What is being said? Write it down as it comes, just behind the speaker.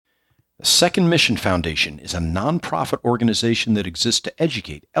The Second Mission Foundation is a nonprofit organization that exists to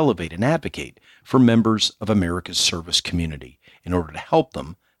educate, elevate, and advocate for members of America's service community in order to help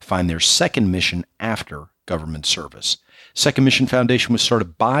them find their second mission after government service. Second Mission Foundation was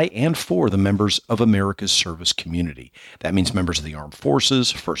started by and for the members of America's service community. That means members of the armed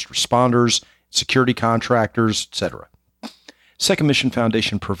forces, first responders, security contractors, etc. Second Mission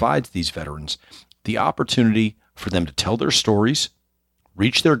Foundation provides these veterans the opportunity for them to tell their stories,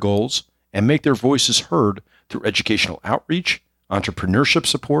 reach their goals, and make their voices heard through educational outreach, entrepreneurship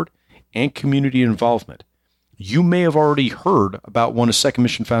support, and community involvement. You may have already heard about one of Second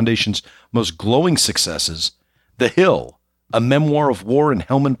Mission Foundation's most glowing successes, The Hill, a memoir of war in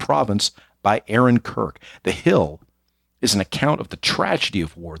Helmand Province by Aaron Kirk. The Hill is an account of the tragedy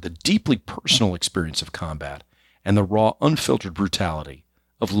of war, the deeply personal experience of combat, and the raw, unfiltered brutality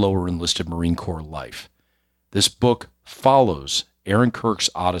of lower enlisted Marine Corps life. This book follows Aaron Kirk's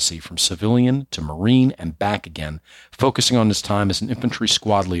odyssey from civilian to Marine and back again, focusing on his time as an infantry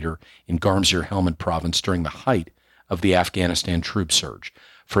squad leader in Garmsir Helmand Province during the height of the Afghanistan troop surge.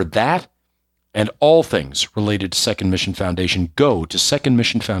 For that and all things related to Second Mission Foundation, go to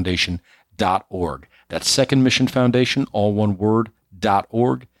secondmissionfoundation.org. That's Second Mission Foundation, all one word,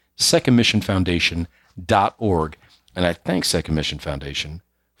 .org, secondmissionfoundation.org. And I thank Second Mission Foundation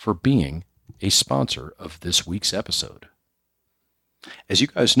for being a sponsor of this week's episode. As you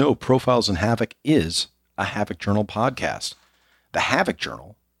guys know, Profiles in Havoc is a Havoc Journal podcast. The Havoc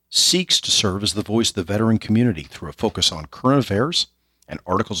Journal seeks to serve as the voice of the veteran community through a focus on current affairs and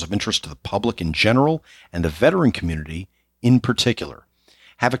articles of interest to the public in general and the veteran community in particular.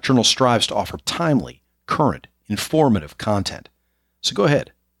 Havoc Journal strives to offer timely, current, informative content. So go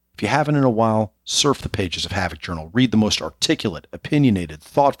ahead. If you haven't in a while, surf the pages of Havoc Journal. Read the most articulate, opinionated,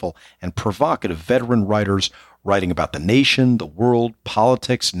 thoughtful, and provocative veteran writers writing about the nation, the world,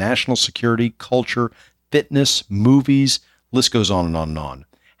 politics, national security, culture, fitness, movies, list goes on and on and on.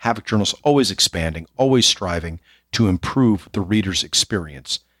 Havoc Journal's always expanding, always striving to improve the reader's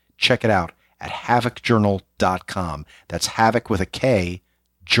experience. Check it out at havocjournal.com. That's havoc with a K,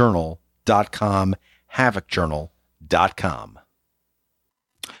 journal.com, havocjournal.com.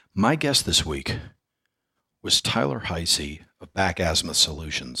 My guest this week was Tyler Heisey of Back Asthma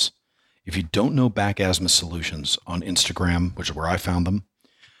Solutions. If you don't know Back Asthma Solutions on Instagram, which is where I found them,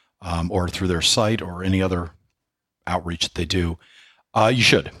 or through their site or any other outreach that they do, you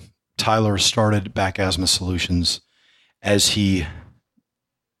should. Tyler started Back Asthma Solutions as he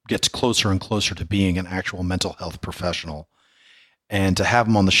gets closer and closer to being an actual mental health professional. And to have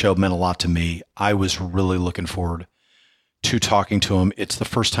him on the show meant a lot to me. I was really looking forward to talking to him. It's the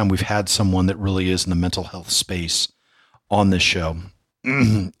first time we've had someone that really is in the mental health space on this show.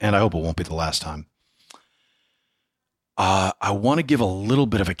 And I hope it won't be the last time. I want to give a little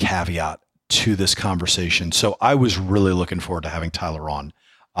bit of a caveat to this conversation. So I was really looking forward to having Tyler on.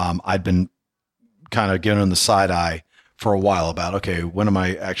 I'd been kind of giving him the side eye for a while about, okay, when am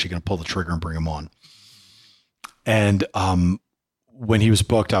I actually going to pull the trigger and bring him on? And when he was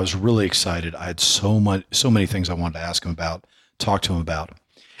booked, I was really excited. I had so many things I wanted to ask him about, talk to him about.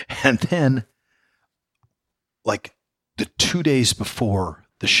 And then, like, the 2 days before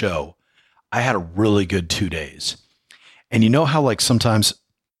the show, I had a really good 2 days. And you know how, like, sometimes, I'm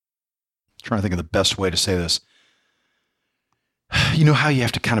trying to think of the best way to say this, you know how you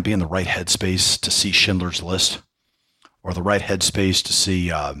have to kind of be in the right headspace to see Schindler's List, or the right headspace to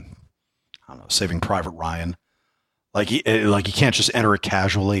see, I don't know, Saving Private Ryan. Like you can't just enter it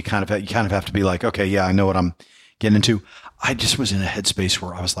casually. You kind of have to be like, okay, yeah, I know what I'm getting into. I just was in a headspace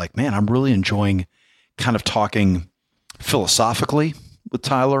where I was like, man, I'm really enjoying kind of talking philosophically with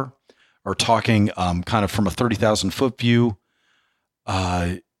Tyler, or talking kind of from a 30,000 foot view.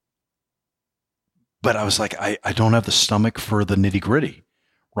 But I was like, I don't have the stomach for the nitty gritty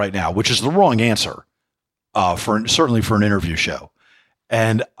right now, which is the wrong answer certainly for an interview show.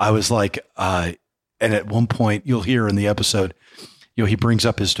 And I was like, and at one point you'll hear in the episode, he brings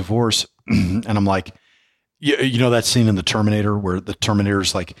up his divorce and I'm like, you know, that scene in the Terminator where the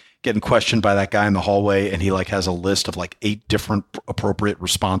Terminator's like getting questioned by that guy in the hallway, and he like has a list of like 8 different appropriate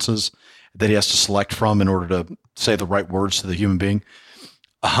responses that he has to select from in order to say the right words to the human being.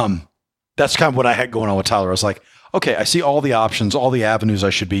 That's kind of what I had going on with Tyler. I was like, okay, I see all the options, all the avenues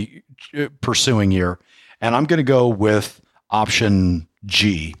I should be pursuing here, and I'm going to go with option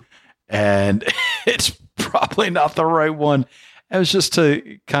G, and it's probably not the right one. It was just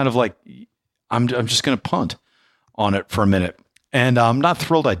to kind of like, I'm just going to punt on it for a minute. And I'm not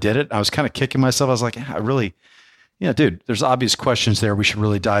thrilled I did it. I was kind of kicking myself. I was like, dude, there's obvious questions there. We should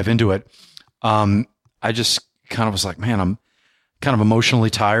really dive into it. I just kind of was like, man, I'm kind of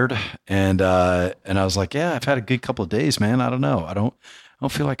emotionally tired, and I was like, yeah, I've had a good couple of days, man. I don't know. I don't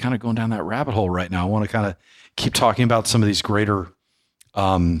feel like kind of going down that rabbit hole right now. I want to kind of keep talking about some of these greater,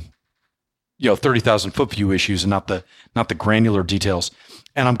 30,000 foot view issues and not the granular details.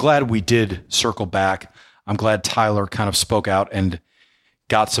 And I'm glad we did circle back. I'm glad Tyler kind of spoke out and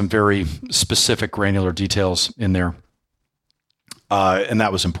got some very specific granular details in there. And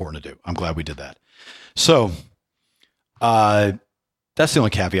that was important to do. I'm glad we did that. So, that's the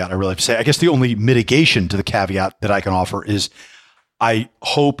only caveat I really have to say. I guess the only mitigation to the caveat that I can offer is I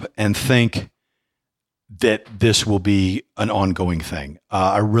hope and think that this will be an ongoing thing.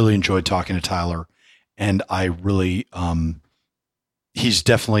 I really enjoyed talking to Tyler, and I really, he's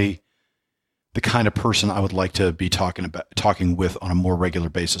definitely the kind of person I would like to be talking with on a more regular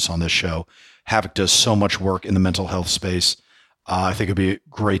basis on this show. Havoc does so much work in the mental health space. I think it'd be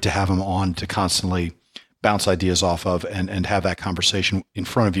great to have him on to constantly bounce ideas off of and have that conversation in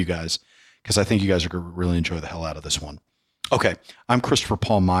front of you guys, because I think you guys are going to really enjoy the hell out of this one. Okay, I'm Christopher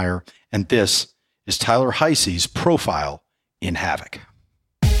Paul Meyer, and this is Tyler Heisey's profile in Havoc.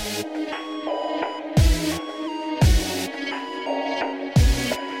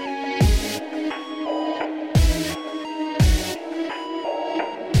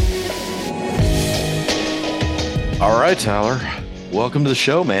 All right, Tyler, welcome to the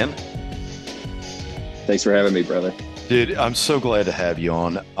show, man. Thanks for having me, brother. Dude, I'm so glad to have you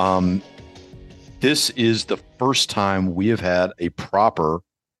on. This is the first time we have had a proper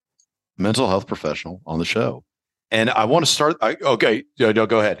mental health professional on the show. And I want to start. Okay, no,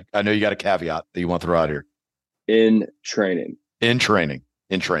 go ahead. I know you got a caveat that you want to throw out here. In training. Let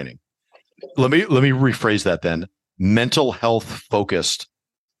me rephrase that then. Mental health focused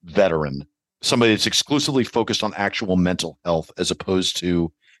veteran, somebody that's exclusively focused on actual mental health as opposed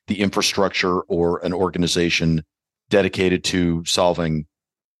to the infrastructure or an organization dedicated to solving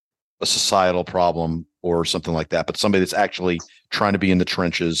a societal problem or something like that, but somebody that's actually trying to be in the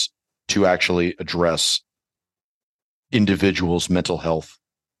trenches to actually address individuals' mental health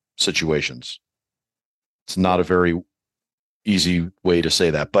situations. It's not a very easy way to say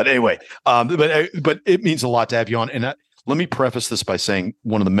that, but anyway, but it means a lot to have you on. And let me preface this by saying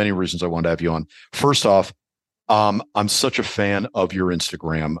one of the many reasons I wanted to have you on. First off, I'm such a fan of your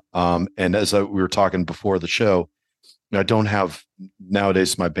Instagram. And as we were talking before the show, I don't have,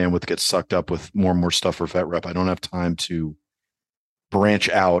 nowadays my bandwidth gets sucked up with more and more stuff for vet rep. I don't have time to branch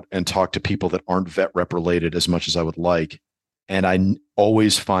out and talk to people that aren't vet rep related as much as I would like. And I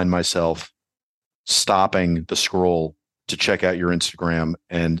always find myself stopping the scroll to check out your Instagram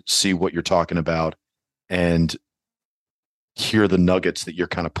and see what you're talking about and hear the nuggets that you're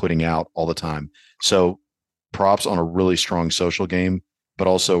kind of putting out all the time. So props on a really strong social game, but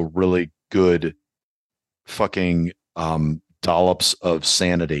also really good fucking dollops of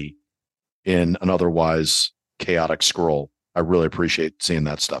sanity in an otherwise chaotic scroll. I really appreciate seeing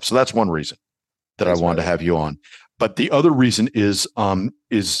that stuff. So that's one reason that I wanted to have you on. But the other reason is kind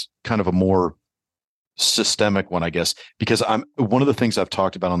of a more systemic one, I guess, because one of the things I've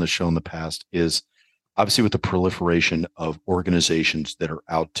talked about on the show in the past is obviously with the proliferation of organizations that are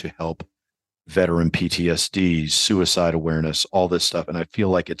out to help veteran PTSD, suicide awareness, all this stuff. And I feel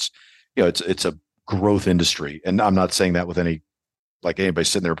like it's a growth industry. And I'm not saying that with anybody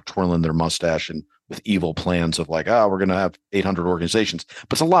sitting there twirling their mustache and with evil plans of like, we're going to have 800 organizations,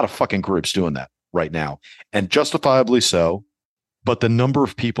 but it's a lot of fucking groups doing that right now, and justifiably so. But the number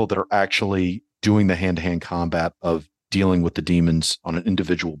of people that are actually doing the hand-to-hand combat of dealing with the demons on an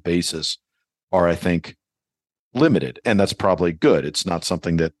individual basis are, I think, limited. And that's probably good. It's not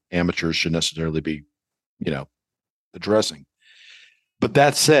something that amateurs should necessarily be, addressing. But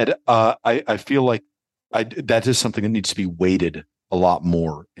that said, I feel like that is something that needs to be weighted a lot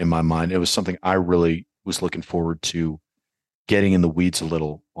more in my mind. It was something I really was looking forward to getting in the weeds a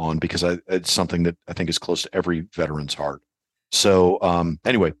little on, because it's something that I think is close to every veteran's heart. So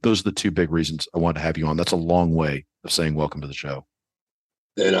anyway, those are the two big reasons I wanted to have you on. That's a long way of saying welcome to the show.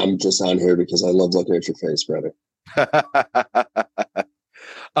 And I'm just on here because I love looking at your face, brother.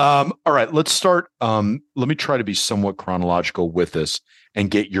 All right, let's start. Let me try to be somewhat chronological with this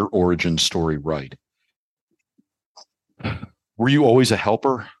and get your origin story right. Were you always a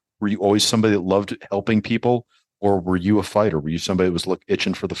helper? Were you always somebody that loved helping people? Or were you a fighter? Were you somebody that was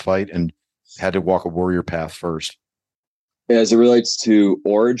itching for the fight and had to walk a warrior path first? As it relates to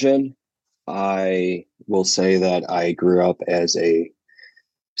origin, I will say that I grew up as a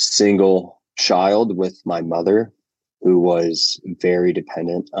single child with my mother, who was very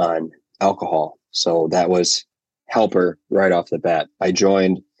dependent on alcohol. So that was helper right off the bat. I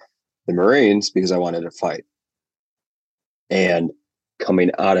joined the Marines because I wanted to fight. And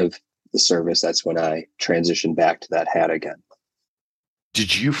coming out of the service, that's when I transitioned back to that hat again.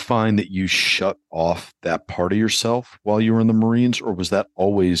 Did you find that you shut off that part of yourself while you were in the Marines, or was that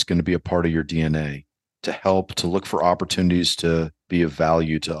always going to be a part of your DNA to help, to look for opportunities to be of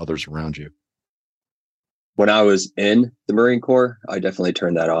value to others around you? When I was in the Marine Corps, I definitely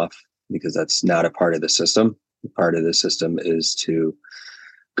turned that off because that's not a part of the system. Part of the system is to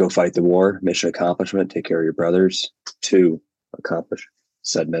go fight the war, mission accomplishment, take care of your brothers to accomplish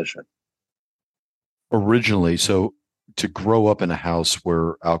said mission. Originally, so to grow up in a house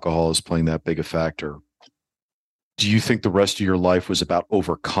where alcohol is playing that big a factor, do you think the rest of your life was about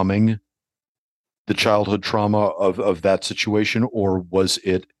overcoming the childhood trauma of that situation, or was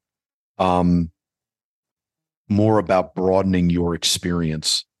it um, more about broadening your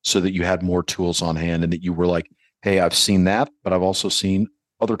experience so that you had more tools on hand and that you were like, hey, I've seen that, but I've also seen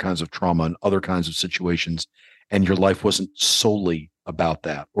other kinds of trauma and other kinds of situations, and your life wasn't solely about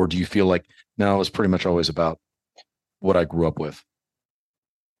that? Or do you feel like, no, it was pretty much always about what I grew up with?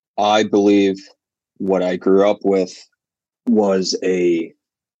 I believe what I grew up with was a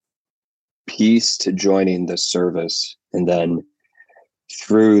piece to joining the service. And then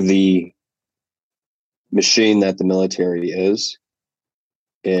through the machine that the military is,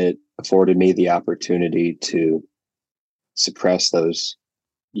 it afforded me the opportunity to suppress those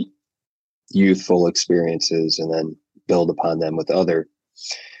youthful experiences and then build upon them with other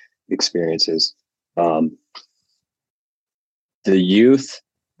experiences. The youth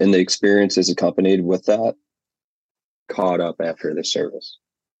and the experiences accompanied with that caught up after the service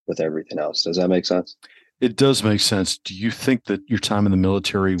with everything else. Does that make sense? It does make sense. Do you think that your time in the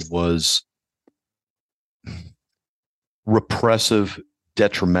military was repressive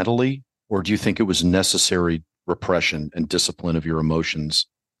detrimentally, or do you think it was necessary repression and discipline of your emotions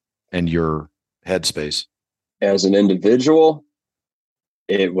and your headspace? As an individual,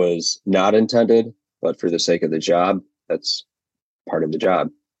 it was not intended, but for the sake of the job, that's part of the job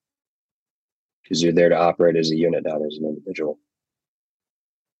because you're there to operate as a unit, not as an individual.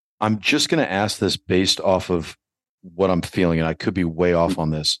 I'm just going to ask this based off of what I'm feeling, and I could be way off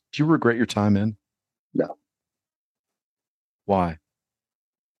on this. Do you regret your time in? No, Why?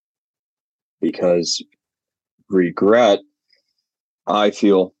 because regret, I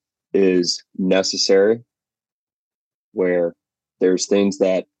feel, is necessary where there's things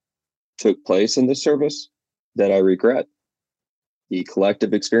that took place in the service that I regret. The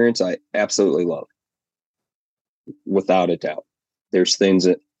collective experience I absolutely love, without a doubt. There's things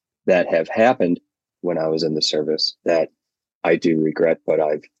that have happened when I was in the service that I do regret, but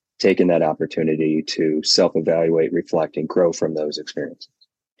I've taken that opportunity to self-evaluate, reflect, and grow from those experiences.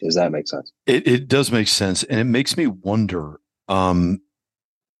 Does that make sense? It does make sense, and it makes me wonder. Well,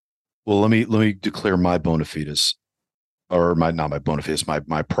 let me declare my bona fides, or my not my bona fides,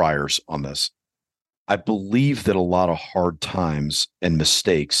 my priors on this. I believe that a lot of hard times and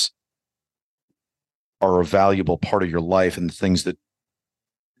mistakes are a valuable part of your life, and things that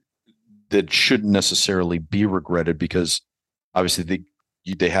shouldn't necessarily be regretted because obviously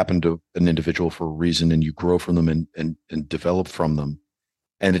they happen to an individual for a reason, and you grow from them and develop from them.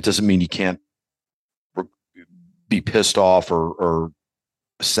 And it doesn't mean you can't be pissed off or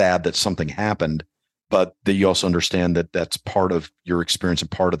sad that something happened, but that you also understand that that's part of your experience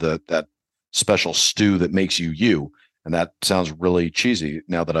and part of that special stew that makes you you. And that sounds really cheesy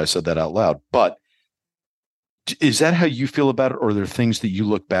now that I said that out loud. But is that how you feel about it, or are there things that you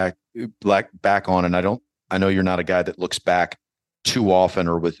look back on? And I know you're not a guy that looks back too often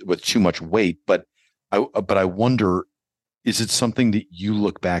or with too much weight, but I wonder, is it something that you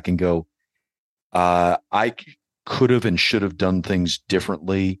look back and go, I could have and should have done things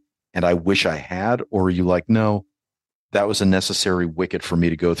differently, and I wish I had? Or are you like, no, that was a necessary wicket for me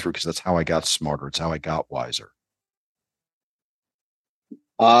to go through because that's how I got smarter. It's how I got wiser.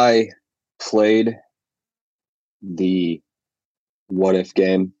 I played the what if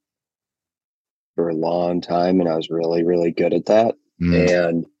game for a long time, and I was really, really good at that.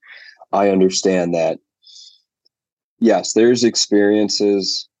 And I understand that, yes, there's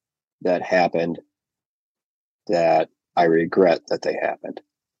experiences that happened that I regret that they happened.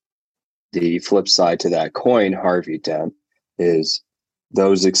 The flip side to that coin, Harvey Dent, is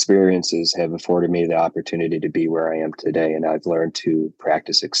those experiences have afforded me the opportunity to be where I am today. And I've learned to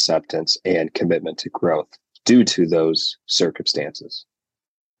practice acceptance and commitment to growth due to those circumstances.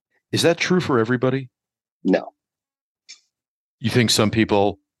 Is that true for everybody? No. You think some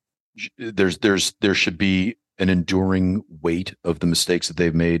people, there should be an enduring weight of the mistakes that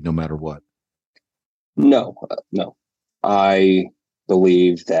they've made no matter what? No. I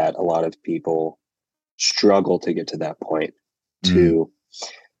believe that a lot of people struggle to get to that point to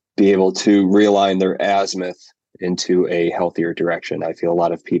be able to realign their azimuth into a healthier direction. I feel a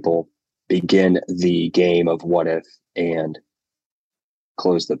lot of people begin the game of what if and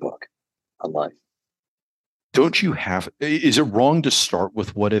close the book on life. Is it wrong to start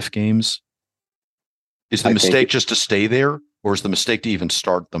with what if games? Is the mistake just to stay there, or is the mistake to even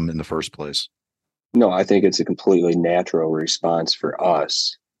start them in the first place? No, I think it's a completely natural response for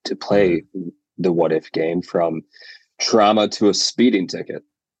us to play the what if game, from trauma to a speeding ticket.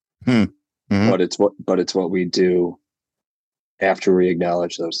 Mm-hmm. But it's what we do after we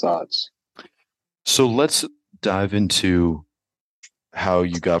acknowledge those thoughts. So let's dive into how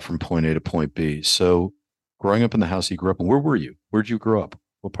you got from point A to point B. So growing up in the house you grew up in, where were you? Where'd you grow up?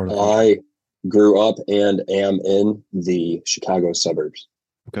 What part of the country? I grew up and am in the Chicago suburbs.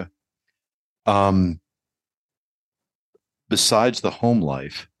 Okay. Besides the home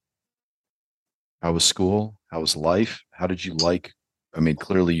life, how was school? How was life? How did you like? I mean,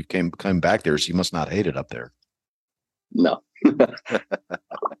 clearly you came back there, so you must not hate it up there. No.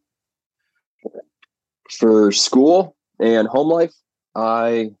 For school and home life,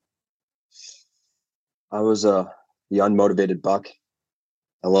 I was a young, motivated buck.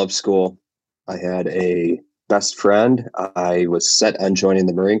 I loved school. I had a best friend. I was set on joining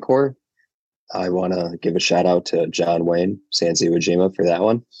the Marine Corps. I want to give a shout out to John Wayne, Sansi Wajima, for that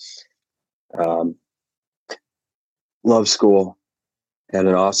one. Love school. Had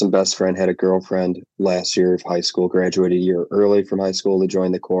an awesome best friend. Had a girlfriend last year of high school. Graduated a year early from high school to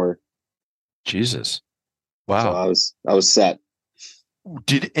join the Corps. Jesus, wow! So I was set.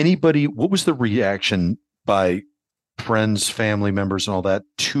 What was the reaction by friends, family members, and all that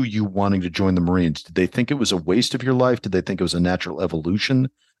to you wanting to join the Marines? Did they think it was a waste of your life? Did they think it was a natural evolution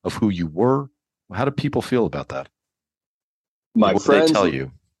of who you were? How do people feel about that? My friends they tell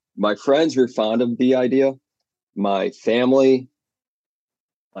you? My friends were fond of the idea. My family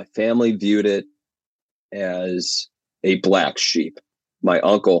viewed it as a black sheep. My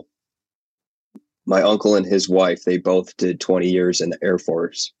uncle and his wife, they both did 20 years in the Air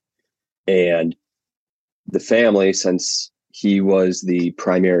Force. And the family, since he was the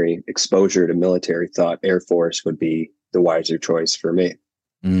primary exposure to military, thought Air Force would be the wiser choice for me.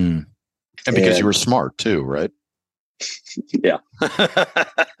 And because you were smart too, right? Yeah.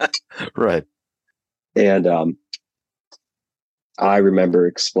 Right. And I remember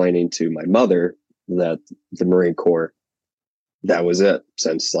explaining to my mother that the Marine Corps, that was it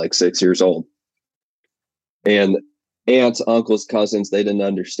since like 6 years old. And aunts, uncles, cousins, they didn't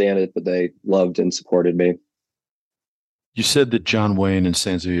understand it, but they loved and supported me. You said that John Wayne and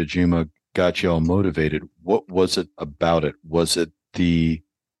Sansi Ujima got you all motivated. What was it about it? Was it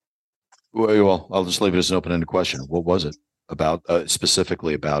well, I'll just leave it as an open-ended question. What was it about,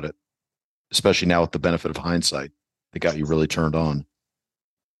 specifically about it, especially now with the benefit of hindsight, that got you really turned on?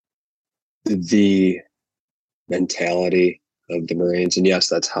 The mentality of the Marines, and yes,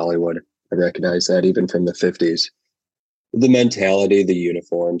 that's Hollywood. I recognize that even from the 50s. The mentality, the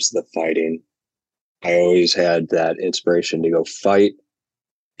uniforms, the fighting. I always had that inspiration to go fight,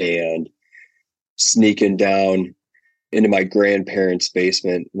 and sneaking down into my grandparents'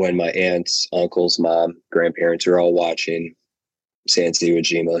 basement when my aunts, uncles, mom, grandparents are all watching Sansi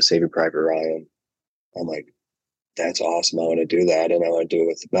Ujima, Saving Private Ryan. I'm like, that's awesome. I want to do that, and I want to do it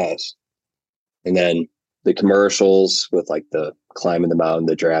with the best. And then the commercials with like the climbing the mountain,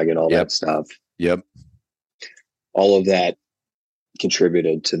 the dragon, all that stuff. Yep. All of that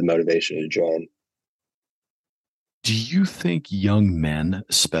contributed to the motivation to join. Do you think young men,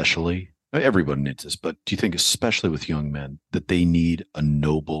 especially, everyone needs this, but do you think especially with young men that they need a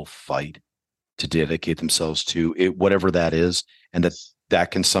noble fight to dedicate themselves to it, whatever that is, and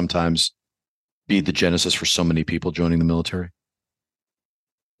that can sometimes be the genesis for so many people joining the military?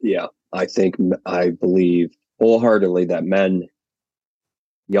 Yeah, I believe wholeheartedly that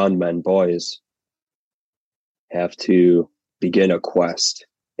young men, boys, have to begin a quest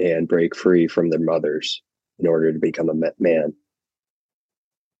and break free from their mothers in order to become a man.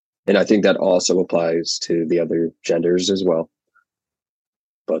 And I think that also applies to the other genders as well.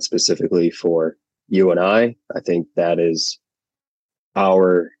 But specifically for you and I think that is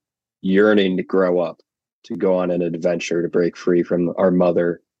our yearning to grow up, to go on an adventure, to break free from our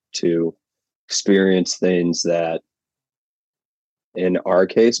mother, to experience things that in our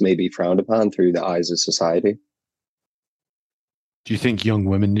case may be frowned upon through the eyes of society. Do you think young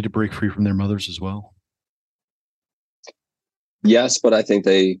women need to break free from their mothers as well? Yes, but I think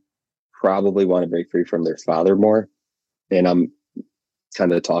they probably want to break free from their father more. And I'm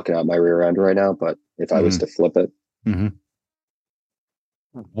kind of talking out my rear end right now, but if I was to flip it.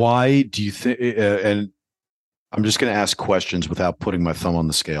 Why do you think, and I'm just going to ask questions without putting my thumb on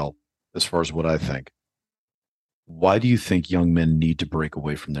the scale as far as what I think. Why do you think young men need to break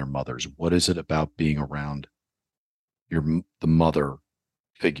away from their mothers? What is it about being around the mother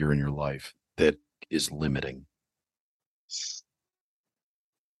figure in your life that is limiting?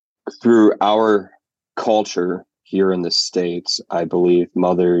 Through our culture here in the States, I believe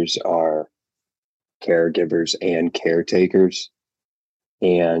mothers are caregivers and caretakers.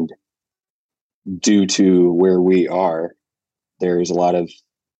 And due to where we are, there is a lot of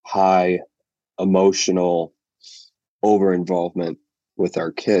high emotional over involvement with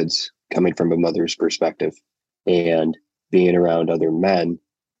our kids coming from a mother's perspective. And being around other men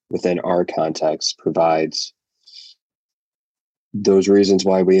within our context provides those reasons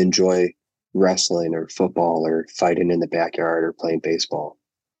why we enjoy wrestling or football or fighting in the backyard or playing baseball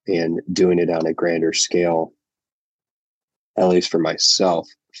and doing it on a grander scale, at least for myself,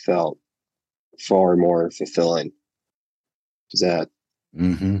 felt far more fulfilling. Does that?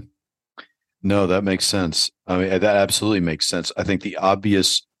 Mm-hmm. No, that makes sense. I mean, that absolutely makes sense. I think the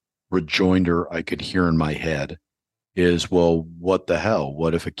obvious rejoinder I could hear in my head is, well, what the hell?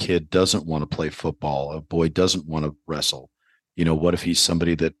 What if a kid doesn't want to play football? A boy doesn't want to wrestle? What if he's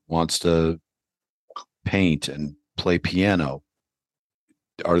somebody that wants to paint and play piano?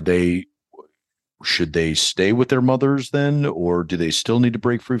 Are they, should they stay with their mothers then, or do they still need to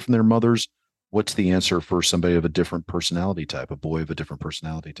break free from their mothers? What's the answer for somebody of a different personality type, a boy of a different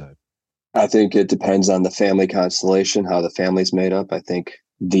personality type? I think it depends on the family constellation, how the family's made up. I think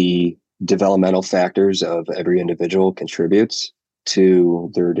the developmental factors of every individual contributes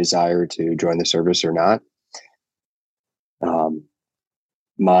to their desire to join the service or not. Um,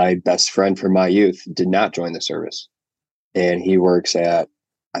 my best friend from my youth did not join the service, and he works at,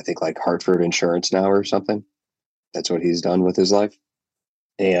 I think, like Hartford Insurance now or something. That's what he's done with his life.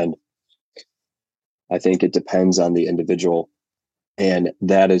 And I think it depends on the individual. And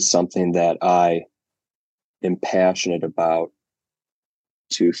that is something that I am passionate about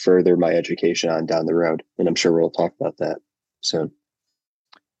to further my education on down the road. And I'm sure we'll talk about that soon.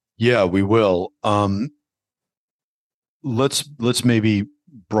 Yeah, we will. Let's maybe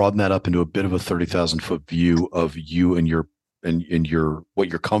broaden that up into a bit of a 30,000 foot view of you and your what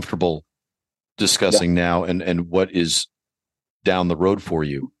you're comfortable Yeah. discussing now and what is down the road for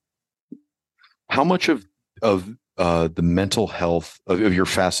you. How much of the mental health of your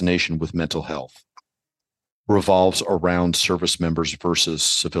fascination with mental health revolves around service members versus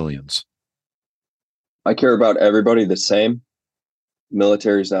civilians? I care about everybody the same.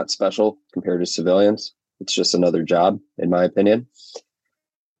 Military is not special compared to civilians. It's just another job, in my opinion.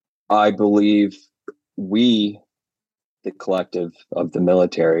 I believe we, the collective of the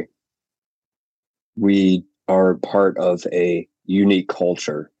military, we are part of a unique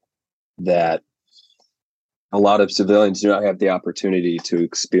culture that a lot of civilians do not have the opportunity to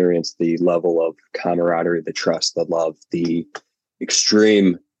experience the level of camaraderie, the trust, the love, the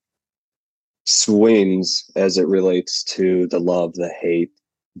extreme swings as it relates to the love, the hate,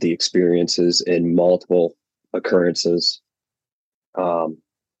 the experiences in multiple occurrences. Um,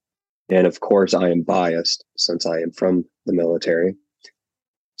 and of course, I am biased since I am from the military.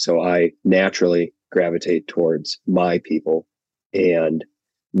 So I naturally gravitate towards my people. And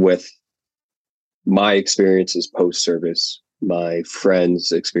with my experiences post service, my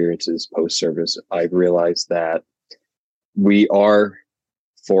friends' experiences post service, I've realized that we are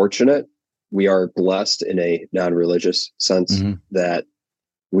fortunate. We are blessed in a non religious sense that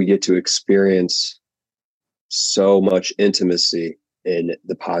we get to experience so much intimacy in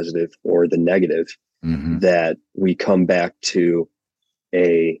the positive or the negative that we come back to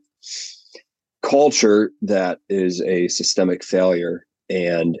a culture that is a systemic failure,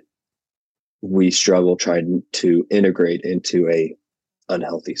 and we struggle trying to integrate into a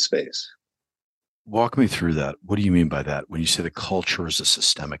unhealthy space. Walk me through that. What do you mean by that when you say the culture is a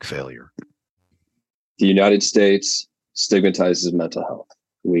systemic failure? The United States stigmatizes mental health.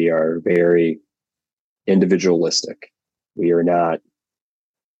 We are very individualistic. We are not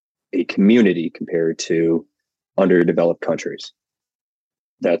a community compared to underdeveloped countries.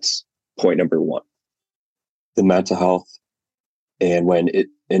 That's point number one. The mental health, and when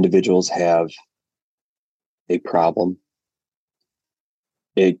individuals have a problem,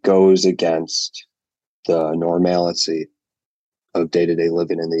 it goes against the normalcy of day-to-day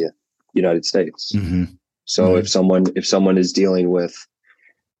living in the United States. So if someone is dealing with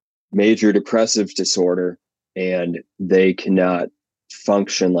major depressive disorder and they cannot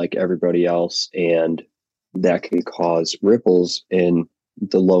function like everybody else, and that can cause ripples in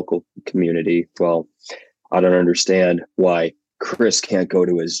the local community, well, I don't understand why Chris can't go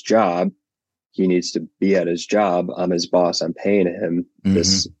to his job he needs to be at his job. I'm his boss. I'm paying him.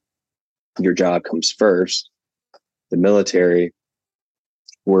 Your job comes first. The military,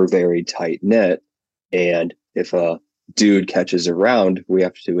 we're very tight knit. And if a dude catches around, we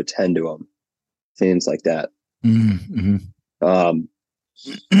have to attend to him. Things like that. Mm-hmm.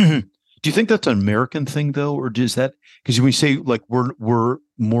 Do you think that's an American thing though? Or is that, because when we say like we're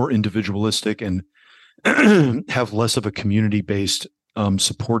more individualistic and have less of a community-based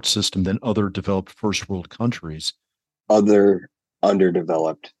support system than other developed first world countries? Other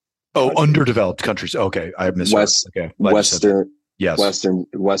underdeveloped. Underdeveloped countries. Okay, I misheard. Okay, Western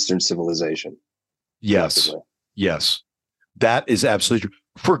civilization. Yes, yes, that is absolutely true.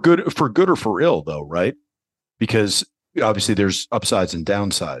 For good or for ill, though, right? Because obviously there's upsides and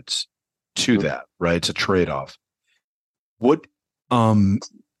downsides to that, right? It's a trade-off. What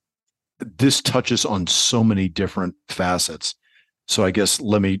this touches on so many different facets. So I guess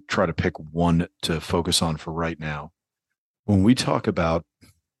let me try to pick one to focus on for right now. When we talk about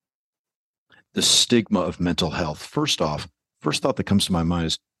the stigma of mental health, first thought that comes to my mind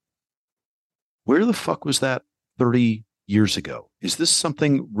is, where the fuck was that 30 years ago? Is this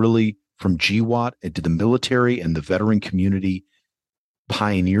something really from GWAT? And did the military and the veteran community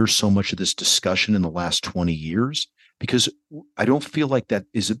pioneer so much of this discussion in the last 20 years? Because I don't feel like that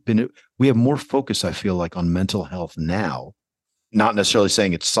we have more focus, I feel like, on mental health now, not necessarily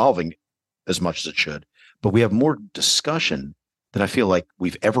saying it's solving as much as it should, but we have more discussion than I feel like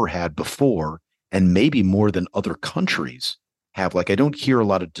we've ever had before, and maybe more than other countries have. Like, I don't hear a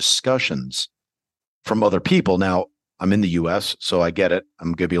lot of discussions from other people. Now, I'm in the US, so I get it.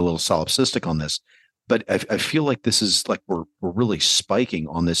 I'm going to be a little solipsistic on this, but I feel like this is like we're really spiking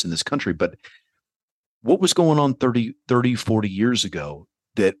on this in this country. But what was going on 30, 40 years ago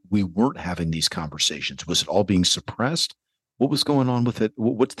that we weren't having these conversations? Was it all being suppressed? What was going on with it?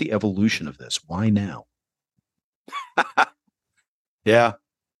 What's the evolution of this? Why now? Yeah.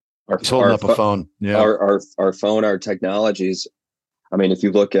 He's holding up a phone. Yeah. Our phone, our technologies. I mean, if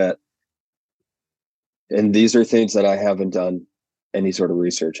you look at, and these are things that I haven't done any sort of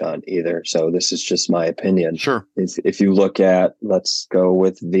research on either. So this is just my opinion. Sure. If you look at, let's go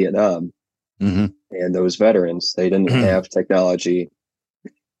with Vietnam and those veterans, they didn't have technology,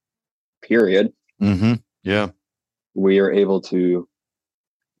 period. Yeah. We are able to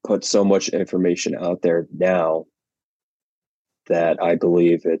put so much information out there now that I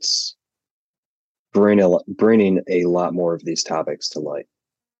believe it's bringing a lot more of these topics to light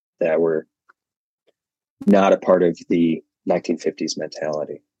that were not a part of the 1950s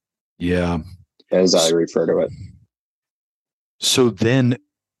mentality. Yeah. As I refer to it. So then,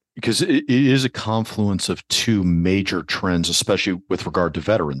 because it is a confluence of two major trends, especially with regard to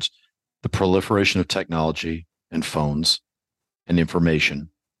veterans, the proliferation of technology and phones and information,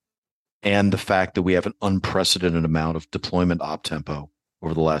 and the fact that we have an unprecedented amount of deployment op tempo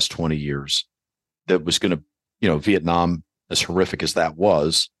over the last 20 years that was going to, Vietnam, as horrific as that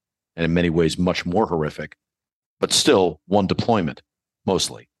was, and in many ways much more horrific, but still one deployment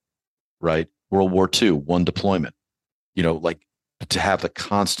mostly, right? World War II, one deployment, like to have the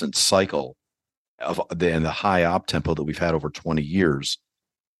constant cycle of and the high op tempo that we've had over 20 years.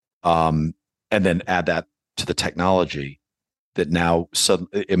 And then add that to the technology that now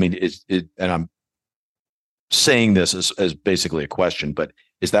suddenly, I mean, and I'm saying this as basically a question, but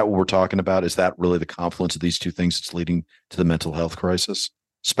is that what we're talking about? Is that really the confluence of these two things that's leading to the mental health crisis,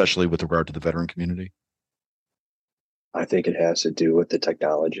 especially with regard to the veteran community? I think it has to do with the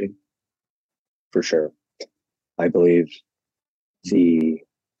technology, for sure. I believe the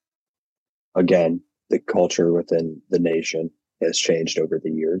culture within the nation has changed over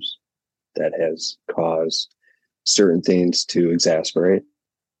the years. That has caused certain things to exasperate.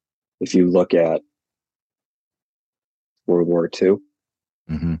 If you look at World War II,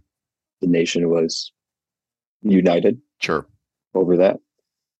 the nation was united. Sure. Over that.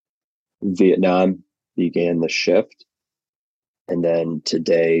 Vietnam began the shift. And then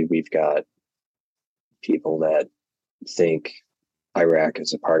today we've got people that think Iraq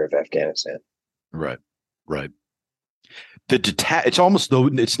is a part of Afghanistan. Right. It's almost though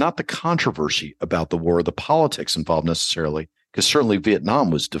it's not the controversy about the war, the politics involved necessarily, because certainly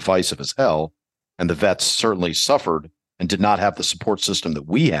Vietnam was divisive as hell, and the vets certainly suffered and did not have the support system that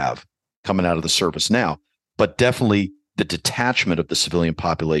we have coming out of the service now. But definitely the detachment of the civilian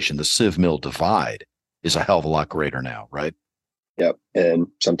population, the civ-mil divide, is a hell of a lot greater now, right? Yep. And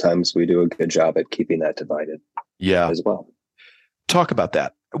sometimes we do a good job at keeping that divided. Yeah. As well. Talk about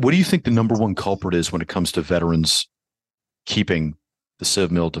that. What do you think the number one culprit is when it comes to veterans keeping the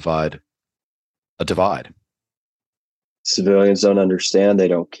civ-mil divide a divide? Civilians don't understand. They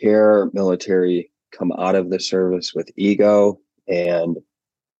don't care. Military come out of the service with ego, and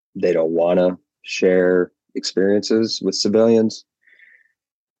they don't want to share experiences with civilians.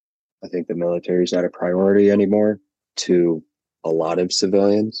 I think the military is not a priority anymore to a lot of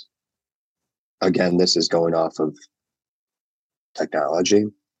civilians. Again, this is going off of technology.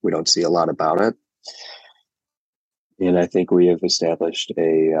 We don't see a lot about it. And I think we have established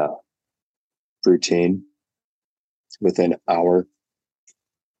a routine within our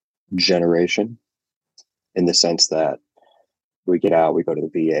generation in the sense that we get out, we go to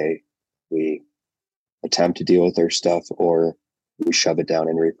the VA, we attempt to deal with their stuff, or we shove it down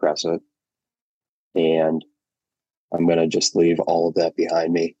and repress it. And I'm going to just leave all of that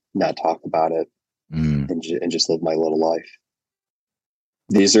behind me, not talk about it, and just live my little life.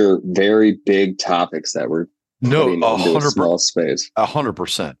 These are very big topics that we're putting into a small space.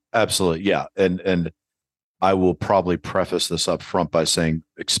 100%. Absolutely. Yeah. And I will probably preface this up front by saying,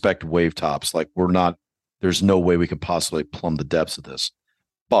 expect wave tops. Like there's no way we can possibly plumb the depths of this.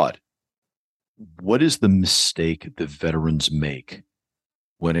 But what is the mistake the veterans make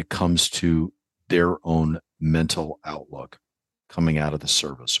when it comes to their own mental outlook coming out of the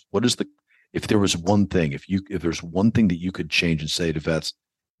service? If there was one thing, if there's one thing that you could change and say to vets,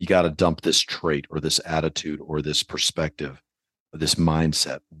 you got to dump this trait or this attitude or this perspective or this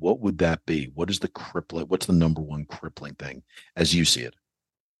mindset, what would that be? What's the number one crippling thing as you see it?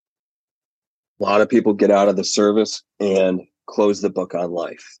 A lot of people get out of the service and close the book on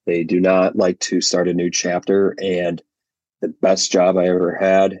life. They do not like to start a new chapter, and the best job I ever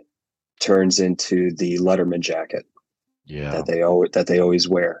had turns into the Letterman jacket that they always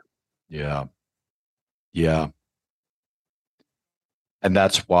wear. Yeah. Yeah. And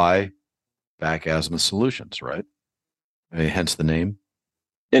that's why Back Azimuth Solutions, right? I mean, hence the name.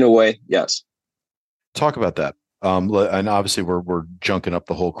 In a way, yes. Talk about that. And obviously we're junking up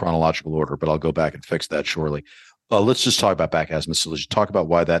the whole chronological order, but I'll go back and fix that shortly. Let's just talk about Back Azimuth Solutions. Talk about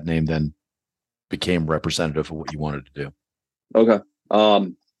why that name then became representative of what you wanted to do. Okay.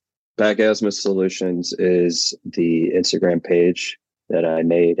 Back Azimuth Solutions is the Instagram page that I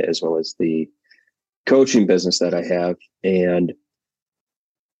made, as well as the coaching business that I have. And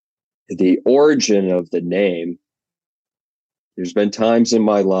the origin of the name, there's been times in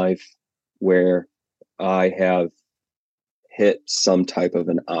my life where I have hit some type of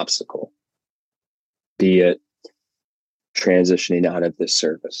an obstacle, be it transitioning out of the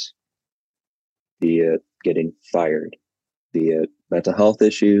service, be it getting fired, be it mental health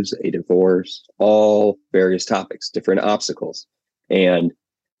issues, a divorce, all various topics, different obstacles. And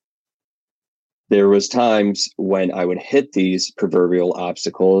there was times when I would hit these proverbial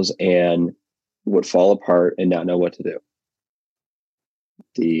obstacles and would fall apart and not know what to do.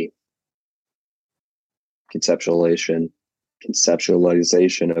 The conceptualization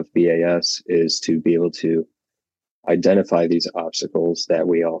of BAS is to be able to identify these obstacles that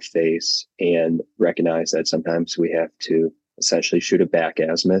we all face and recognize that sometimes we have to essentially shoot a back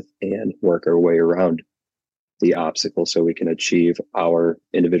azimuth and work our way around the obstacle so we can achieve our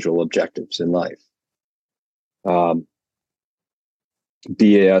individual objectives in life.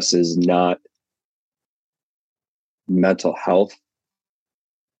 BAS is not mental health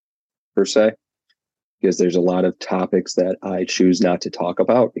per se, because there's a lot of topics that I choose not to talk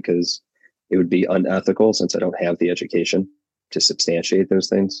about because it would be unethical since I don't have the education to substantiate those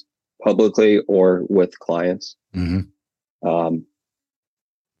things publicly or with clients. Mm-hmm.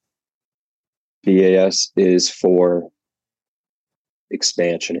 BAS is for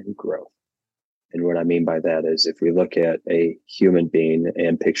expansion and growth. And what I mean by that is if we look at a human being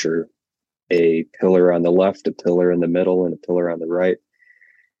and picture a pillar on the left, a pillar in the middle, and a pillar on the right,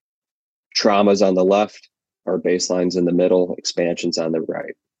 traumas on the left, our baselines in the middle, expansions on the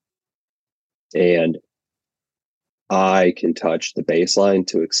right. And I can touch the baseline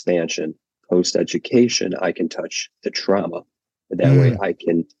to expansion. Post-education, I can touch the trauma. That way I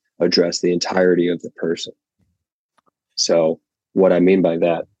can address the entirety of the person. So what I mean by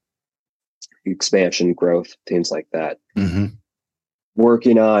that, expansion, growth, things like that. Mm-hmm.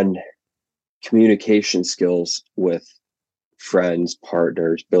 Working on communication skills with friends,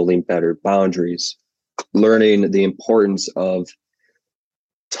 partners, building better boundaries, learning the importance of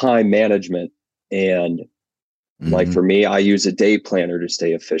time management. And like for me, I use a day planner to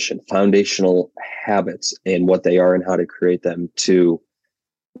stay efficient, foundational habits and what they are and how to create them to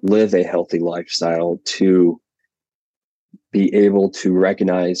live a healthy lifestyle, to be able to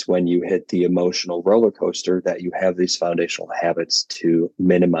recognize when you hit the emotional roller coaster that you have these foundational habits to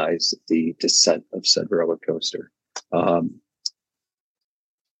minimize the descent of said roller coaster.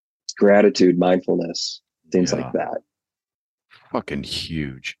 Gratitude, mindfulness, things like that. Fucking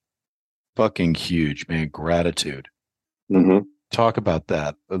huge. Fucking huge, man. Gratitude. Mm-hmm. Talk about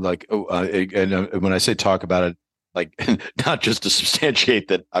that. Like, when I say talk about it, like, not just to substantiate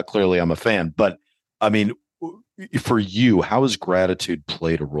that clearly I'm a fan, but I mean, for you, how has gratitude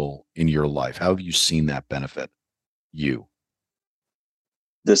played a role in your life? How have you seen that benefit you?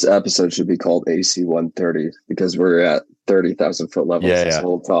 This episode should be called AC 130 because we're at 30,000 foot levels. Yeah, This yeah,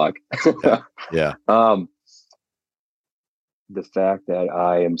 whole talk. yeah, yeah. um, the fact that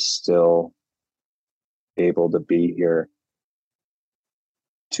I am still able to be here,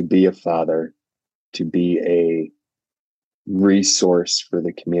 to be a father, to be a resource for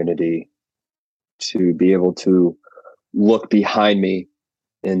the community, to be able to look behind me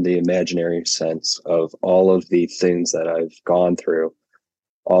in the imaginary sense of all of the things that I've gone through,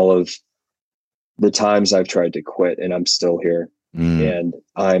 all of the times I've tried to quit and I'm still here. Mm. And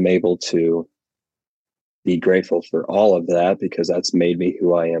I'm able to be grateful for all of that because that's made me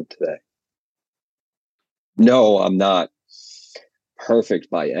who I am today. No, I'm not perfect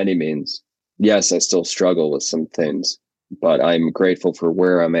by any means. Yes, I still struggle with some things, but I'm grateful for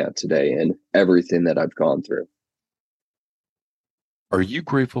where I'm at today and everything that I've gone through. Are you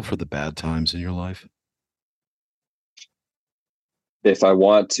grateful for the bad times in your life? If I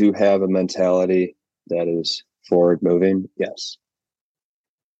want to have a mentality that is forward moving, yes.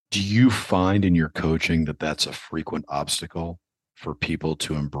 Do you find in your coaching that that's a frequent obstacle for people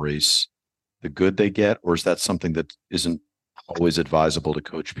to embrace the good they get, or is that something that isn't always advisable to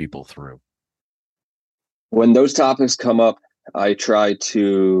coach people through? When those topics come up, I try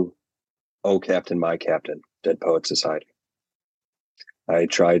to, oh, Captain, my Captain, Dead Poet Society. I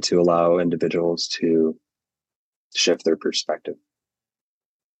try to allow individuals to shift their perspective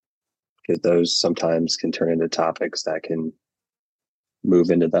because those sometimes can turn into topics that can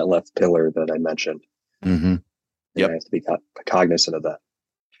move into that left pillar that I mentioned. Mm-hmm. And Yep. I have to be cognizant of that.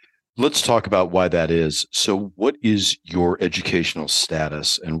 Let's talk about why that is. So, what is your educational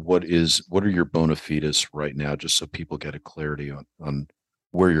status, and what are your bona fides right now, just so people get a clarity on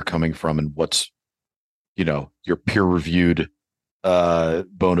where you're coming from and what's your peer reviewed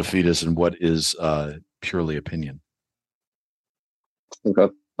bona fides and what is purely opinion. Okay.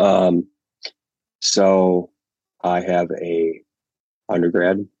 So I have a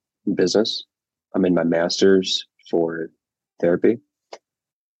undergrad in business. I'm in my master's for therapy.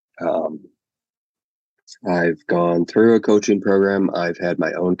 I've gone through a coaching program. I've had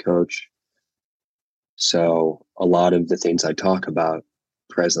my own coach. So a lot of the things I talk about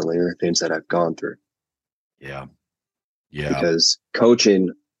presently are things that I've gone through. Yeah. Yeah. Because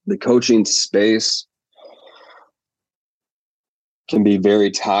the coaching space can be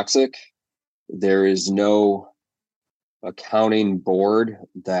very toxic. There is no accounting board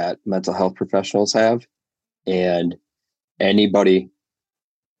that mental health professionals have, and anybody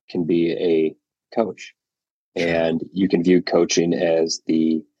can be a coach. Sure. And you can view coaching as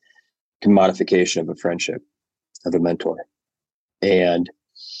the commodification of a friendship, of a mentor. And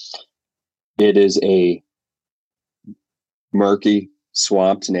it is a murky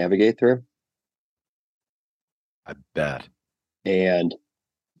swamp to navigate through. I bet. And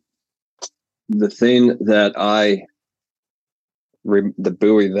the thing that the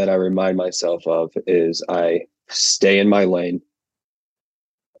buoy that I remind myself of is I stay in my lane.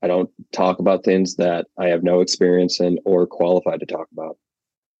 I don't talk about things that I have no experience in or qualified to talk about.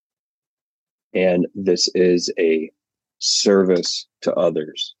 And this is a service to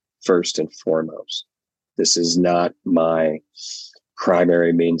others, first and foremost. This is not my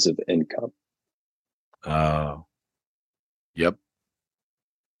primary means of income. Yep.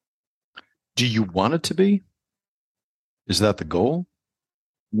 Do you want it to be? Is that the goal?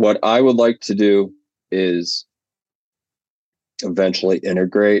 What I would like to do is eventually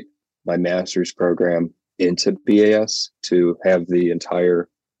integrate my master's program into BAS to have the entire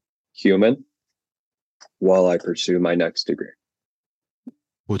human while I pursue my next degree.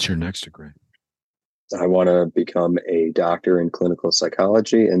 What's your next degree? I want to become a doctor in clinical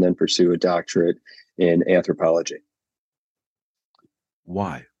psychology and then pursue a doctorate in anthropology.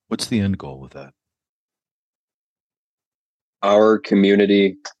 Why? What's the end goal with that? Our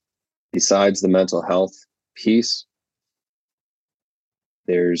community, besides the mental health piece,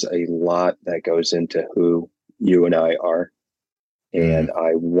 there's a lot that goes into who you and I are. And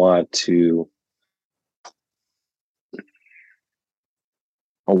I want to.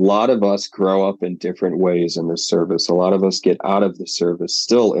 A lot of us grow up in different ways in the service. A lot of us get out of the service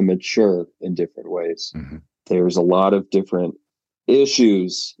still immature in different ways. Mm-hmm. There's a lot of different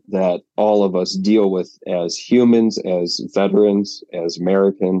issues that all of us deal with as humans, as veterans, as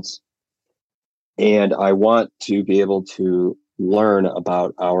Americans. And I want to be able to learn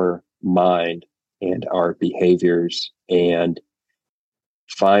about our mind and our behaviors and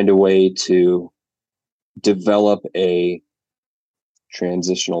find a way to develop a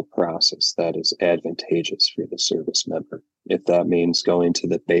transitional process that is advantageous for the service member. If that means going to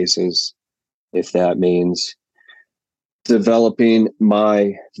the bases, if that means developing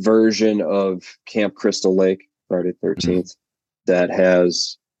my version of Camp Crystal Lake, Friday 13th, that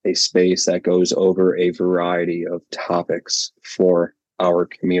has a space that goes over a variety of topics for our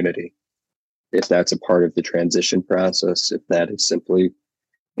community. If that's a part of the transition process, if that is simply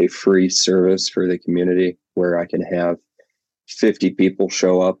a free service for the community where I can have 50 people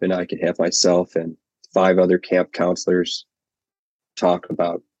show up and I can have myself and 5 other camp counselors talk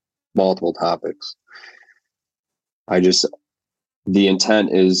about multiple topics. The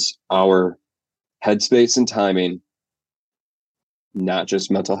intent is our headspace and timing, not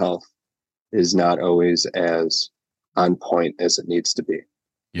just mental health, is not always as on point as it needs to be.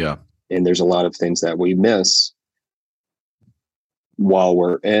 Yeah. And there's a lot of things that we miss while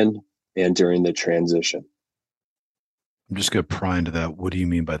we're in and during the transition. I'm just going to pry into that. What do you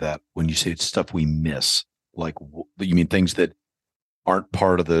mean by that? When you say it's stuff we miss, like you mean things that aren't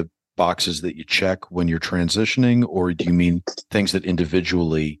part of the boxes that you check when you're transitioning, or do you mean things that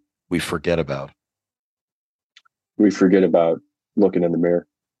individually we forget about? We forget about looking in the mirror.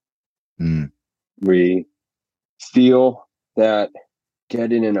 Mm. We feel that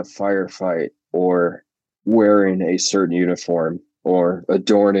getting in a firefight or wearing a certain uniform or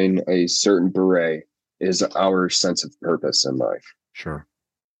adorning a certain beret is our sense of purpose in life. Sure.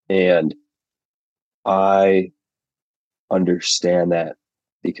 And I understand that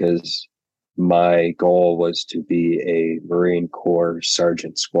because my goal was to be a Marine Corps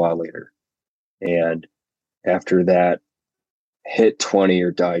Sergeant Squad Leader. And after that, hit 20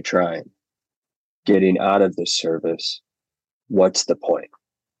 or die trying. Getting out of the service, what's the point?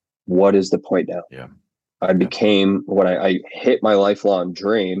 What is the point now? Yeah. I became when I hit my lifelong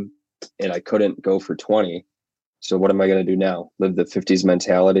dream and I couldn't go for 20. So what am I going to do now? Live the 50s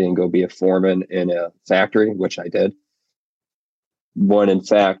mentality and go be a foreman in a factory, which I did. When in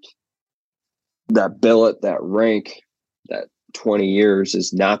fact, that billet, that rank, that 20 years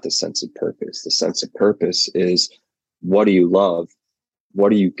is not the sense of purpose. The sense of purpose is, what do you love?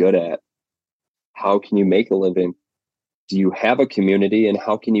 What are you good at? How can you make a living? Do you have a community, and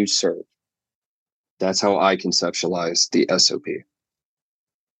how can you serve? That's how I conceptualize the SOP.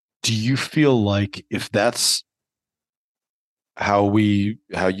 Do you feel like if that's how you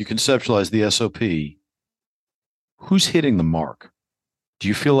conceptualize the SOP, who's hitting the mark? Do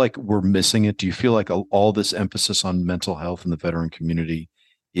you feel like we're missing it? Do you feel like all this emphasis on mental health in the veteran community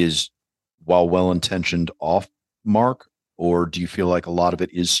is, while well-intentioned, off mark? Or do you feel like a lot of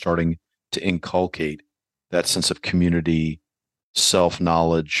it is starting to inculcate that sense of community,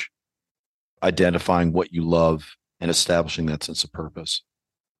 self-knowledge, identifying what you love, and establishing that sense of purpose?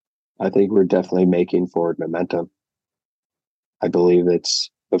 I think we're definitely making forward momentum. I believe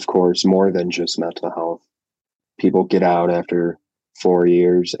it's, of course, more than just mental health. People get out after 4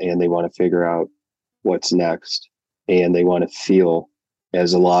 years and they want to figure out what's next, and they want to feel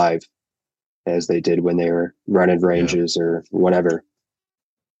as alive as they did when they were running ranges or whatever.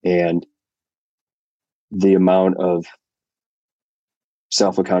 And the amount of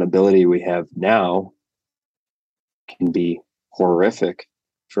self-accountability we have now can be horrific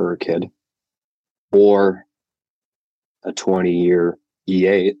for a kid, or a 20-year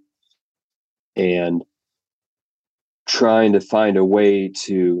E8, and trying to find a way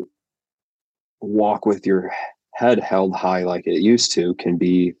to walk with your head held high like it used to can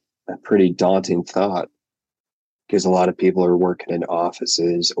be a pretty daunting thought, because a lot of people are working in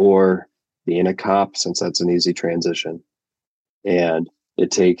offices or being a cop, since that's an easy transition. And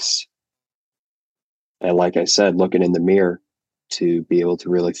it takes, and like I said, looking in the mirror to be able to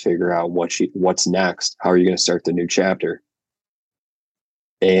really figure out what's next. How are you going to start the new chapter?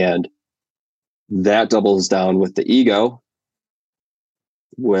 And that doubles down with the ego,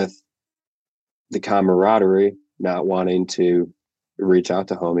 with the camaraderie, not wanting to reach out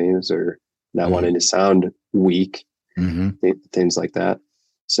to homies or not wanting to sound weak, things like that.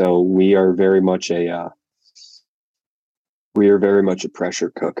 So we are very much a pressure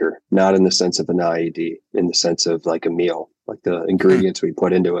cooker, not in the sense of an IED, in the sense of like a meal, like the ingredients we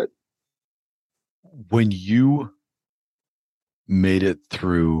put into it. When you made it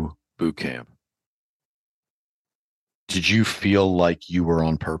through boot camp, did you feel like you were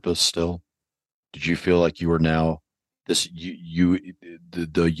on purpose still? Did you feel like you were now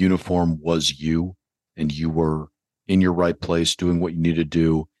the uniform was you, and you were in your right place doing what you needed to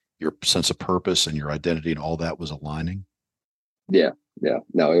do, your sense of purpose and your identity and all that was aligning? Yeah. Yeah.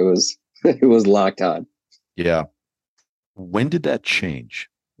 No, it was, it was locked on. Yeah. When did that change?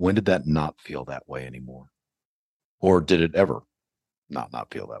 When did that not feel that way anymore? Or did it ever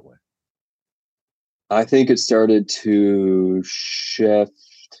not feel that way? I think it started to shift,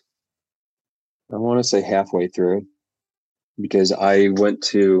 I want to say halfway through, because I went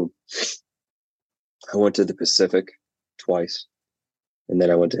to the Pacific twice, and then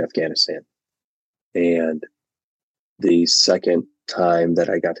I went to Afghanistan. And the second time that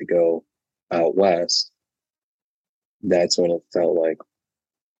I got to go out west, that's when it felt like,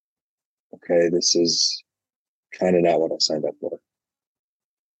 okay, this is kind of not what I signed up for.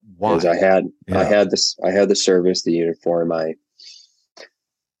 Because Why? Yeah. I had the service, the uniform. I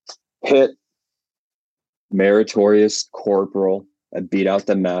hit meritorious corporal. I beat out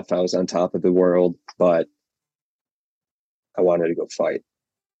the meth. I was on top of the world, but I wanted to go fight.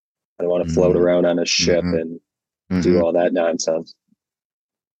 I don't want to float around on a ship Mm-hmm. and do Mm-hmm. all that nonsense.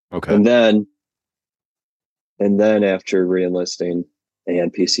 Okay. And then after reenlisting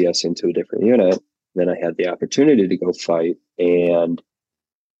and PCSing to a different unit, then I had the opportunity to go fight. And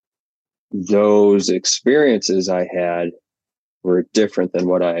those experiences I had were different than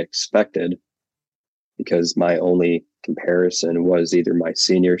what I expected, because my only comparison was either my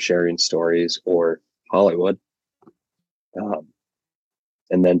senior sharing stories or Hollywood. Um,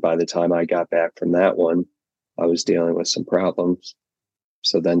 and then by the time I got back from that one, I was dealing with some problems.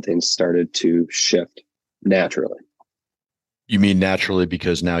 So then things started to shift naturally. You mean naturally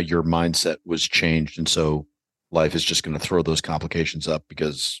because now your mindset was changed, and so life is just going to throw those complications up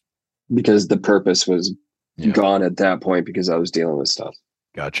because The purpose was yeah, gone at that point, because I was dealing with stuff.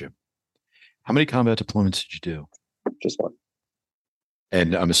 gotcha. How many combat deployments did you do? Just one.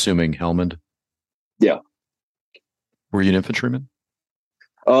 And I'm assuming Helmand. Yeah. Were you an infantryman?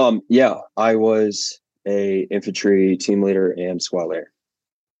 Yeah, I was a infantry team leader and squad leader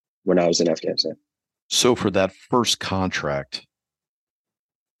when I was in Afghanistan. So for that first contract,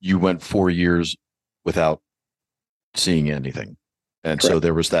 you went 4 years without seeing anything, and so Correct.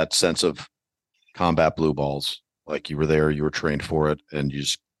 there was that sense of combat blue balls, like you were there, you were trained for it, and you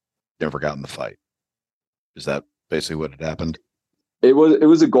just never got in the fight. Is that basically what had happened? It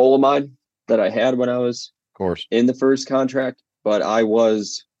was a goal of mine that I had when I was Of course. in the first contract, but I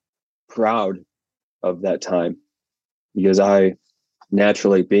was proud of that time, because I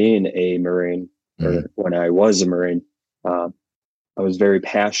naturally, being a Marine, or when I was a Marine, um, I was very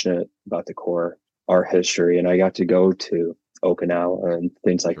passionate about the Corps, our history, and I got to go to Okinawa and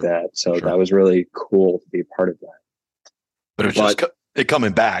things like Sure. that. So Sure. that was really cool to be a part of that. But it was just it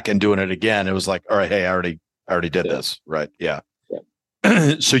coming back and doing it again. It was like, all right, hey, I already did this, right? Yeah.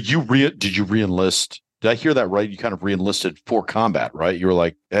 So did you reenlist? Did I hear that right? You kind of reenlisted for combat, right? You were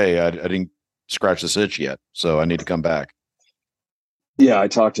like, hey, I didn't scratch this itch yet, so I need to come back. Yeah, I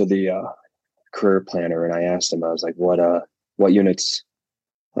talked to the career planner, and I asked him, I was like, what units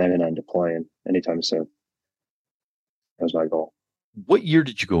planning on deploying anytime soon? That was my goal. What year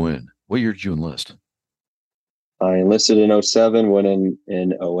did you go in? What year did you enlist? I enlisted in 07, went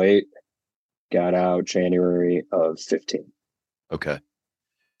in 08, got out January of 15. Okay.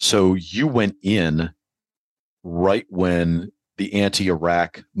 So you went in right when the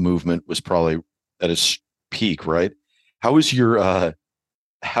anti-Iraq movement was probably at its peak, right? How was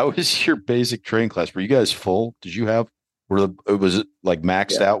how is your basic training class? Were you guys full? Did you have was it like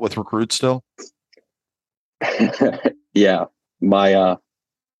maxed out with recruits still? Yeah.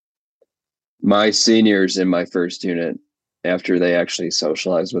 My seniors in my first unit, after they actually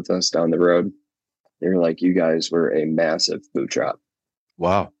socialized with us down the road, they were like, you guys were a massive boot drop.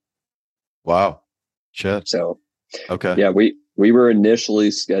 Wow. Wow. Shit. So Okay. yeah, we were initially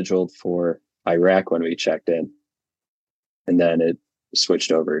scheduled for Iraq when we checked in, and then it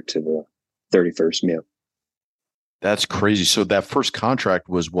switched over to the 31st meal. That's crazy. So that first contract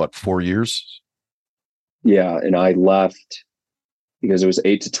was what, 4 years? Yeah, and I left because it was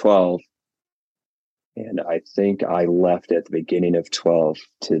 8 to 12, and I think I left at the beginning of 12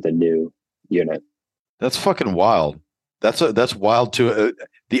 to the new unit. That's fucking wild. That's wild too.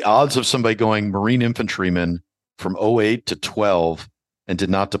 The odds of somebody going Marine infantryman from 08 to 12 and did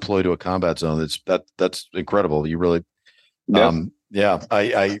not deploy to a combat zone. That's incredible. You really, yeah,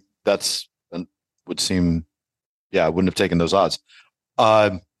 I that's would seem, yeah, I wouldn't have taken those odds.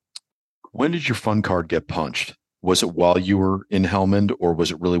 Uh, when did your fun card get punched? Was it while you were in Helmand, or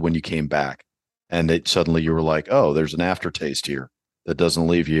was it really when you came back and it suddenly you were like, oh, there's an aftertaste here that doesn't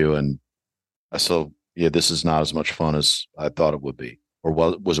leave you, and I still, yeah, this is not as much fun as I thought it would be. Or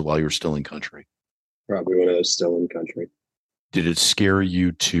was it while you were still in country? Probably when I was still in country. Did it scare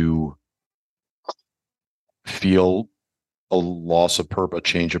you to feel a loss of purpose, a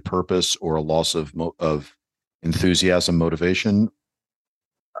change of purpose, or a loss of of enthusiasm, motivation?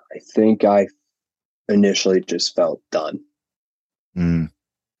 I think I initially just felt done. Mm.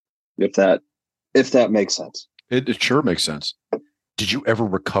 If that makes sense. It sure makes sense. Did you ever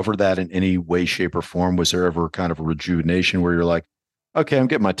recover that in any way, shape, or form? Was there ever kind of a rejuvenation where you're like, okay, I'm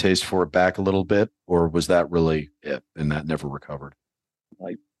getting my taste for it back a little bit, or was that really it and that never recovered?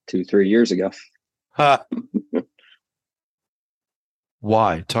 Like 2-3 years ago. Ha.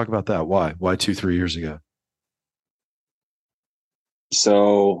 Why? Talk about that. Why? Why 2-3 years ago?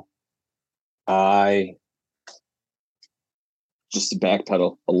 So I just to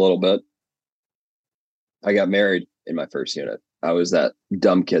backpedal a little bit. I got married in my first unit. I was that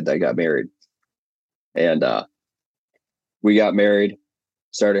dumb kid that got married. And we got married,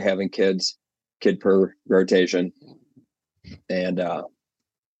 started having kids, kid per rotation. And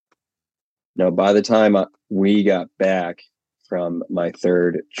no, by the time we got back from my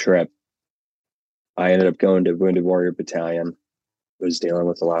third trip, I ended up going to Wounded Warrior Battalion, was dealing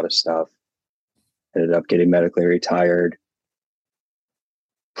with a lot of stuff, ended up getting medically retired,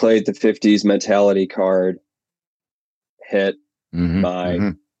 played the 50s mentality card, hit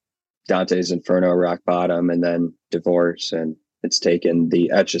my Dante's Inferno rock bottom, and then divorce. And it's taken the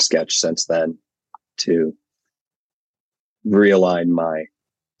Etch-a-Sketch since then to realign my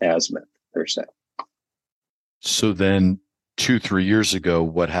azimuth, per se. So then 2-3 years ago,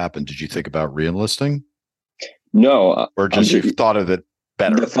 what happened? Did you think about reenlisting? No. Or just you thought of it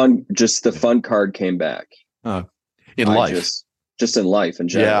better? The fun card came back. In life? Just in life in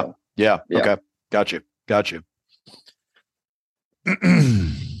general. Yeah. Okay. Got you.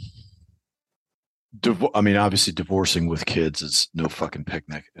 I mean, obviously divorcing with kids is no fucking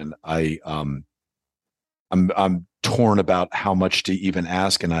picnic. And I'm torn about how much to even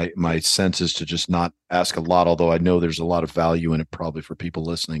ask. And my sense is to just not ask a lot, although I know there's a lot of value in it probably for people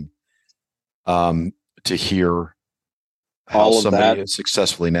listening, to hear how somebody has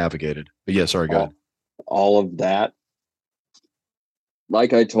successfully navigated. But yeah, sorry, go ahead. All of that.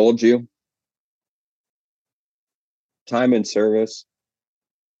 Like I told you, time in service,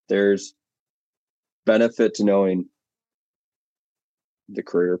 there's benefit to knowing the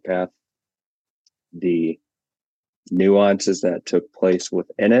career path, the nuances that took place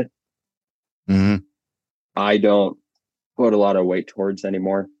within it. Mm-hmm. I don't put a lot of weight towards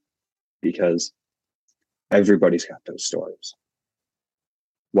anymore because everybody's got those stories.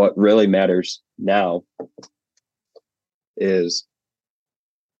 What really matters now is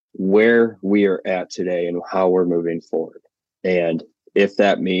where we are at today and how we're moving forward. And if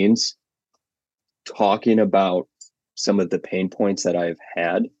that means talking about some of the pain points that I've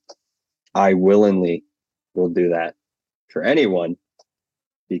had, I willingly will do that for anyone,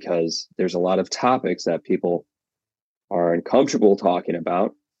 because there's a lot of topics that people are uncomfortable talking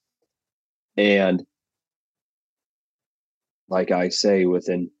about. And like I say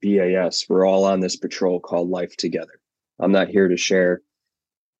within BAS, we're all on this patrol called Life Together. I'm not here to share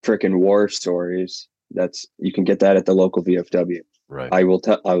frickin' war stories. You can get that at the local VFW. Right. I will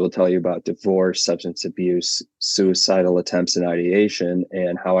tell you about divorce, substance abuse, suicidal attempts and ideation,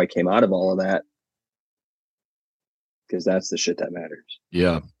 and how I came out of all of that, because that's the shit that matters.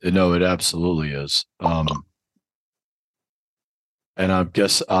 Yeah, no, it absolutely is. And I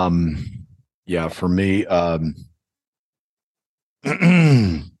guess, yeah, for me, I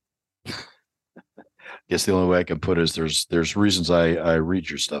guess the only way I can put it is there's reasons I read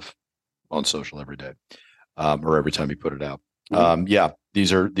your stuff on social every day, or every time you put it out. Yeah,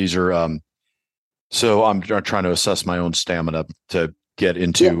 these are so I'm trying to assess my own stamina to get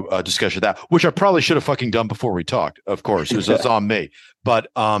into a discussion of that, which I probably should have fucking done before we talked, of course, because it's on me. But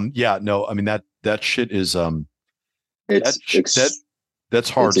yeah, no, I mean that shit is that's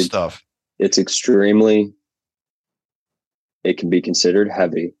hard stuff. It's it can be considered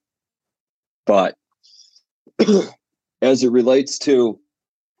heavy, but as it relates to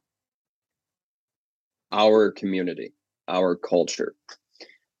our community, our culture,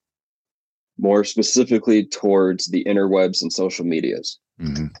 more specifically towards the interwebs and social medias,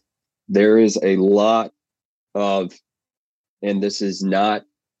 there is a lot of, and this is not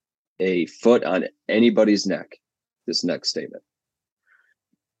a foot on anybody's neck, this next statement.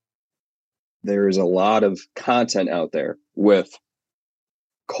 There is a lot of content out there with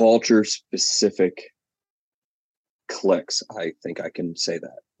culture specific cliques. I think I can say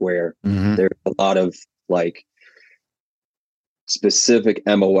that, where there's a lot of like specific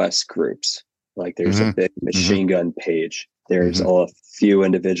MOS groups. Like there's a big machine gun page. There's a few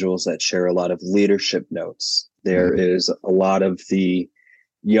individuals that share a lot of leadership notes. There is a lot of the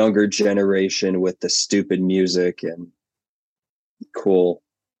younger generation with the stupid music and cool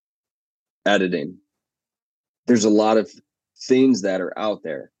editing. There's a lot of things that are out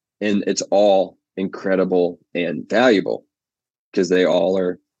there, and it's all incredible and valuable because they all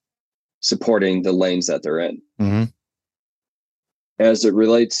are supporting the lanes that they're in. Mm-hmm. As it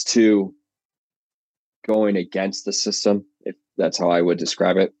relates to going against the system, if that's how I would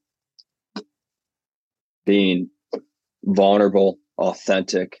describe it, being vulnerable,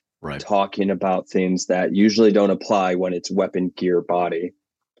 authentic, Right. talking about things that usually don't apply when it's weapon gear body.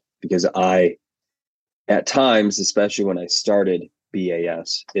 Because at times, especially when I started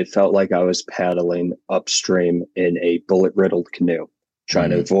BAS, it felt like I was paddling upstream in a bullet riddled canoe, trying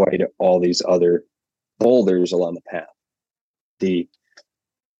to avoid all these other boulders along the path. The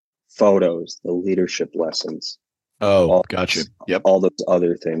photos, the leadership lessons. Oh, gotcha. Yep. All those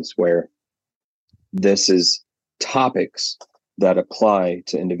other things where this is topics that apply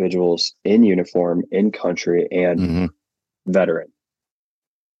to individuals in uniform, in country, and veteran.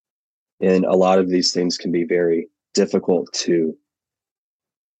 And a lot of these things can be very difficult to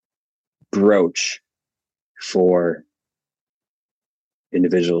broach for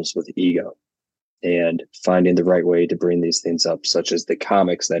individuals with ego, and finding the right way to bring these things up, such as the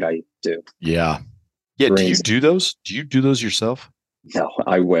comics that I do. Yeah. Yeah. Do you do those? Do you do those yourself? No,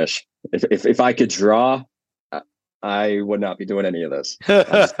 I wish. If I could draw, I would not be doing any of this.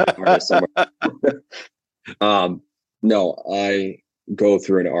 No, I go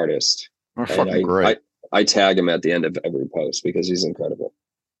through an artist. And I tag him at the end of every post because he's incredible.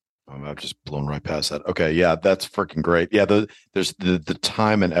 I've just blown right past that. Okay, yeah, that's freaking great. Yeah, there's the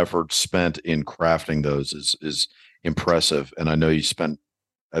time and effort spent in crafting those is impressive, and I know you spent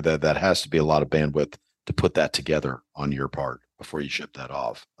that has to be a lot of bandwidth to put that together on your part before you ship that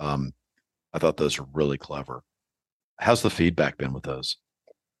off. I thought those were really clever. How's the feedback been with those?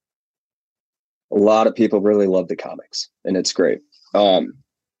 A lot of people really love the comics, and it's great.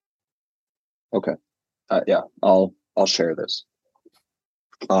 Okay. Yeah, I'll share this.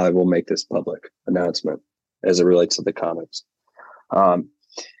 I will make this public announcement as it relates to the comics.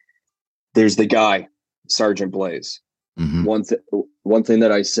 There's the guy, Sergeant Blaze. Mm-hmm. One thing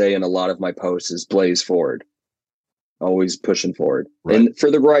that I say in a lot of my posts is blaze forward. Always pushing forward. Right. And for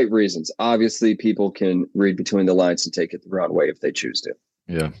the right reasons. Obviously, people can read between the lines and take it the wrong way if they choose to.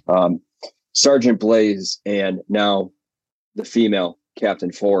 Yeah. Sergeant Blaze, and now the female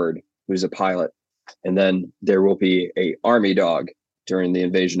Captain Ford, who's a pilot. And then there will be a army dog during the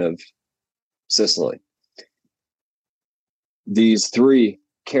invasion of Sicily. These three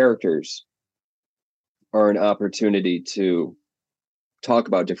characters are an opportunity to talk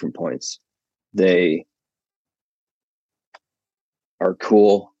about different points. They are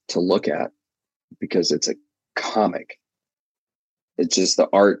cool to look at because it's a comic. It's just the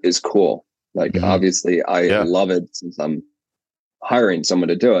art is cool. Like, obviously, I love it since I'm hiring someone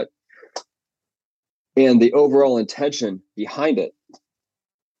to do it. And the overall intention behind it.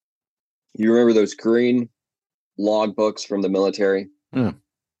 You remember those green log books from the military? Yeah.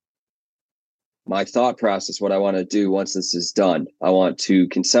 My thought process, what I want to do once this is done, I want to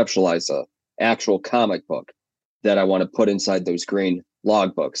conceptualize a actual comic book that I want to put inside those green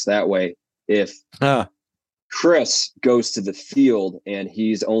log books. That way, if Chris goes to the field and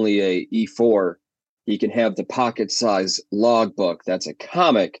he's only a E4, he can have the pocket size log book that's a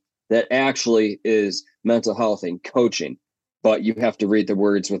comic that actually is mental health and coaching, but you have to read the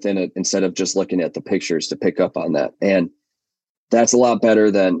words within it instead of just looking at the pictures to pick up on that. And that's a lot better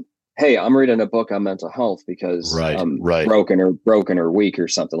than, hey, I'm reading a book on mental health because I'm broken or weak or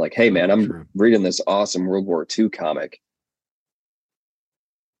something. Like, hey, man, I'm reading this awesome World War II comic.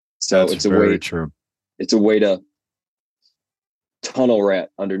 So it's a way to tunnel rat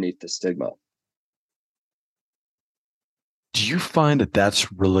underneath the stigma. Do you find that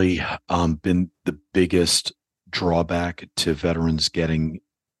that's really been the biggest drawback to veterans getting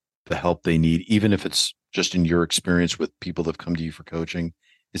the help they need, even if it's just in your experience with people that have come to you for coaching?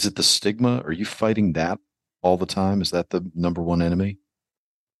 Is it the stigma? Are you fighting that all the time? Is that the number one enemy?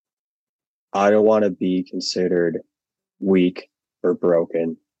 I don't want to be considered weak or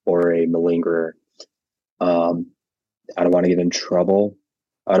broken or a malingerer. I don't want to get in trouble.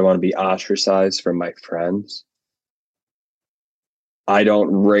 I don't want to be ostracized from my friends. I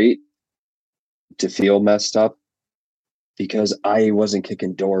don't rate to feel messed up because I wasn't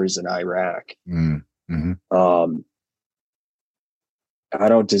kicking doors in Iraq. Mm-hmm. I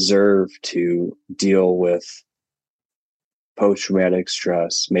don't deserve to deal with post-traumatic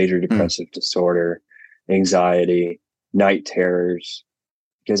stress, major depressive disorder, anxiety, night terrors,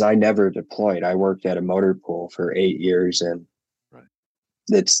 because I never deployed. I worked at a motor pool for 8 years, and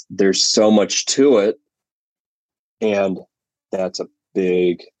there's so much to it. And that's a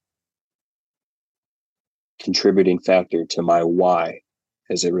big contributing factor to my why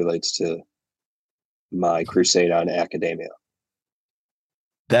as it relates to my crusade on academia.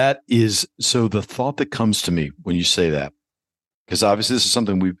 That is so the thought that comes to me when you say that, because obviously this is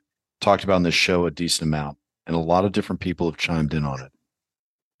something we've talked about in this show a decent amount, and a lot of different people have chimed in on it.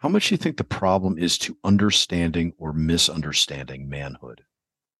 How much do you think the problem is to understanding or misunderstanding manhood?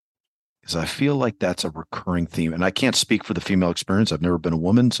 Because I feel like that's a recurring theme. And I can't speak for the female experience. I've never been a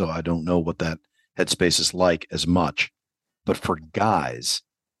woman, so I don't know what that headspace is like as much. But for guys,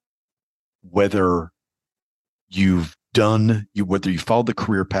 whether whether you followed the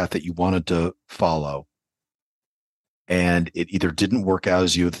career path that you wanted to follow and it either didn't work out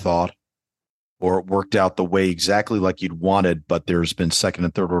as you had thought or it worked out the way exactly like you'd wanted, but there's been second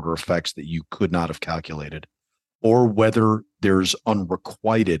and third order effects that you could not have calculated, or whether there's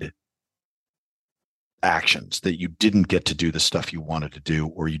unrequited actions that you didn't get to do the stuff you wanted to do,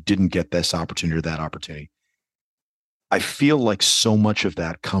 or you didn't get this opportunity or that opportunity. I feel like so much of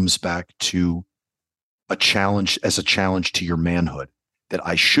that comes back to a challenge to your manhood, that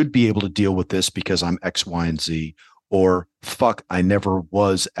I should be able to deal with this because I'm X, Y, and Z, or fuck, I never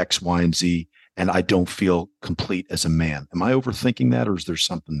was X, Y, and Z, and I don't feel complete as a man. Am I overthinking that, or is there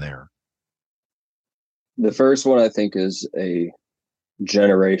something there? The first one I think is a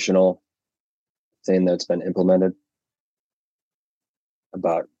generational thing that's been implemented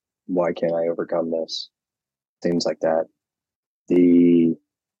about why can't I overcome this? Things like that. The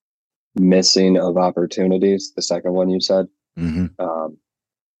missing of opportunities, the second one you said. Mm-hmm.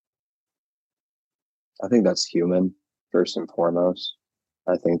 I think that's human, first and foremost.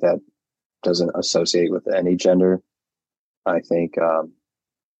 I think that doesn't associate with any gender. I think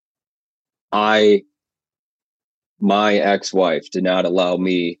my ex-wife did not allow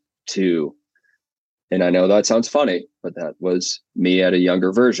me to, and I know that sounds funny, but that was me at a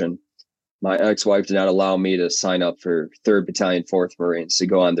younger version. My ex-wife did not allow me to sign up for 3rd Battalion, 4th Marines to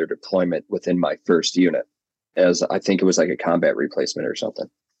go on their deployment within my first unit, as I think it was like a combat replacement or something.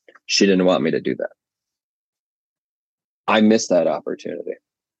 She didn't want me to do that. I missed that opportunity.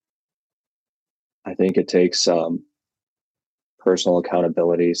 I think it takes personal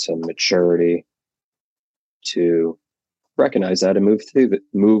accountability, some maturity to recognize that and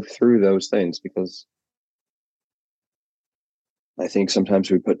move through those things, because I think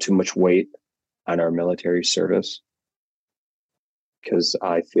sometimes we put too much weight on our military service, because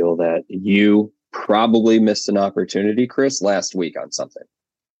I feel that you probably missed an opportunity, Chris, last week on something.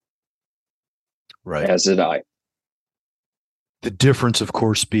 Right. As did I. The difference, of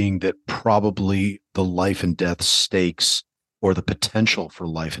course, being that probably the life and death stakes, or the potential for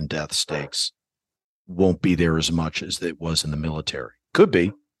life and death stakes, won't be there as much as it was in the military. Could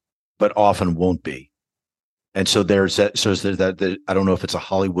be, but often won't be. And so there's that. So there's that. I don't know if it's a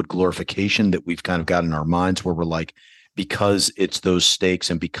Hollywood glorification that we've kind of got in our minds, where we're like, because it's those stakes,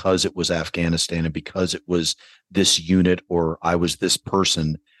 and because it was Afghanistan, and because it was this unit, or I was this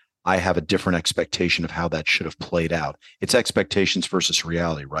person, I have a different expectation of how that should have played out. It's expectations versus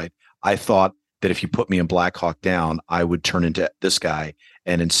reality, right? I thought that if you put me in Black Hawk Down, I would turn into this guy,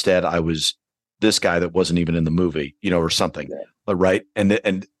 and instead I was this guy that wasn't even in the movie, or something, yeah. Right?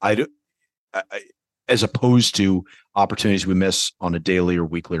 And I, as opposed to opportunities we miss on a daily or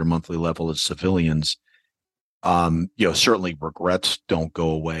weekly or monthly level as civilians, certainly regrets don't go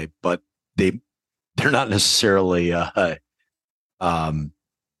away, but they're not necessarily,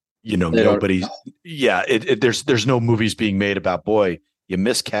 nobody's, there's no movies being made about, boy, you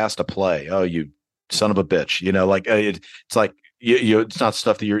miscast a play. Oh, you son of a bitch, it's like, it's not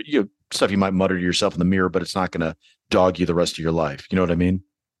stuff that stuff you might mutter to yourself in the mirror, but it's not going to dog you the rest of your life. You know what I mean?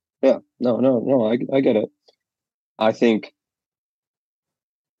 Yeah, no, I get it. I think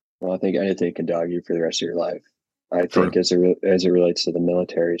anything can dog you for the rest of your life. I think as it relates to the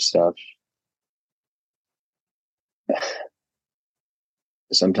military stuff,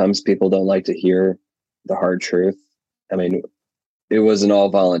 sometimes people don't like to hear the hard truth. I mean, it was an all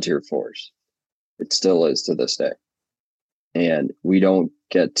volunteer force. It still is to this day. And we don't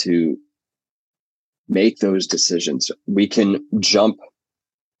get to make those decisions. We can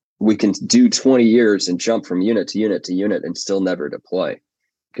do 20 years and jump from unit to unit to unit and still never deploy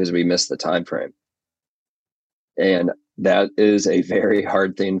because we missed the time frame. And that is a very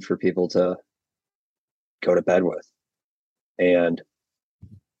hard thing for people to go to bed with. And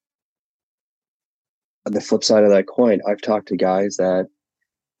on the flip side of that coin, I've talked to guys that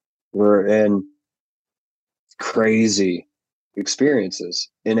were in crazy experiences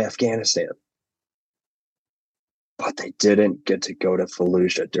in Afghanistan, but they didn't get to go to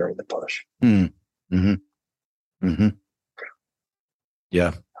Fallujah during the push. Mm-hmm. Mm-hmm.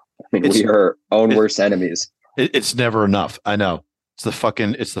 Yeah. I mean, It's we are our own it, worst enemies. it's never enough. I know. It's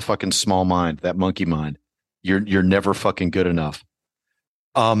the fucking small mind, that monkey mind. You're never fucking good enough.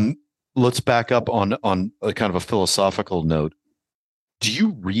 Um, let's back up on a kind of a philosophical note. Do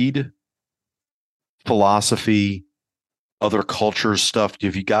you read philosophy, other cultures stuff?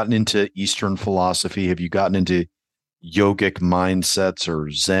 Have you gotten into Eastern philosophy? Have you gotten into yogic mindsets or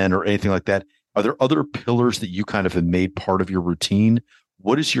Zen or anything like that? Are there other pillars that you kind of have made part of your routine?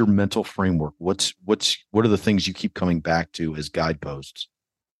 What is your mental framework? What are the things you keep coming back to as guideposts?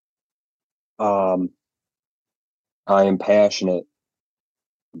 Um, I am passionate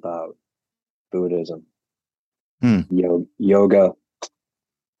about Buddhism, Hmm. yoga,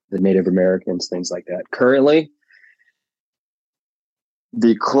 the Native Americans, things like that. Currently,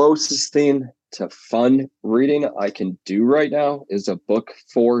 the closest thing to fun reading I can do right now is a book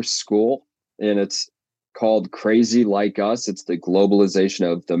for school, and it's called Crazy Like Us. It's the globalization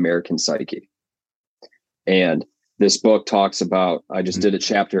of the American psyche. And this book talks about, I just did a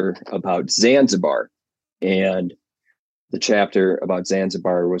chapter about Zanzibar, and the chapter about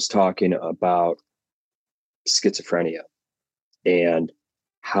Zanzibar was talking about schizophrenia and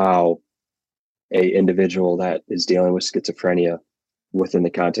how a individual that is dealing with schizophrenia within the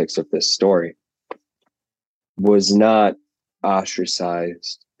context of this story was not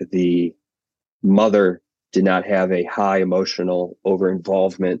ostracized. The mother did not have a high emotional over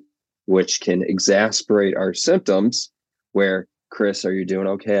involvement, which can exasperate our symptoms. Where, Chris, are you doing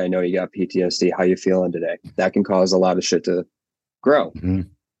okay? I know you got PTSD. How you feeling today? That can cause a lot of shit to grow. Mhm.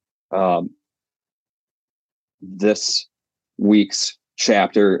 This week's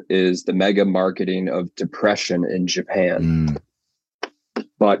chapter is the mega marketing of depression in Japan. Mm.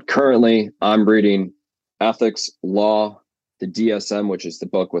 But currently, I'm reading Ethics, Law, the DSM, which is the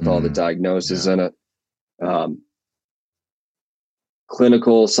book with all the diagnoses in it,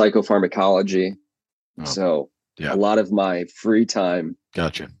 clinical psychopharmacology. Oh, So yeah. a lot of my free time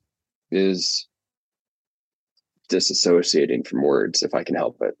Gotcha. is disassociating from words if I can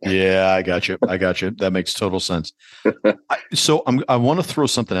help it. Yeah, I got you. I got you. That makes total sense. I want to throw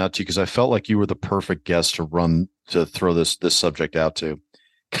something out to you because I felt like you were the perfect guest to throw this subject out to,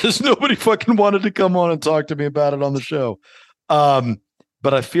 because nobody fucking wanted to come on and talk to me about it on the show. Um,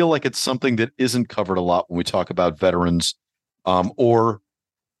 but I feel like it's something that isn't covered a lot when we talk about veterans, or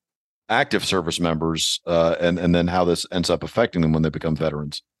active service members, and then how this ends up affecting them when they become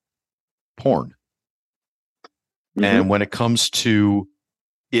veterans. Porn. And when it comes to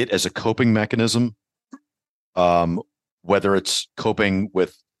it as a coping mechanism, um, whether it's coping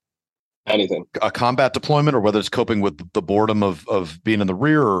with Anything. a combat deployment or whether it's coping with the boredom of being in the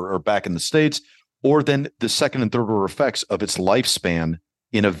rear or back in the States, or then the second and third order effects of its lifespan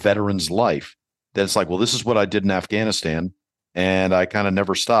in a veteran's life. That it's like, well, this is what I did in Afghanistan and I kind of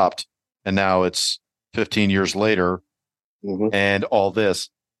never stopped. And now it's 15 years later and all this.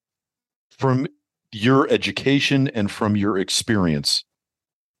 From your education and from your experience,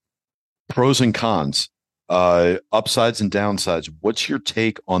 pros and cons, upsides and downsides. What's your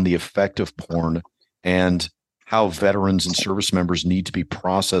take on the effect of porn and how veterans and service members need to be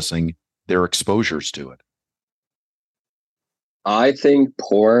processing their exposures to it? I think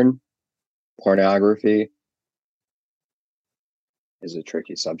pornography is a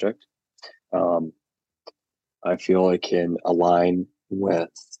tricky subject. I feel it can align with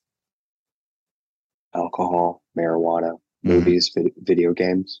alcohol, marijuana, movies, video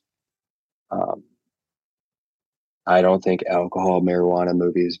games. I don't think alcohol, marijuana,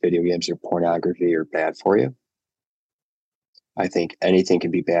 movies, video games, or pornography are bad for you. I think anything can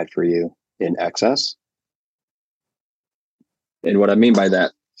be bad for you in excess. And what I mean by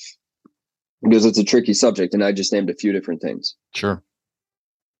that, because it's a tricky subject, and I just named a few different things. Sure.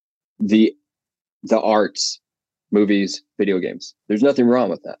 The arts, movies, video games. There's nothing wrong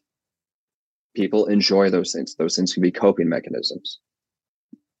with that. People enjoy those things. Those things can be coping mechanisms.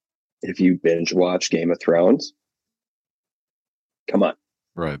 If you binge watch Game of Thrones, come on.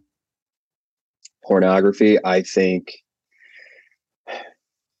 Right. Pornography, I think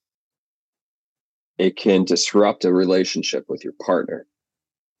it can disrupt a relationship with your partner.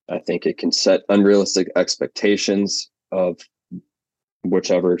 I think it can set unrealistic expectations of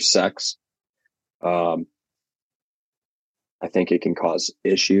whichever sex. I think it can cause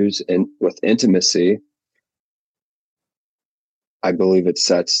issues with intimacy. I believe it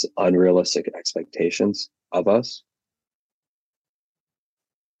sets unrealistic expectations of us.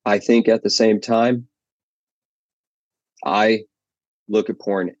 I think at the same time, I look at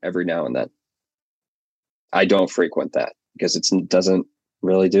porn every now and then. I don't frequent that because it doesn't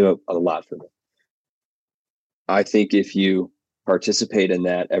really do a lot for me. I think if you participate in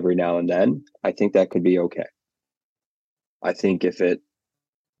that every now and then, I think that could be okay. I think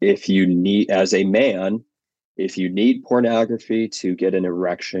if you need, as a man, if you need pornography to get an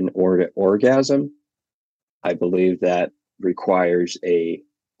erection or to orgasm, I believe that requires a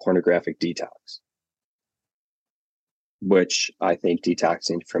pornographic detox, which I think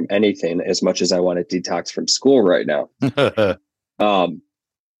detoxing from anything, as much as I want to detox from school right now, I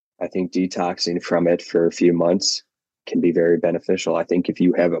think detoxing from it for a few months can be very beneficial. I think if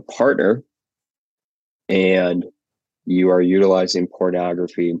you have a partner and you are utilizing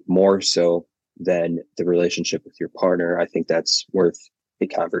pornography more so than the relationship with your partner, I think that's worth a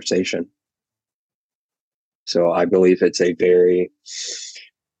conversation. So I believe it's a very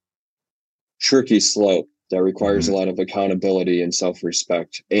tricky slope that requires a lot of accountability and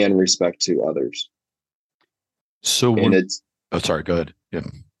self-respect and respect to others. So, and it's, oh, sorry, go ahead. Yeah.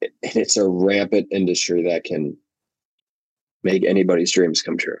 And it's a rampant industry that can make anybody's dreams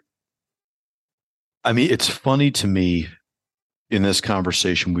come true. I mean, it's funny to me in this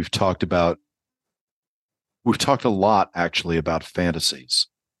conversation, we've talked a lot actually about fantasies,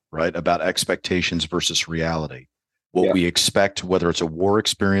 right? About expectations versus reality. What we expect, whether it's a war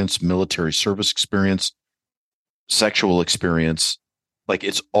experience, military service experience, sexual experience, like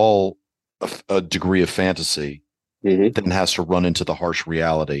it's all a degree of fantasy then has to run into the harsh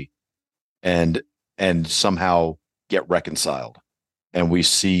reality and somehow get reconciled. And we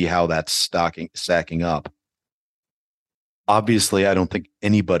see how that's stacking up. Obviously, I don't think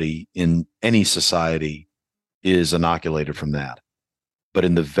anybody in any society is inoculated from that. But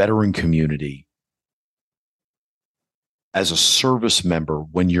in the veteran community, as a service member,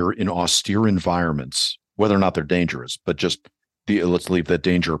 when you're in austere environments, whether or not they're dangerous, but just let's leave that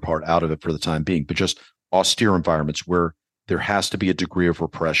danger part out of it for the time being, but just austere environments where there has to be a degree of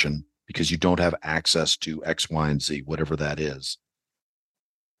repression because you don't have access to X, Y, and Z, whatever that is.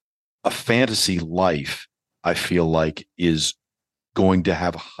 A fantasy life, I feel like, is going to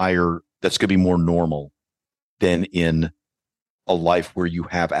have that's going to be more normal than in a life where you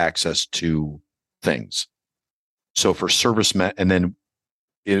have access to things. So for service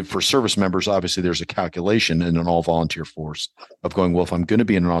for service members, obviously there's a calculation in an all volunteer force of going, well, if I'm going to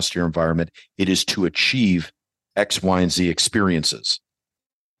be in an austere environment, it is to achieve X, Y, and Z experiences.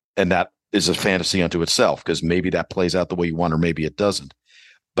 And that is a fantasy unto itself, because maybe that plays out the way you want, or maybe it doesn't.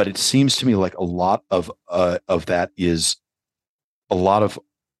 But it seems to me like a lot of that is a lot of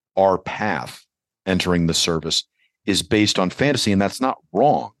our path entering the service is based on fantasy, and that's not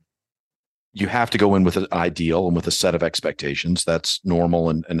wrong. You have to go in with an ideal and with a set of expectations. That's normal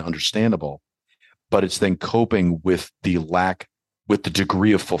and understandable. But it's then coping with the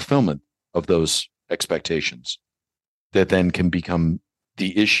degree of fulfillment of those expectations that then can become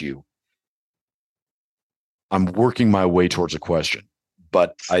the issue. I'm working my way towards a question,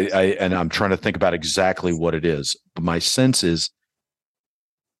 but I'm trying to think about exactly what it is. But my sense is,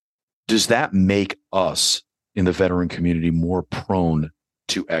 does that make us in the veteran community more prone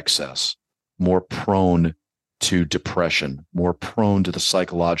to excess, more prone to depression, more prone to the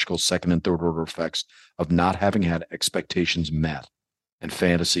psychological second and third order effects of not having had expectations met and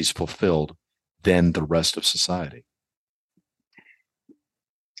fantasies fulfilled than the rest of society?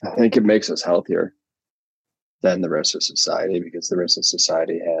 I think it makes us healthier than the rest of society, because the rest of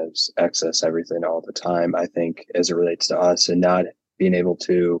society has excess everything all the time. I think as it relates to us and not being able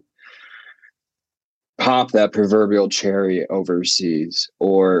to pop that proverbial cherry overseas,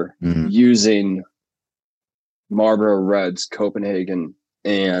 or using Marlboro Reds, Copenhagen,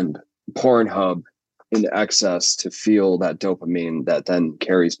 and Pornhub in excess to feel that dopamine that then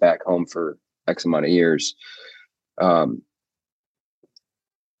carries back home for X amount of years. The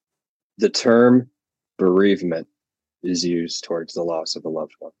term bereavement is used towards the loss of a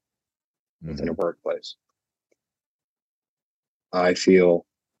loved one within a workplace. I feel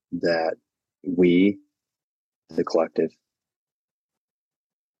that we, the collective,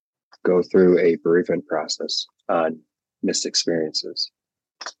 go through a bereavement process on missed experiences.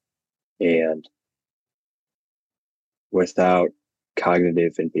 And without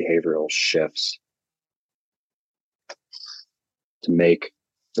cognitive and behavioral shifts to make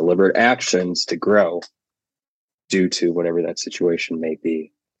deliberate actions to grow due to whatever that situation may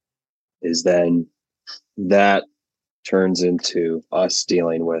be, is then that turns into us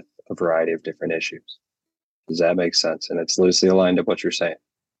dealing with a variety of different issues. Does that make sense? And it's loosely aligned up what you're saying.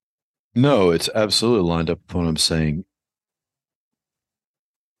 No, it's absolutely lined up with what I'm saying.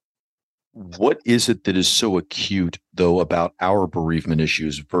 What is it that is so acute, though, about our bereavement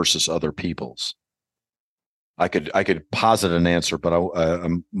issues versus other people's? I could posit an answer, but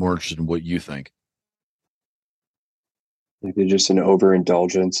I'm more interested in what you think. Maybe just an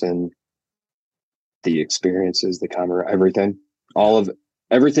overindulgence in the experiences, the camera, everything. Yeah. All of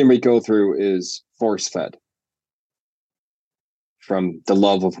everything we go through is force fed from the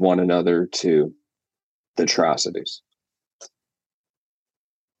love of one another to the atrocities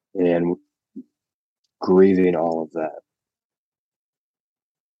and grieving all of that.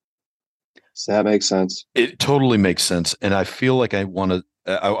 Does that make sense? It totally makes sense. And I feel like I want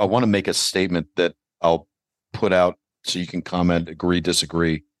to make a statement that I'll put out so you can comment, agree,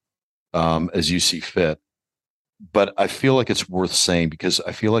 disagree, as you see fit. But I feel like it's worth saying because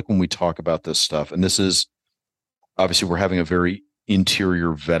I feel like when we talk about this stuff, and this is obviously we're having a very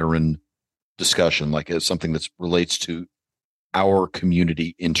interior veteran discussion, like it's something that relates to our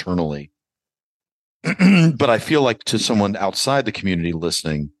community internally. But I feel like to someone outside the community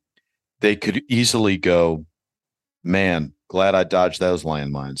listening, they could easily go, man, glad I dodged those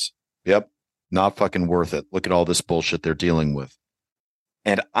landmines. Yep, not fucking worth it. Look at all this bullshit they're dealing with.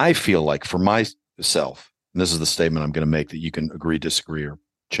 And I feel like for myself, and this is the statement I'm going to make that you can agree, disagree, or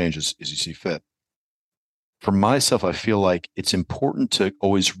change as you see fit. For myself, I feel like it's important to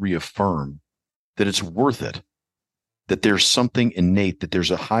always reaffirm that it's worth it, that there's something innate, that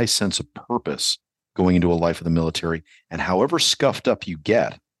there's a high sense of purpose going into a life of the military. And however scuffed up you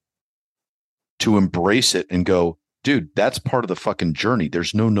get, to embrace it and go, dude, that's part of the fucking journey.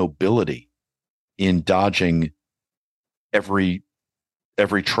 There's no nobility in dodging every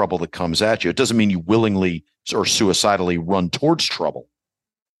trouble that comes at you. It doesn't mean you willingly or suicidally run towards trouble,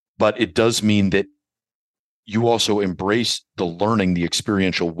 but it does mean that you also embrace the learning, the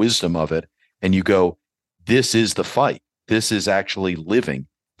experiential wisdom of it, and you go, this is the fight. This is actually living.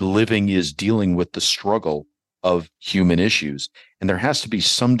 The living is dealing with the struggle of human issues. And there has to be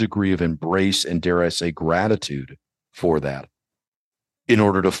some degree of embrace and, dare I say, gratitude for that in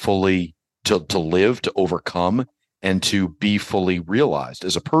order to fully to live, to overcome, and to be fully realized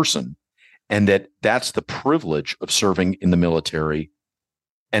as a person. And that's the privilege of serving in the military,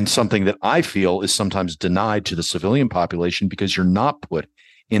 and something that I feel is sometimes denied to the civilian population because you're not put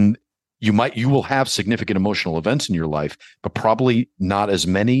in. You will have significant emotional events in your life, but probably not as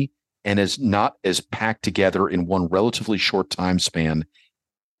many and as not as packed together in one relatively short time span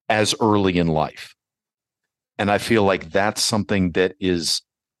as early in life. And I feel like that's something that is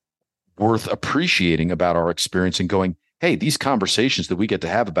worth appreciating about our experience and going, hey, these conversations that we get to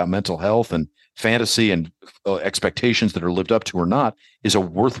have about mental health and fantasy and expectations that are lived up to or not is a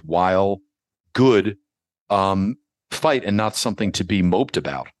worthwhile, good fight and not something to be moped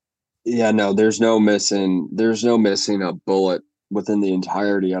about. Yeah, no, there's no missing a bullet within the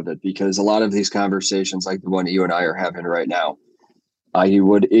entirety of it, because a lot of these conversations, like the one you and I are having right now, you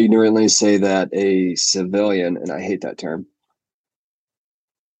would ignorantly say that a civilian, and I hate that term,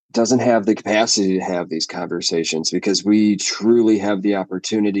 doesn't have the capacity to have these conversations, because we truly have the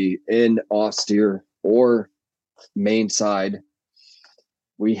opportunity in austere or main side.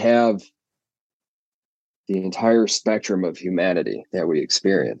 We have the entire spectrum of humanity that we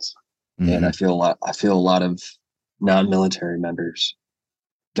experience. Mm-hmm. And I feel a lot of non-military members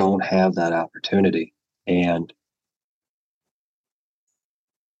don't have that opportunity. And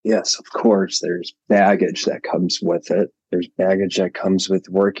yes, of course, there's baggage that comes with it. There's baggage that comes with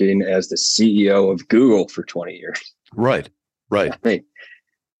working as the CEO of Google for 20 years. Right. But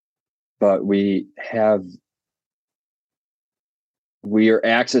we are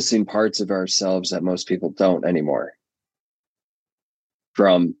accessing parts of ourselves that most people don't anymore,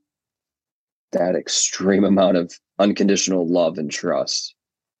 from that extreme amount of unconditional love and trust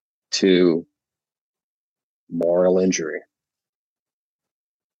to moral injury.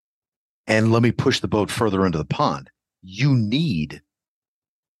 And let me push the boat further into the pond. You need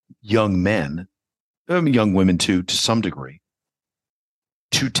young men, young women too, to some degree,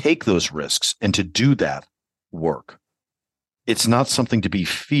 to take those risks and to do that work. It's not something to be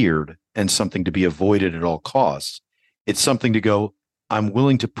feared and something to be avoided at all costs. It's something to go, I'm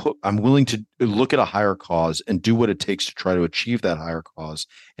willing to look at a higher cause and do what it takes to try to achieve that higher cause.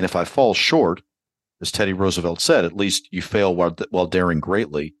 And if I fall short, as Teddy Roosevelt said, at least you fail while daring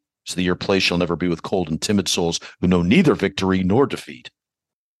greatly, so that your place shall never be with cold and timid souls who know neither victory nor defeat.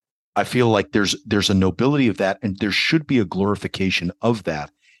 I feel like there's a nobility of that, and there should be a glorification of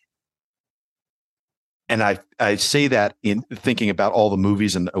that. And I say that in thinking about all the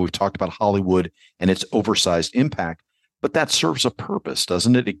movies, and we've talked about Hollywood and its oversized impact, but that serves a purpose,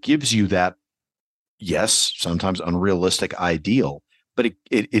 doesn't it? It gives you that, yes, sometimes unrealistic ideal, but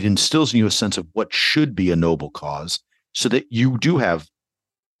it instills in you a sense of what should be a noble cause, so that you do have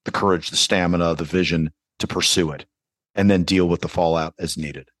the courage, the stamina, the vision to pursue it, and then deal with the fallout as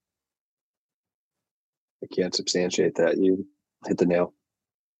needed. I can't substantiate that. You hit the nail.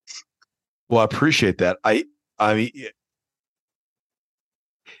 Well, I appreciate that. I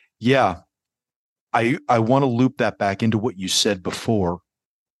yeah, I want to loop that back into what you said before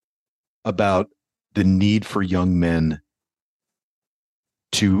about the need for young men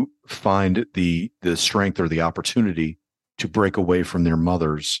to find the strength or the opportunity to break away from their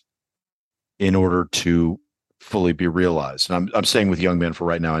mothers in order to fully be realized. And I'm saying with young men for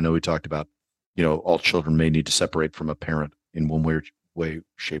right now. I know we talked about, all children may need to separate from a parent in one way,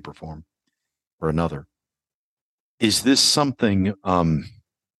 shape, or form or another. Is this something?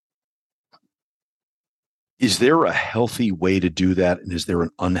 Is there a healthy way to do that, and is there an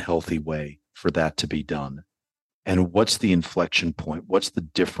unhealthy way for that to be done? And what's the inflection point? What's the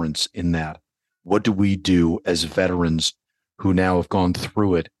difference in that? What do we do as veterans who now have gone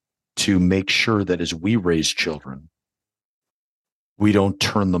through it to make sure that as we raise children, we don't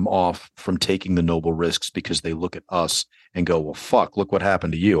turn them off from taking the noble risks because they look at us and go, well, fuck, look what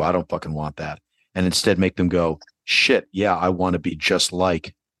happened to you. I don't fucking want that. And instead make them go, shit, yeah, I want to be just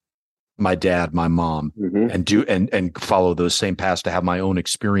like my dad, my mom, and do and follow those same paths to have my own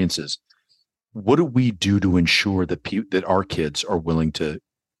experiences. What do we do to ensure that that our kids are willing to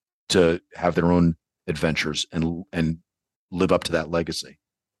have their own adventures and live up to that legacy?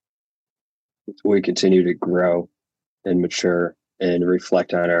 We continue to grow and mature and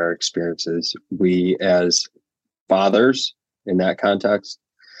reflect on our experiences. We, as fathers, in that context,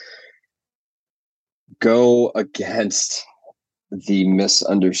 go against the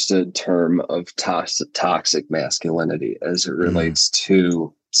misunderstood term of toxic masculinity as it relates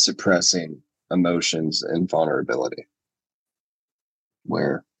to suppressing emotions and vulnerability.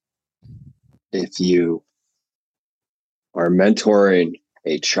 Where if you are mentoring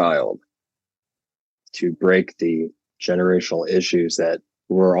a child to break the generational issues that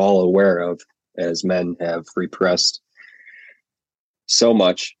we're all aware of as men have repressed so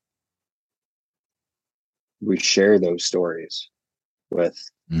much, we share those stories with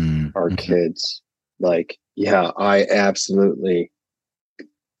our kids. Like, yeah, I absolutely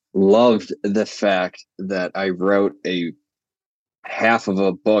loved the fact that I wrote a half of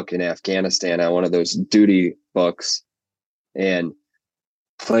a book in Afghanistan on one of those duty books and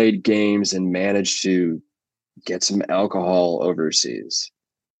played games and managed to get some alcohol overseas.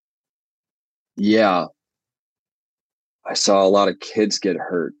 Yeah, I saw a lot of kids get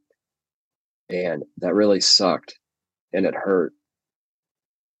hurt, and that really sucked, and it hurt.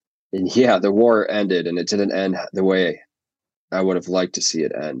 And yeah, the war ended, and it didn't end the way I would have liked to see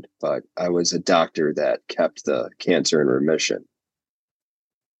it end, but I was a doctor that kept the cancer in remission.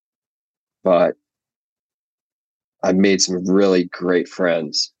 But I made some really great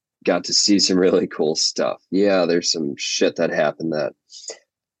friends, got to see some really cool stuff. Yeah, there's some shit that happened that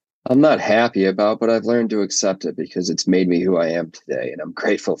I'm not happy about, but I've learned to accept it because it's made me who I am today, and I'm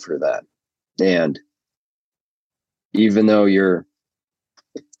grateful for that. And even though you're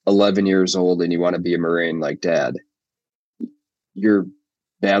 11 years old and you want to be a Marine like Dad, your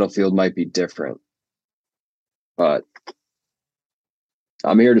battlefield might be different. But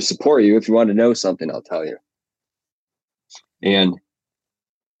I'm here to support you. If you want to know something, I'll tell you. And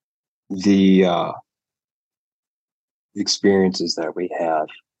the experiences that we have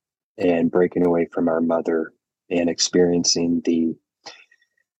and breaking away from our mother and experiencing the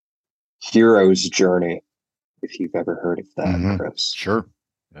hero's journey, if you've ever heard of that, Chris. Sure.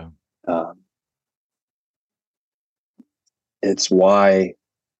 Yeah. It's why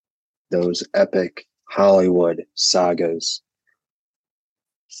those epic Hollywood sagas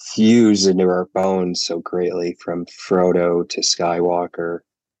fuse into our bones so greatly, from Frodo to Skywalker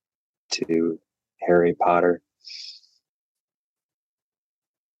to Harry Potter,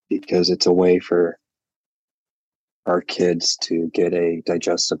 because it's a way for our kids to get a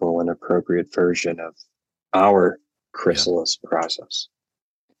digestible and appropriate version of our chrysalis process.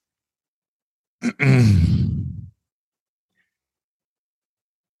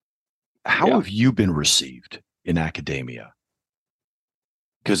 How have you been received in academia?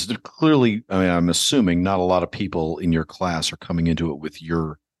 Because clearly, I mean, I'm assuming not a lot of people in your class are coming into it with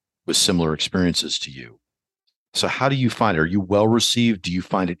similar experiences to you. So how do you find it? Are you well received? Do you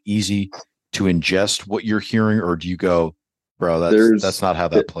find it easy to ingest what you're hearing, or do you go, bro, that's not how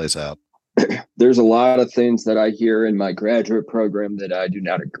that plays out? There's a lot of things that I hear in my graduate program that I do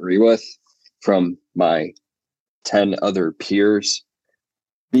not agree with from my 10 other peers.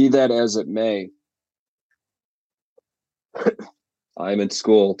 Be that as it may, I'm in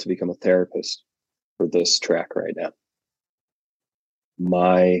school to become a therapist for this track right now.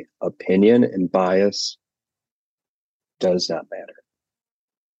 My opinion and bias does not matter.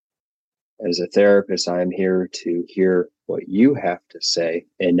 As a therapist, I am here to hear what you have to say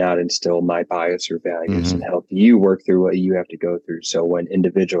and not instill my bias or values and help you work through what you have to go through. So when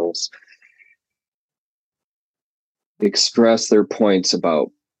individuals express their points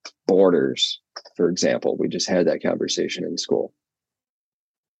about borders, for example, we just had that conversation in school.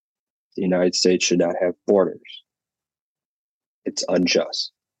 The United States should not have borders. It's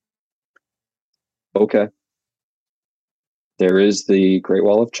unjust. Okay. There is the Great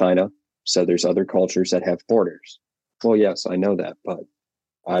Wall of China. So there's other cultures that have borders. Well, yes, I know that, but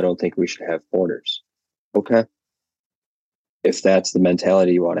I don't think we should have borders. Okay. If that's the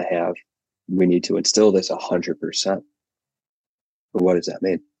mentality you want to have, we need to instill this 100%. But what does that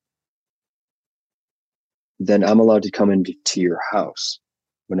mean? Then I'm allowed to come into your house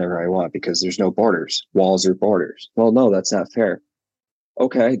whenever I want because there's no borders. Walls are borders. Well, no, that's not fair.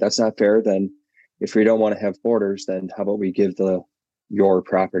 Okay, that's not fair. Then if we don't want to have borders, then how about we give your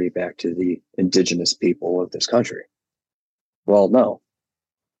property back to the indigenous people of this country? Well, no.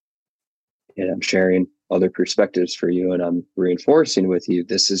 And I'm sharing other perspectives for you, and I'm reinforcing with you,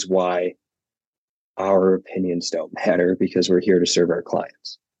 this is why our opinions don't matter, because we're here to serve our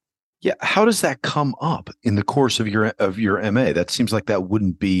clients. Yeah. How does that come up in the course of your MA? That seems like that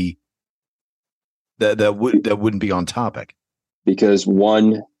wouldn't be that wouldn't be on topic. Because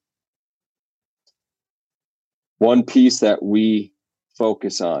one piece that we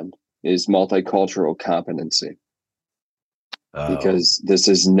focus on is multicultural competency. Because this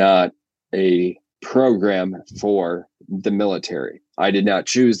is not a program for the military. I did not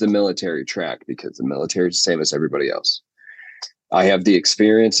choose the military track because the military is the same as everybody else. I have the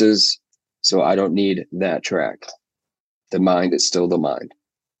experiences, so I don't need that track. The mind is still the mind.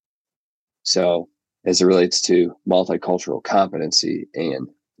 So as it relates to multicultural competency and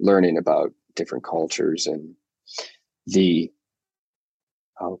learning about different cultures and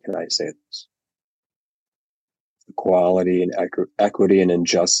how can I say this? Equality and equity and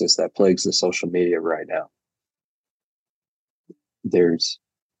injustice that plagues the social media right now. There's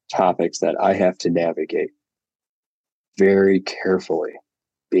topics that I have to navigate very carefully,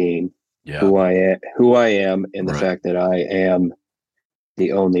 being who I am, and the fact that I am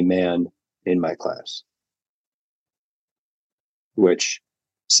the only man in my class, which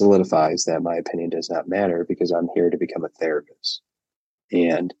solidifies that my opinion does not matter because I'm here to become a therapist.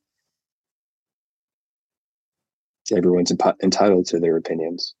 And everyone's entitled to their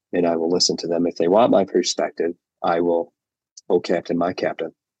opinions, and I will listen to them. If they want my perspective, I will, captain, my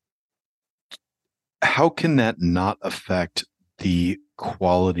captain. How can that not affect the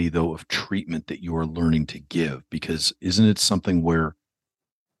quality, though, of treatment that you are learning to give? Because isn't it something where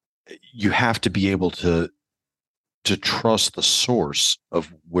you have to be able to trust the source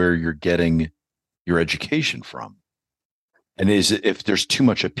of where you're getting your education from? And if there's too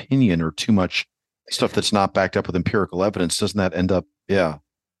much opinion or too much stuff that's not backed up with empirical evidence, doesn't that end up? Yeah.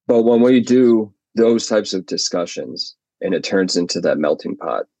 But when we do those types of discussions and it turns into that melting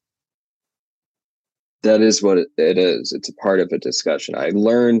pot, that is what it is. It's a part of a discussion. I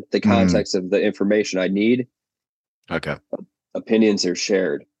learn the context of the information I need. Okay. Opinions are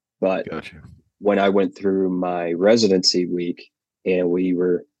shared. But when I went through my residency week and we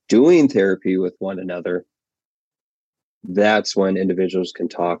were doing therapy with one another, that's when individuals can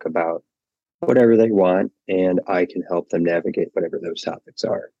talk about whatever they want, and I can help them navigate whatever those topics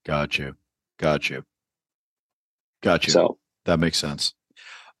are. Got you. So that makes sense.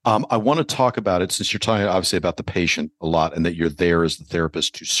 I want to talk about it since you're talking obviously about the patient a lot and that you're there as the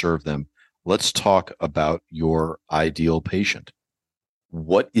therapist to serve them. Let's talk about your ideal patient.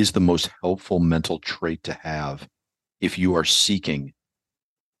 What is the most helpful mental trait to have if you are seeking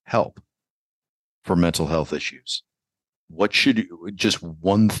help for mental health issues? What should just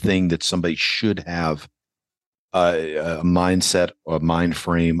one thing that somebody should have a mindset, a mind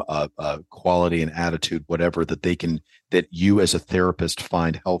frame, a quality and attitude, whatever that you as a therapist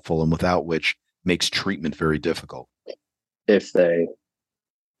find helpful and without which makes treatment very difficult? If they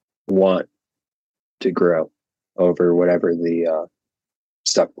want to grow over whatever the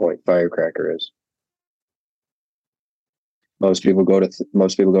stuck point firecracker is. Most people go to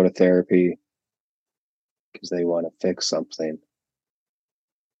therapy because they want to fix something.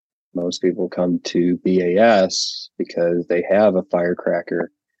 Most people come to BAS because they have a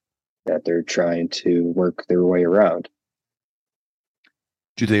firecracker that they're trying to work their way around.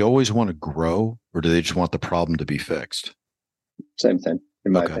 Do they always want to grow, or do they just want the problem to be fixed? Same thing,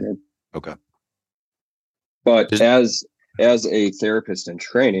 in my opinion. Okay. But as a therapist in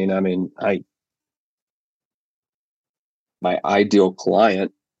training, I mean, my ideal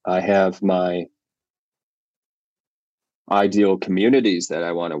client, I have my ideal communities that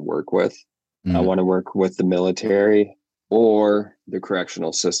I want to work with. I Mm. want to work with the military or the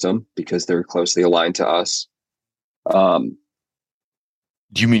correctional system because they're closely aligned to us. Um,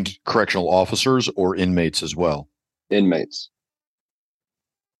 Do you mean correctional officers or inmates as well? Inmates,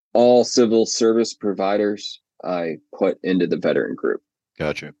 all civil service providers, I put into the veteran group.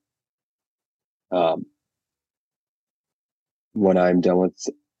 Gotcha. Um, when I'm done with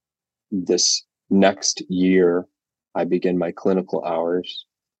this next year, I begin my clinical hours,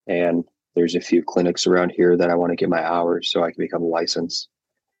 and there's a few clinics around here that I want to get my hours so I can become licensed.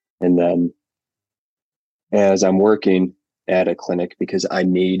 And then as I'm working at a clinic, because I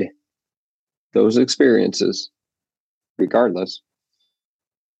need those experiences regardless,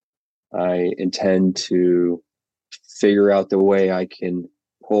 I intend to figure out the way I can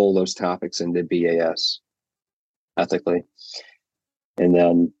pull those topics into BAS ethically. And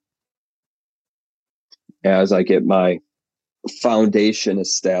then as I get my foundation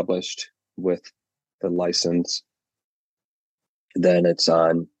established with the license, then it's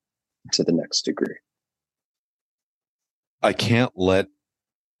on to the next degree. I can't let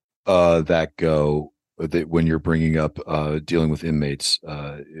that go. That when you're bringing up dealing with inmates,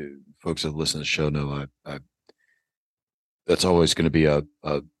 folks that listen to the show know that's always going to be I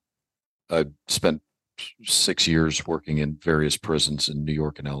spent 6 years working in various prisons in New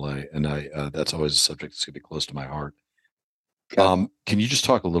York and LA, and that's always a subject that's going to be close to my heart. Okay. Can you just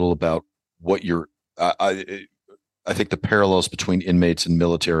talk a little about what you're? I think the parallels between inmates and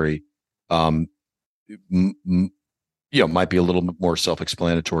military, um, might be a little bit more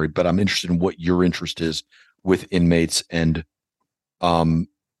self-explanatory. But I'm interested in what your interest is with inmates and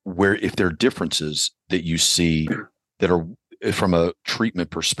where if there are differences that you see that are from a treatment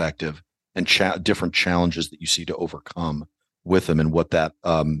perspective and different challenges that you see to overcome with them, and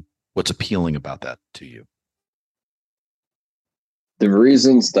what's appealing about that to you. The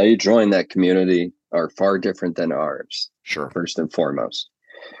reasons they join that community are far different than ours. Sure. First and foremost,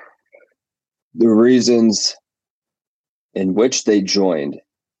 the reasons in which they joined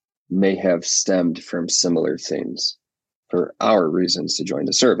may have stemmed from similar things for our reasons to join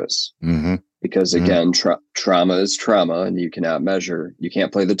the service. Mm-hmm. Because again, trauma is trauma, and you cannot measure, you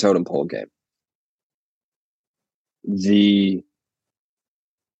can't play the totem pole game.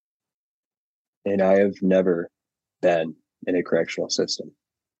 And I have never been in a correctional system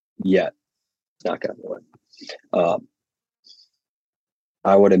yet, knock on wood.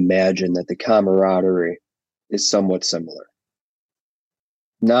 I would imagine that the camaraderie is somewhat similar.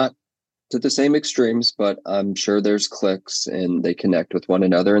 Not to the same extremes, but I'm sure there's cliques and they connect with one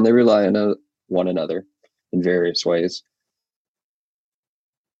another and they rely on one another in various ways.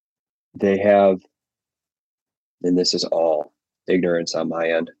 They have, and this is all ignorance on my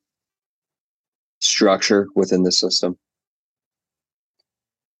end, structure within the system.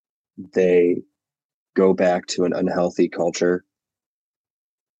 They go back to an unhealthy culture.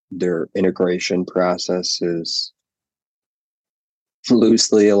 Their integration process is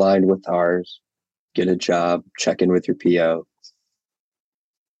loosely aligned with ours. Get a job, check in with your PO.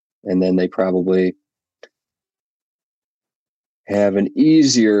 And then they probably have an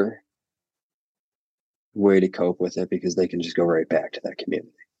easier way to cope with it because they can just go right back to that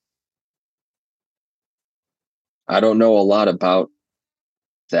community. I don't know a lot about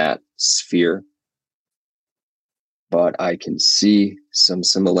that sphere, but I can see some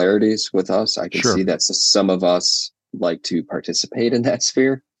similarities with us. I can see that some of us like to participate in that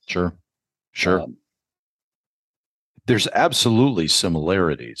sphere. Sure. There's absolutely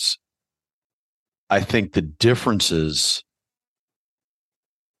similarities. I think the differences,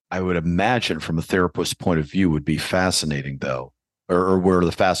 I would imagine from a therapist's point of view, would be fascinating, though, or where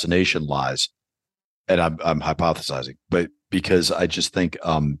the fascination lies. And I'm hypothesizing, but because I just think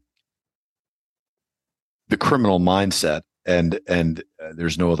the criminal mindset, and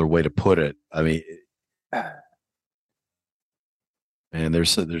there's no other way to put it. I mean, and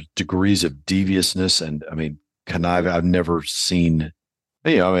there's degrees of deviousness, and I mean, conniving. I've never seen.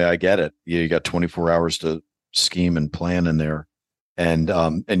 I get it. You got 24 hours to scheme and plan in there, and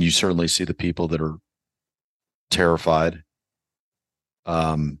you certainly see the people that are terrified.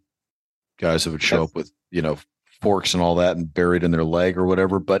 Guys that would show up with forks and all that and buried in their leg or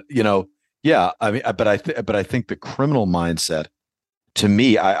whatever. But yeah. I mean, but I think the criminal mindset, to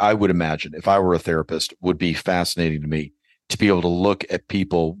me, I would imagine if I were a therapist, would be fascinating to me to be able to look at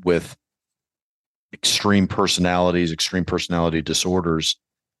people with extreme personality disorders.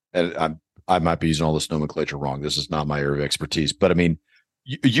 And I might be using all this nomenclature wrong. This is not my area of expertise, but I mean,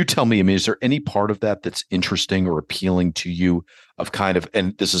 you tell me, is there any part of that that's interesting or appealing to you of kind of,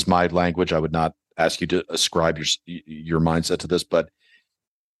 and this is my language, I would not ask you to ascribe your mindset to this, but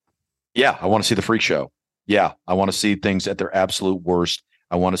Yeah, I want to see the freak show. Yeah, I want to see things at their absolute worst.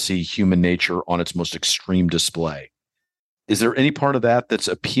 I want to see human nature on its most extreme display. Is there any part of that that's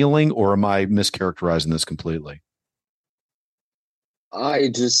appealing, or am I mischaracterizing this completely?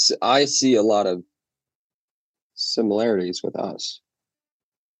 I see a lot of similarities with us,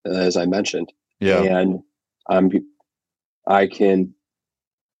 as I mentioned, Yeah, and I'm I can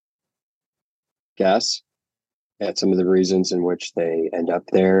guess at some of the reasons in which they end up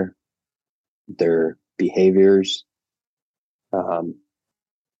there, their behaviors. Um,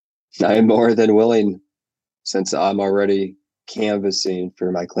 I am more than willing, since I'm already canvassing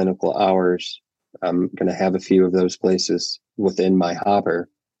for my clinical hours. I'm going to have a few of those places within my hopper.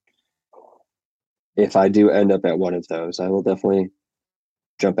 If I do end up at one of those, I will definitely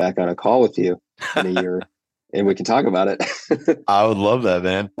jump back on a call with you in a year and we can talk about it. I would love that,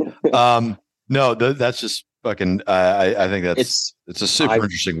 man. No, that's just fucking. I think it's it's a super I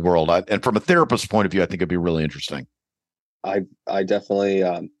interesting world. And from a therapist's point of view, I think it'd be really interesting. I definitely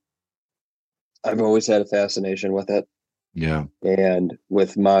I've always had a fascination with it, Yeah, and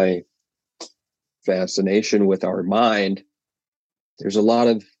with my fascination with our mind, there's a lot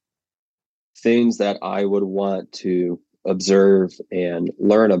of things that I would want to observe and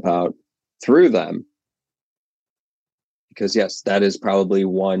learn about through them. Because, yes, that is probably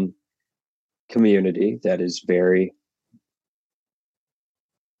one community that is very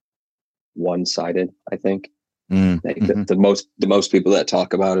one sided, I think. Like mm-hmm. the most people that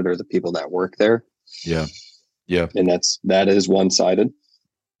talk about it are the people that work there. Yeah, yeah, And that is one sided,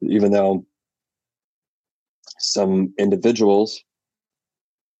 even though some individuals,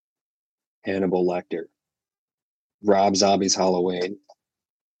 Hannibal Lecter, Rob Zombie's Halloween,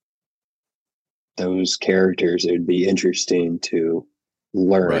 those characters, it would be interesting to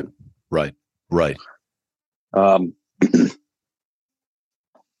right, learn. right, right. Um,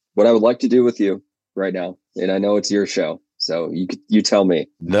 what I would like to do with you right now, and I know it's your show, so you tell me.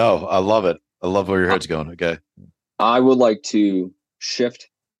 No, I love it. I love where your head's going. Okay, I would like to shift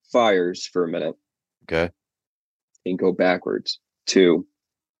fires for a minute okay. and go backwards to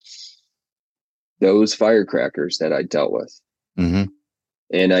those firecrackers that I dealt with. Mm-hmm.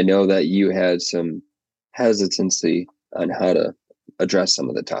 And I know that you had some hesitancy on how to address some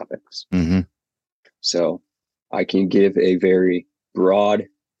of the topics. Mm-hmm. So I can give a very broad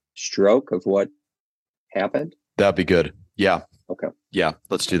stroke of what happened. That'd be good. Yeah, Okay. yeah.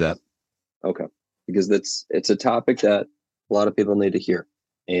 Let's do that. Okay. Because it's a topic that a lot of people need to hear.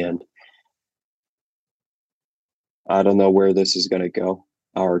 And I don't know where this is going to go,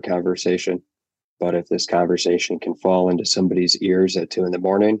 our conversation. But if this conversation can fall into somebody's ears at 2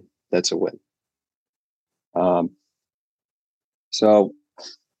 a.m, that's a win. Um, so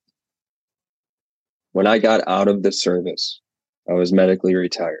when I got out of the service, I was medically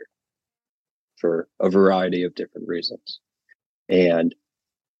retired for a variety of different reasons. And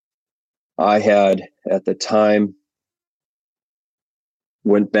I had at the time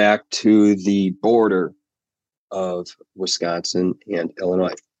went back to the border of Wisconsin and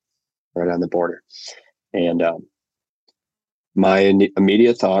Illinois, right on the border. And my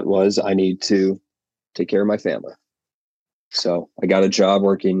immediate thought was I need to take care of my family. So I got a job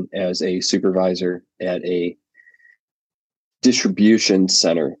working as a supervisor at a distribution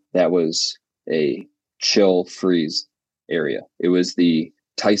center that was a chill freeze area. It was the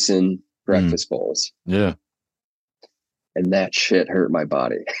Tyson breakfast bowls. Yeah. And that shit hurt my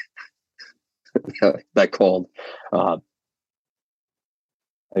body. That cold. Uh,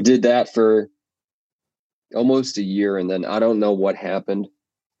 I did that for almost a year, and then I don't know what happened.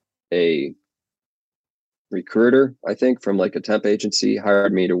 A recruiter, I think, from like a temp agency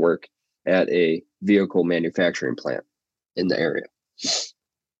hired me to work at a vehicle manufacturing plant in the area.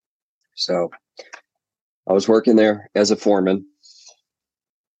 So I was working there as a foreman.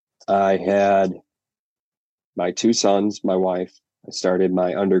 I had my two sons, my wife. I started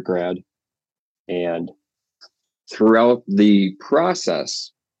my undergrad, and throughout the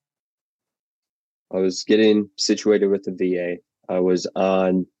process, I was getting situated with the VA. I was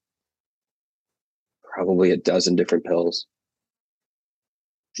on probably a dozen different pills.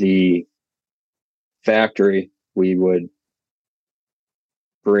 The factory, we would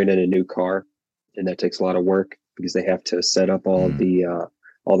bring in a new car, and that takes a lot of work because they have to set up all the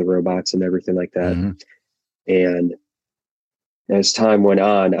robots and everything like that. Mm-hmm. And as time went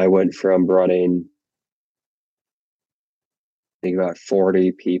on, I went from running, I think, about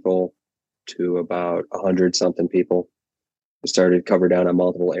 40 people to about 100 something people. I started to cover down on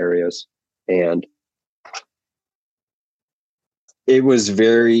multiple areas, and it was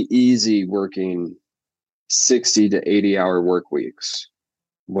very easy working 60 to 80 hour work weeks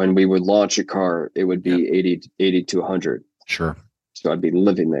when we would launch a car, it would be 80 to 100. Sure. So I'd be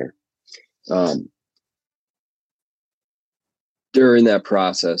living there. During that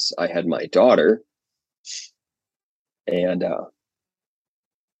process, I had my daughter, and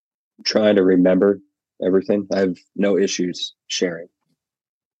trying to remember everything. I have no issues sharing.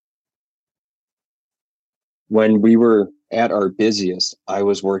 When we were at our busiest, I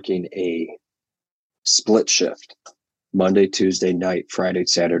was working a split shift, Monday, Tuesday night, Friday,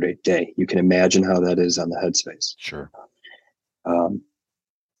 Saturday day. You can imagine how that is on the headspace. Sure.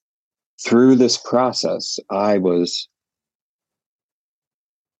 Through this process, I was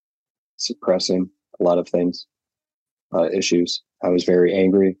suppressing a lot of things, issues. I was very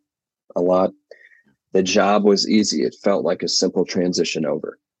angry a lot. The job was easy. It felt like a simple transition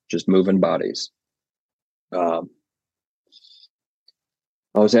over, just moving bodies. I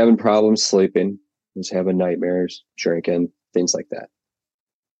was having problems sleeping. I was having nightmares, drinking, things like that.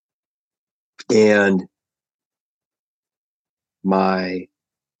 And my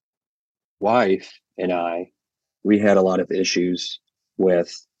wife and I, we had a lot of issues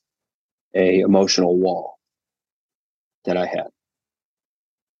with a emotional wall that I had.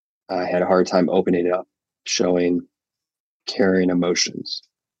 I had a hard time opening it up, showing, carrying emotions.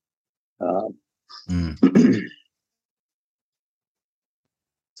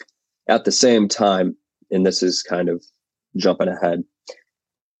 At the same time, and this is kind of jumping ahead,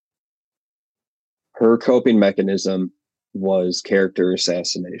 her coping mechanism was character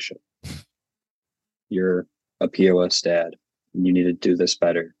assassination. You're a POS dad. You need to do this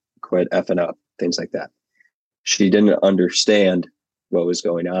better. Quit effing up. Things like that. She didn't understand what was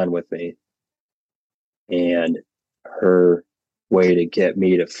going on with me. And her way to get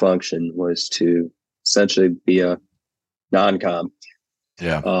me to function was to essentially be a non-com.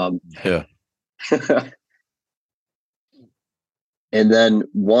 Yeah. Yeah. And then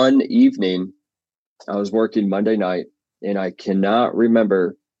one evening, I was working Monday night, and I cannot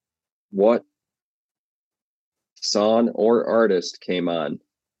remember what song or artist came on,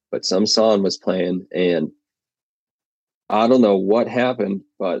 but some song was playing, and I don't know what happened,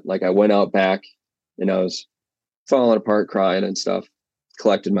 but like I went out back and I was falling apart, crying and stuff,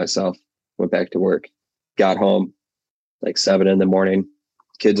 collected myself, went back to work, got home like 7 a.m.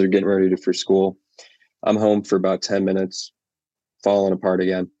 Kids are getting ready for school. I'm home for about 10 minutes, falling apart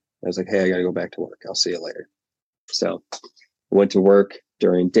again. I was like, hey, I got to go back to work. I'll see you later. So I went to work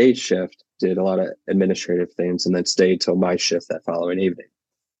during day shift, did a lot of administrative things, and then stayed till my shift that following evening.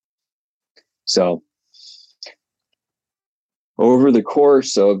 So over the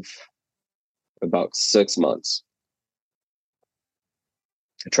course of about 6 months,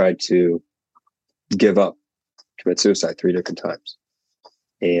 I tried to give up, commit suicide 3 different times.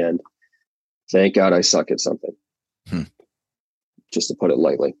 And thank God I suck at something, just to put it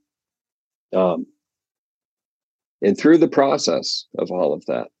lightly. And through the process of all of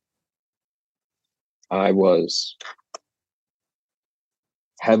that, I was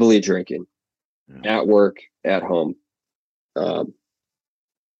heavily drinking at work, at home,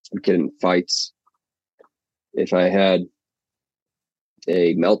 getting fights. If I had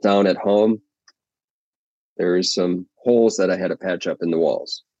a meltdown at home, there was some holes that I had to patch up in the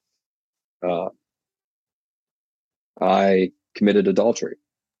walls. I committed adultery.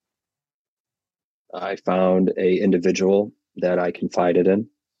 I found a individual that I confided in,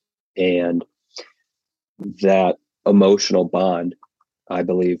 and that emotional bond, I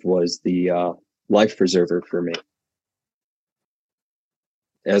believe, was the life preserver for me.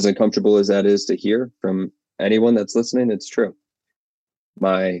 As uncomfortable as that is to hear from anyone that's listening, it's true.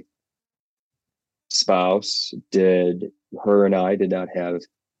 My spouse her and I did not have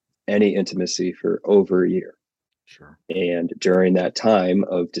any intimacy for over a year. Sure. And during that time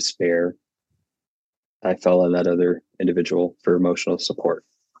of despair, I fell on that other individual for emotional support.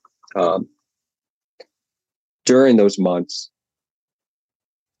 During those months,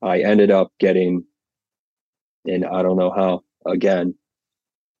 I ended up getting, and I don't know how, again,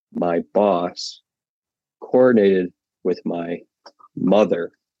 my boss coordinated with my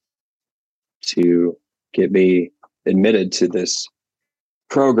mother to get me admitted to this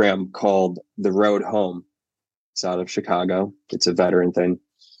program called The Road Home. It's out of Chicago. It's a veteran thing.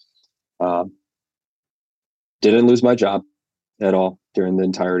 Didn't lose my job at all during the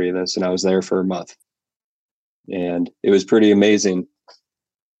entirety of this, and I was there for a month. And it was pretty amazing.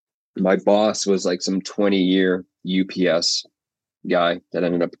 My boss was like some 20-year UPS guy that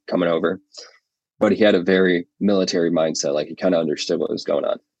ended up coming over, but he had a very military mindset. Like he kind of understood what was going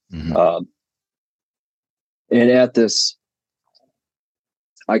on. Mm-hmm. And at this,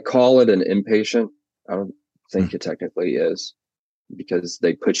 I call it an inpatient. I don't think it technically is, because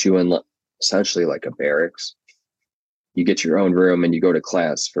they put you in essentially like a barracks. You get your own room and you go to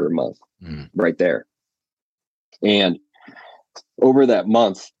class for a month right there. And over that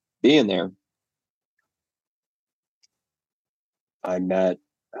month being there, I met,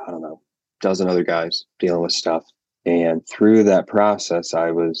 I don't know, a dozen other guys dealing with stuff. And through that process,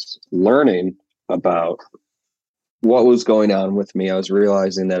 I was learning about what was going on with me. I was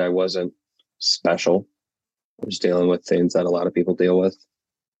realizing that I wasn't special. I was dealing with things that a lot of people deal with.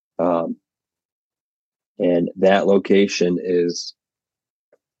 And that location is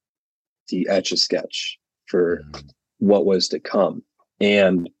the Etch-a-Sketch for what was to come.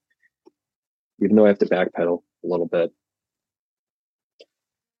 And even though I have to backpedal a little bit,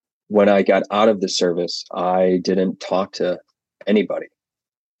 when I got out of the service, I didn't talk to anybody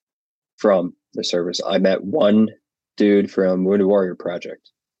from the service. I met one dude from Wounded Warrior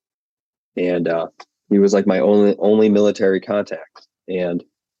Project, and he was like my only military contact. And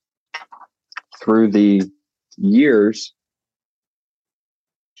through the years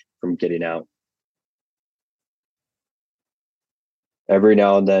from getting out, every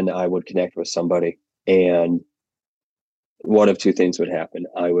now and then I would connect with somebody, and one of two things would happen.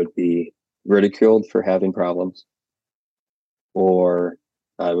 I would be ridiculed for having problems, or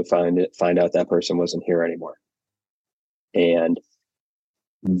I would find out that person wasn't here anymore. And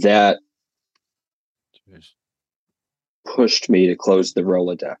that pushed me to close the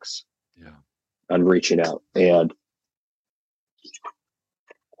Rolodex on reaching out. And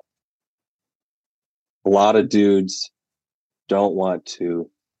a lot of dudes don't want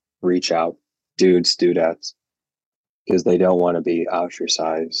to reach out, dudettes, because they don't want to be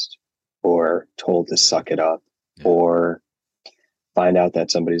ostracized or told to suck it up or find out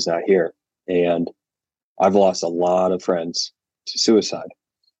that somebody's not here. And I've lost a lot of friends to suicide.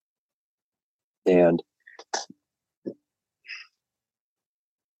 And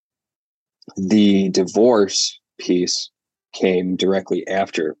the divorce piece came directly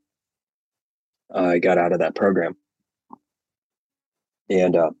after I got out of that program.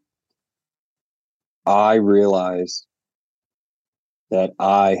 And I realized that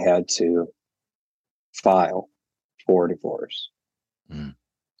I had to file for divorce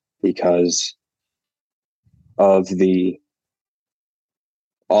because of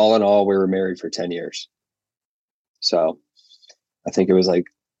all in all, we were married for 10 years. So I think it was like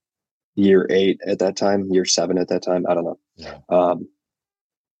year 8 at that time, year 7 at that time. I don't know. Yeah.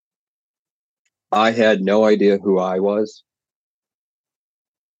 I had no idea who I was.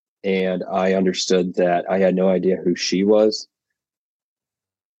 And I understood that I had no idea who she was.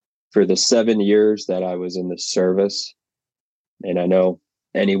 For the 7 years that I was in the service, and I know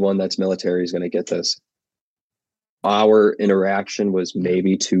anyone that's military is going to get this, our interaction was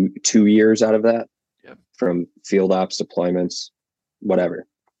maybe two years out of that, from field ops, deployments, whatever.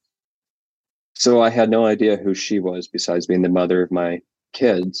 So I had no idea who she was besides being the mother of my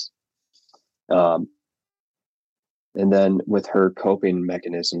kids. And then with her coping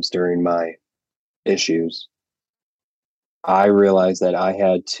mechanisms during my issues, I realized that I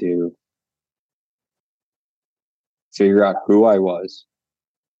had to figure out who I was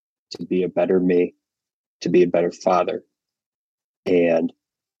to be a better me, to be a better father. And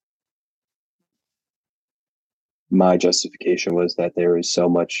my justification was that there was so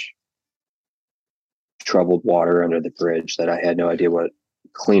much troubled water under the bridge that I had no idea what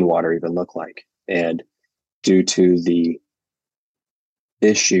clean water even looked like. And due to the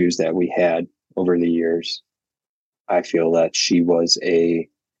issues that we had over the years, I feel that she was a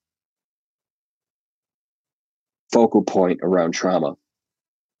focal point around trauma.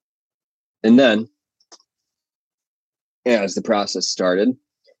 And then, as the process started,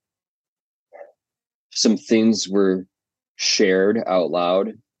 some things were shared out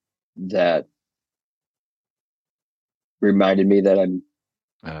loud that reminded me that I'm...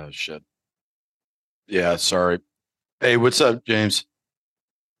 Oh, shit. Yeah, sorry. Hey, what's up, James?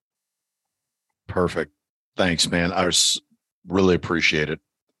 Perfect. Thanks, man. I really appreciate it.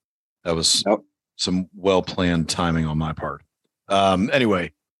 That was some well-planned timing on my part.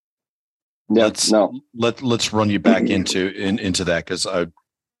 Anyway, let's run you back into that, because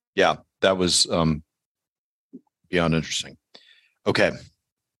that was beyond interesting. Okay.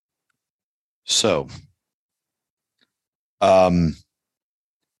 So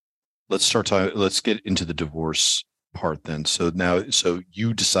let's start talking. Let's get into the divorce part then. So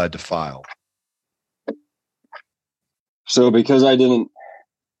you decide to file. So because I didn't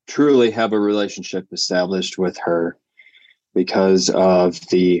truly have a relationship established with her, because of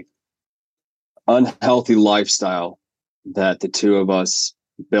the unhealthy lifestyle that the two of us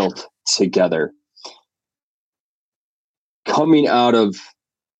built together, coming out of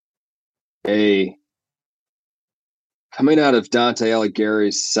Dante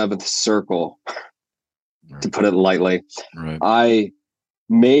Alighieri's Seventh Circle, to put it lightly, Right. I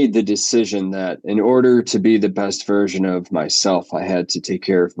made the decision that in order to be the best version of myself, I had to take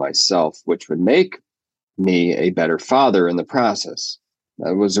care of myself, which would make me a better father in the process.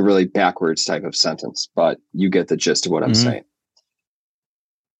 That was a really backwards type of sentence, but you get the gist of what I'm saying.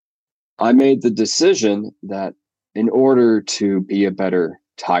 I made the decision that in order to be a better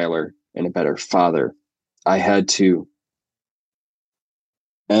Tyler and a better father, I had to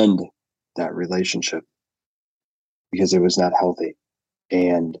end that relationship because it was not healthy.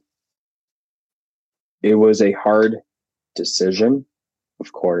 And it was a hard decision,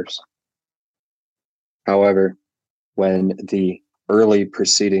 of course. However, when the early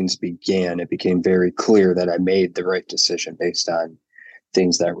proceedings began, it became very clear that I made the right decision based on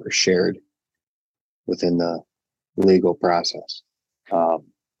things that were shared within the legal process.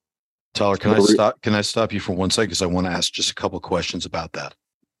 Tyler, can I stop you for 1 second? Because I want to ask just a couple of questions about that.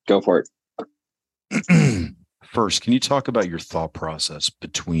 Go for it. First, can you talk about your thought process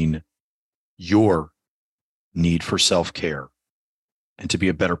between your need for self-care and to be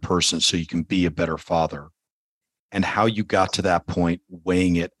a better person so you can be a better father, and how you got to that point,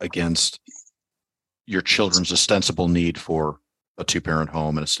 weighing it against your children's ostensible need for a 2-parent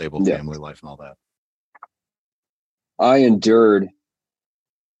home and a stable family life and all that? I endured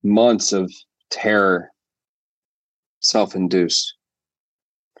months of terror, self-induced,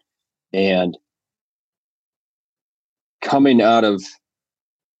 and coming out of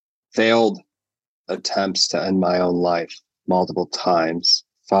failed attempts to end my own life multiple times,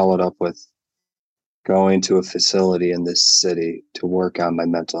 followed up with going to a facility in this city to work on my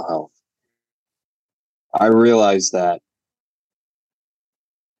mental health. I realized that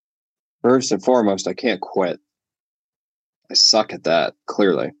first and foremost, I can't quit. I suck at that,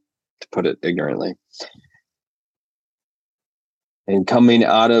 clearly, to put it ignorantly. And coming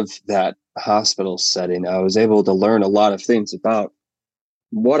out of that hospital setting, I was able to learn a lot of things about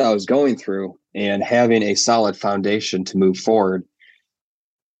what I was going through and having a solid foundation to move forward.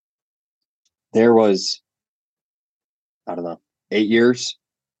 There was, 8 years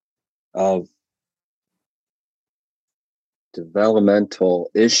of developmental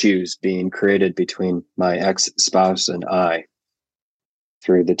issues being created between my ex-spouse and I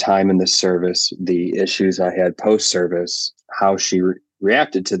through the time in the service, the issues I had post-service, how she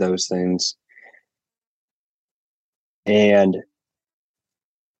reacted to those things. And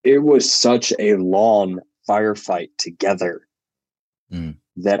it was such a long firefight together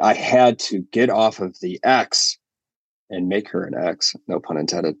that I had to get off of the ex and make her an ex, no pun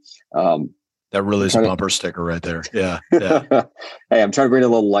intended. That really is a bumper sticker right there. Yeah. Hey, I'm trying to bring a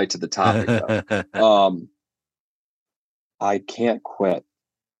little light to the topic, though. I can't quit.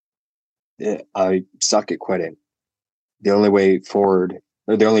 I suck at quitting. The only way forward,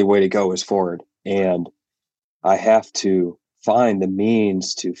 or the only way to go, is forward. And I have to find the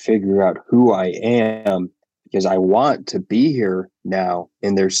means to figure out who I am, because I want to be here now.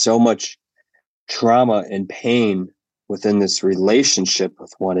 And there's so much trauma and pain within this relationship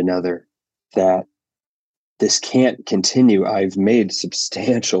with one another that this can't continue. I've made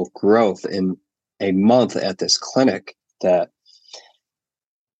substantial growth in a month at this clinic that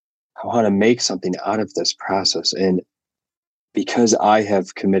I want to make something out of this process. And because I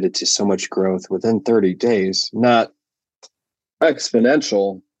have committed to so much growth within 30 days, not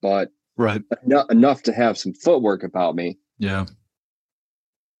exponential, but enough to have some footwork about me. Yeah.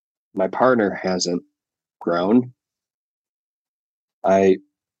 My partner hasn't grown. I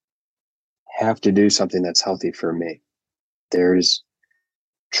have to do something that's healthy for me. There's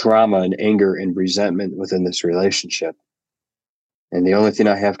trauma and anger and resentment within this relationship. And the only thing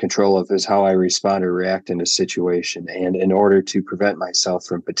I have control of is how I respond or react in a situation. And in order to prevent myself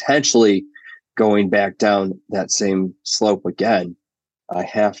from potentially going back down that same slope again, I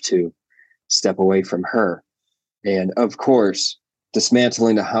have to step away from her. And of course,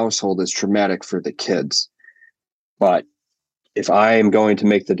 dismantling the household is traumatic for the kids. But if I am going to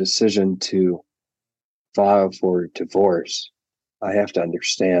make the decision to file for divorce, I have to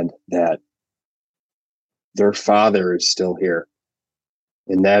understand that their father is still here.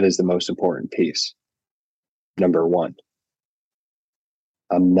 And that is the most important piece. Number one,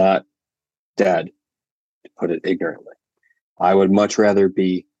 I'm not dead, to put it ignorantly. I would much rather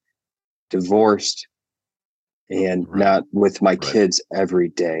be divorced and not with my kids every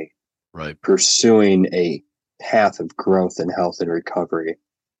day, pursuing a path of growth and health and recovery,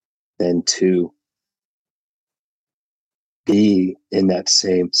 than to be in that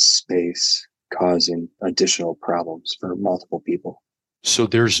same space causing additional problems for multiple people. So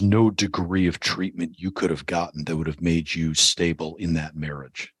there's no degree of treatment you could have gotten that would have made you stable in that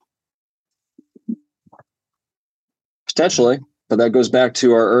marriage. Potentially, but that goes back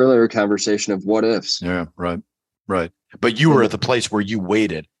to our earlier conversation of what ifs. Yeah, right, right. But you were at the place where you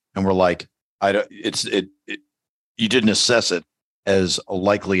waited and were like, I don't. You didn't assess it as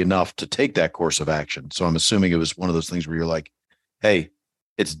likely enough to take that course of action. So I'm assuming it was one of those things where you're like, hey,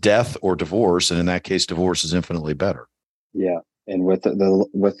 it's death or divorce, and in that case, divorce is infinitely better. Yeah. And with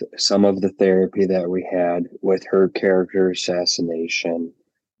with some of the therapy that we had, with her character assassination,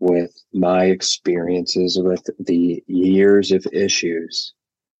 with my experiences with the years of issues,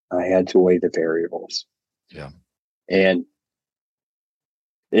 I had to weigh the variables. Yeah. And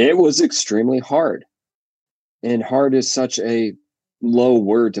it was extremely hard. And hard is such a low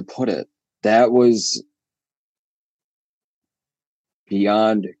word to put it. That was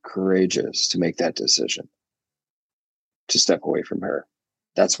beyond courageous to make that decision, to step away from her.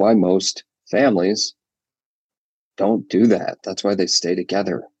 That's why most families don't do that. That's why they stay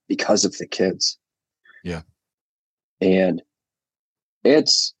together, because of the kids. Yeah. And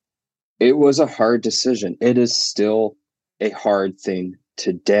it was a hard decision. It is still a hard thing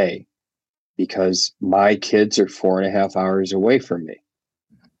today because my kids are 4.5 hours away from me.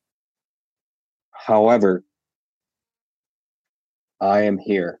 However, I am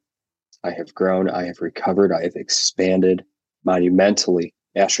here. I have grown. I have recovered. I have expanded monumentally,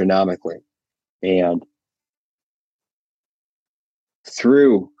 astronomically. And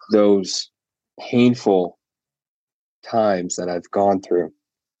through those painful times that I've gone through,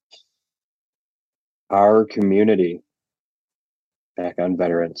 our community, back on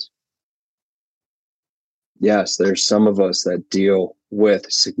veterans, yes, there's some of us that deal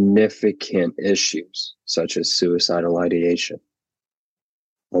with significant issues such as suicidal ideation.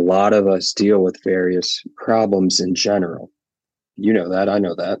 A lot of us deal with various problems in general. You know that. I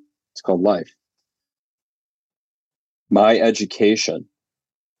know that. It's called life. My education,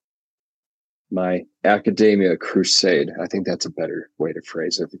 my academia crusade, I think that's a better way to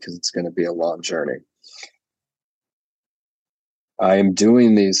phrase it because it's going to be a long journey. I am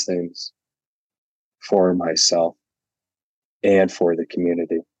doing these things for myself and for the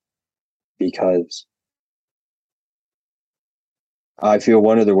community because I feel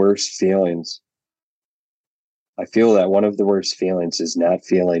one of the worst feelings. I feel that one of the worst feelings is not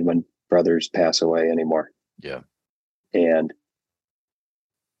feeling when brothers pass away anymore. Yeah. And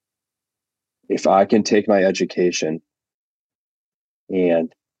if I can take my education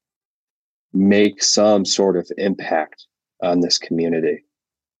and make some sort of impact on this community,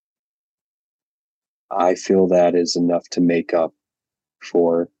 I feel that is enough to make up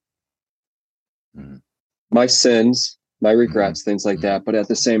for my sins, my regrets, things like that. But at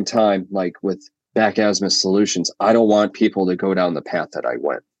the same time, like with Back Asthma Solutions, I don't want people to go down the path that I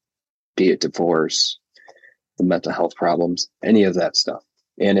went, be it divorce, the mental health problems, any of that stuff.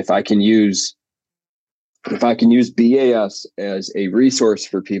 And if I can use BAS as a resource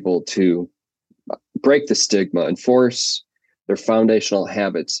for people to break the stigma, enforce their foundational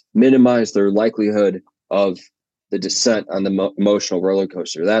habits, minimize their likelihood of the descent on the emotional roller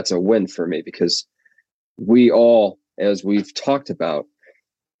coaster, that's a win for me because we all, as we've talked about,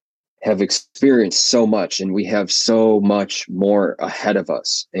 have experienced so much and we have so much more ahead of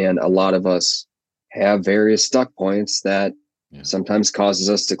us. And a lot of us have various stuck points that sometimes causes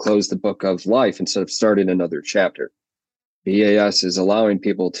us to close the book of life instead of starting another chapter. BAS is allowing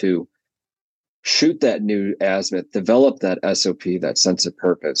people to shoot that new azimuth, develop that SOP, that sense of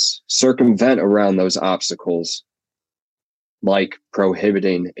purpose, circumvent around those obstacles like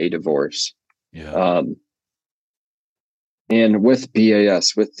prohibiting a divorce. Yeah. And with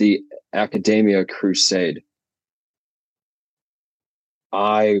BAS, with the Academia Crusade,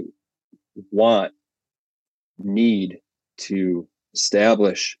 I need to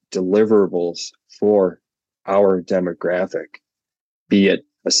establish deliverables for our demographic, be it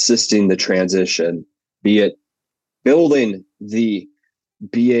assisting the transition, be it building the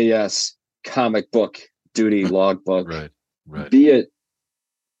BAS comic book duty logbook, right. Be it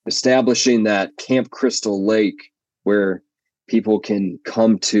establishing that Camp Crystal Lake where people can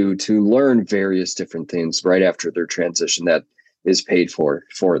come to learn various different things right after their transition that is paid for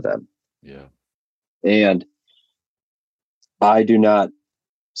them. Yeah. And I do not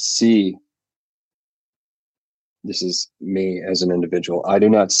see, this is me as an individual, I do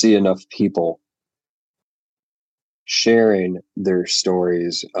not see enough people sharing their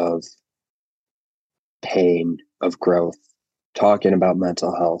stories of pain, of growth, talking about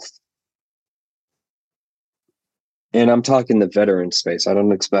mental health. And I'm talking the veteran space. I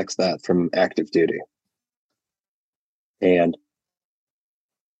don't expect that from active duty. And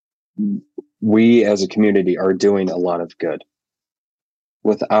we as a community are doing a lot of good,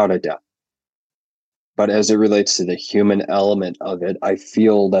 without a doubt. But as it relates to the human element of it, I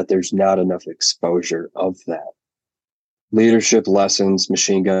feel that there's not enough exposure of that. Leadership lessons,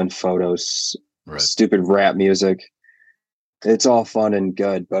 machine gun photos, Right. stupid rap music. It's all fun and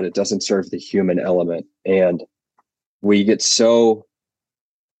good, but it doesn't serve the human element. And we get so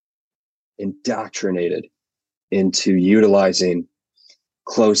indoctrinated into utilizing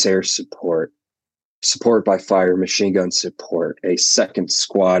close air support, support by fire, machine gun support, a second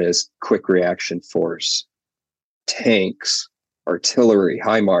squad as quick reaction force, tanks, artillery,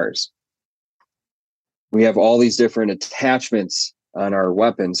 HIMARS. We have all these different attachments on our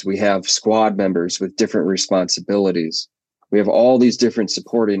weapons. We have squad members with different responsibilities. We have all these different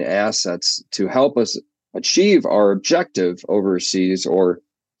supporting assets to help us achieve our objective overseas or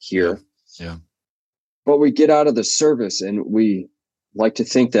here. Yeah. But we get out of the service and we like to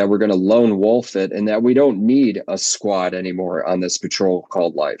think that we're going to lone wolf it and that we don't need a squad anymore on this patrol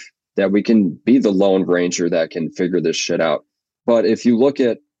called life, that we can be the lone ranger that can figure this shit out. But if you look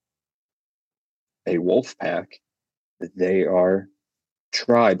at a wolf pack, they are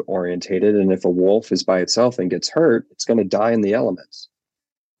tribe orientated. And if a wolf is by itself and gets hurt, it's going to die in the elements.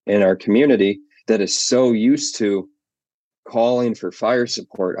 In our community that is so used to calling for fire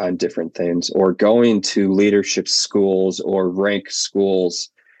support on different things or going to leadership schools or rank schools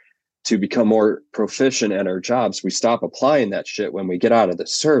to become more proficient at our jobs, we stop applying that shit when we get out of the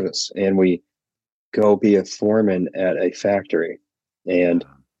service and we go be a foreman at a factory and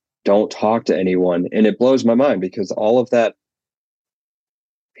don't talk to anyone. And it blows my mind because all of that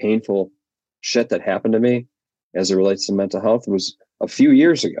painful shit that happened to me as it relates to mental health was a few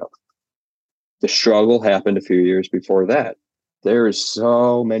years ago. The struggle happened a few years before that. There is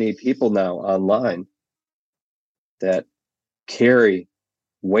so many people now online that carry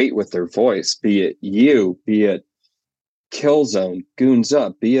weight with their voice, be it you, be it Killzone, Goons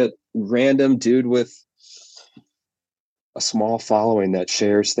Up, be it random dude with a small following that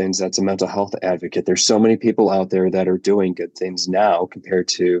shares things that's a mental health advocate. There's so many people out there that are doing good things now compared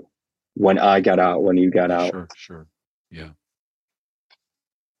to when I got out, when you got out. Sure. Yeah.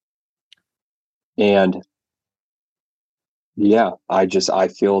 And yeah, I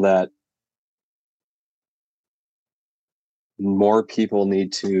feel that more people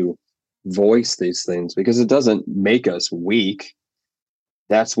need to voice these things because it doesn't make us weak.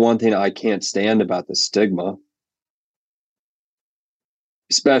 That's one thing I can't stand about the stigma,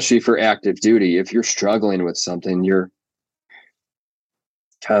 especially for active duty. If you're struggling with something, you're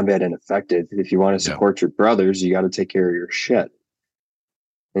combat ineffective. If you want to support your brothers, you got to take care of your shit.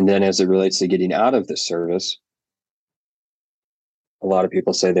 And then as it relates to getting out of the service, a lot of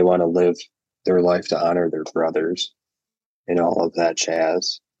people say they want to live their life to honor their brothers and all of that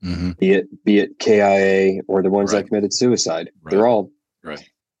jazz. Mm-hmm. Be it KIA or the ones that committed suicide. Right. They're all right.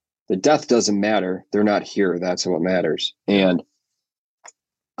 The death doesn't matter. They're not here. That's what matters. And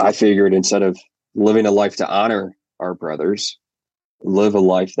I figured instead of living a life to honor our brothers, live a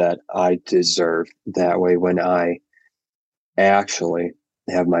life that I deserve. That way, when I actually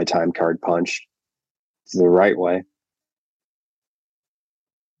have my time card punched the right way,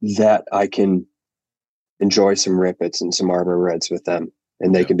 that I can enjoy some Rippets and some Arbor Reds with them,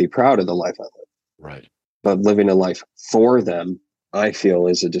 and they can be proud of the life I live. Right. But living a life for them, I feel,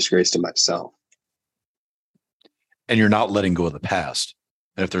 is a disgrace to myself. And you're not letting go of the past.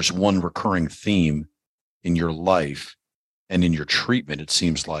 And if there's one recurring theme in your life and in your treatment, it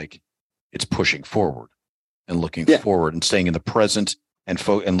seems like it's pushing forward and looking forward and staying in the present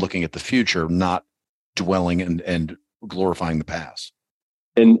and looking at the future, not dwelling and glorifying the past.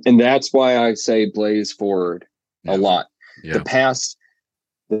 And that's why I say blaze forward a lot. Yeah.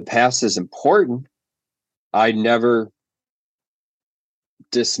 The past is important. I never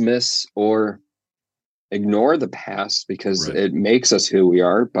dismiss or ignore the past because it makes us who we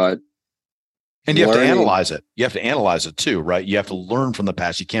are, and you have to analyze it. You have to analyze it too, right? You have to learn from the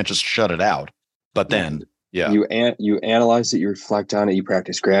past. You can't just shut it out. But then, you analyze it, you reflect on it, you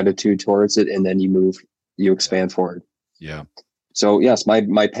practice gratitude towards it, and then you expand forward. Yeah. So yes,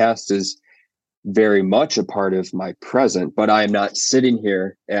 my past is very much a part of my present, but I am not sitting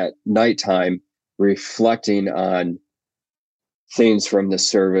here at nighttime reflecting on things from the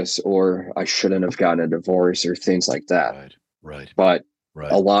service or I shouldn't have gotten a divorce or things like that. Right. But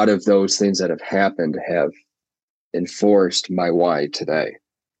a lot of those things that have happened have enforced my why today.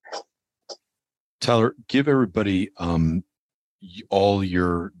 Tyler, give everybody all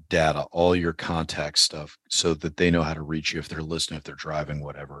your data, all your contact stuff, so that they know how to reach you if they're listening, if they're driving,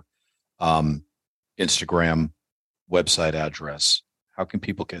 whatever. Um, Instagram, website address. How can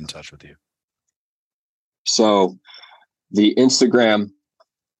people get in touch with you? So the Instagram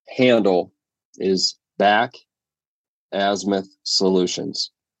handle is Back Azimuth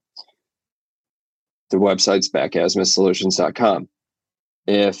Solutions. The website's backazimuthsolutions.com.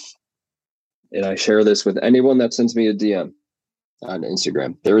 And I share this with anyone that sends me a DM on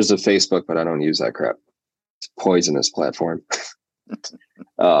Instagram. There is a Facebook, but I don't use that crap. It's a poisonous platform.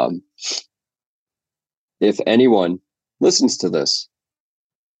 If anyone listens to this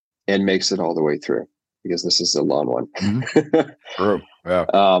and makes it all the way through, because this is a long one. True. Yeah.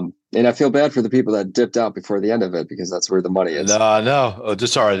 And I feel bad for the people that dipped out before the end of it, because that's where the money is. No. Oh,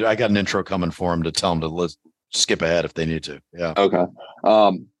 just sorry. I got an intro coming for them to tell them to skip ahead if they need to. Yeah. Okay.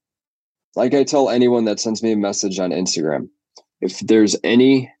 Like I tell anyone that sends me a message on Instagram, if there's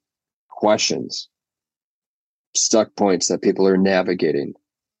any questions, stuck points that people are navigating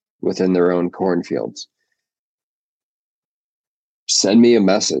within their own cornfields, send me a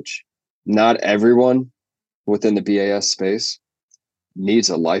message. Not everyone within the BAS space needs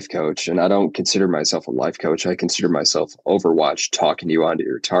a life coach, and I don't consider myself a life coach. I consider myself Overwatch, talking you onto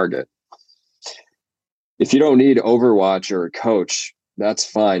your target. If you don't need Overwatch or a coach, that's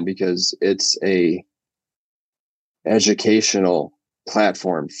fine, because it's a educational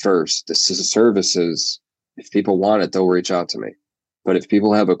platform first. This is services. If people want it, they'll reach out to me. But if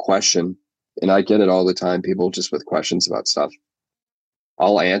people have a question, and I get it all the time, people just with questions about stuff,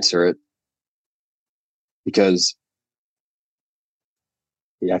 I'll answer it, because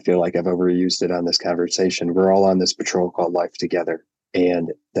I feel like I've overused it on this conversation. We're all on this patrol called life together.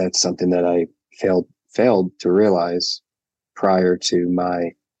 And that's something that I failed to realize prior to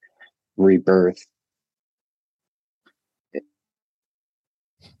my rebirth.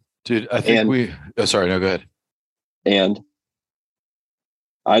 Dude, I think sorry, no, go ahead. And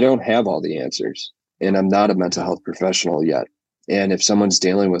I don't have all the answers, and I'm not a mental health professional yet. And if someone's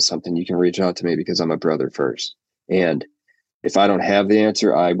dealing with something, you can reach out to me, because I'm a brother first. And if I don't have the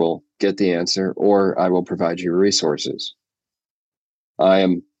answer, I will get the answer, or I will provide you resources. I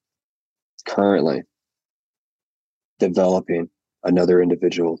am currently developing another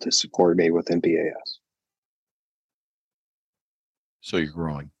individual to support me within BAS. So you're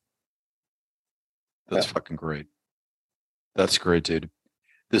growing. That's fucking great. That's great, dude.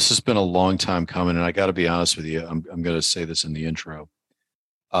 This has been a long time coming, and I got to be honest with you. I'm going to say this in the intro.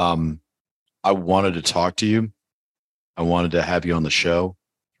 I wanted to talk to you. I wanted to have you on the show.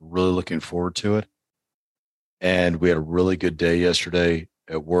 Really looking forward to it. And we had a really good day yesterday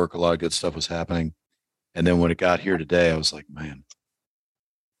at work. A lot of good stuff was happening. And then when it got here today, I was like, man,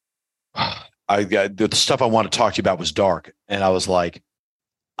 the stuff I want to talk to you about was dark. And I was like,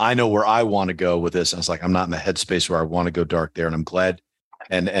 I know where I want to go with this. And I was like, I'm not in the headspace where I want to go dark there. And I'm glad.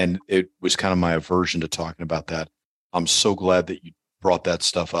 And it was kind of my aversion to talking about that. I'm so glad that you brought that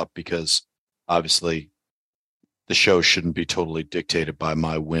stuff up, because obviously the show shouldn't be totally dictated by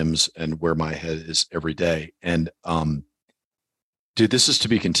my whims and where my head is every day. And, dude, this is to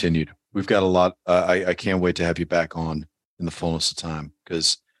be continued. We've got a lot. I can't wait to have you back on in the fullness of time,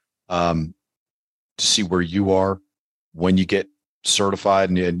 because to see where you are when you get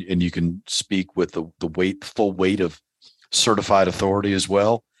certified, and you can speak with the full weight of certified authority as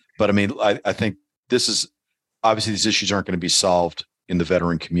well. But I mean, I think this is obviously, these issues aren't going to be solved in the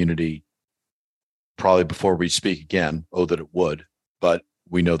veteran community probably before we speak again. Oh, that it would, but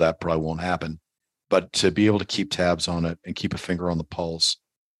we know that probably won't happen. But to be able to keep tabs on it and keep a finger on the pulse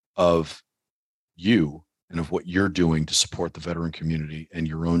of you and of what you're doing to support the veteran community and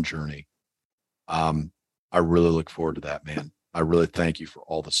your own journey, I really look forward to that, man. I really thank you for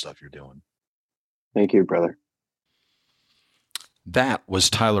all the stuff you're doing. Thank you, brother. That was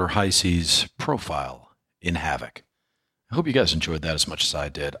Tyler Heisey's profile in Havoc. I hope you guys enjoyed that as much as I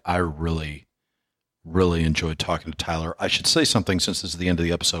did. I really, really enjoyed talking to Tyler. I should say something, since this is the end of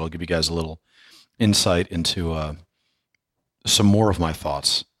the episode. I'll give you guys a little insight into some more of my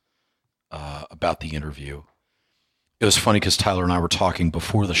thoughts about the interview. It was funny because Tyler and I were talking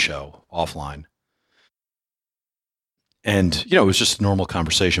before the show offline. And, it was just a normal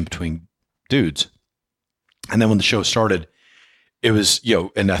conversation between dudes. And then when the show started, it was,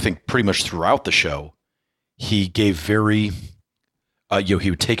 and I think pretty much throughout the show, he gave very, he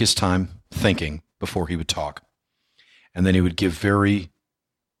would take his time thinking before he would talk. And then he would give very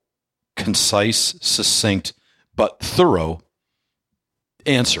concise, succinct, but thorough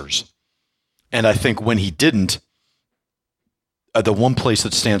answers. And I think when he didn't, the one place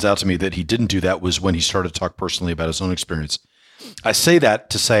that stands out to me that he didn't do that was when he started to talk personally about his own experience. I say that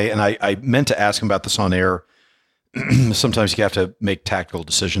to say, and I meant to ask him about this on air. Sometimes you have to make tactical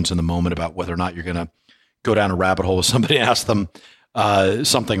decisions in the moment about whether or not you're going to go down a rabbit hole with somebody and ask them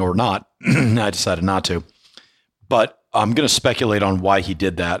something or not. I decided not to. But I'm going to speculate on why he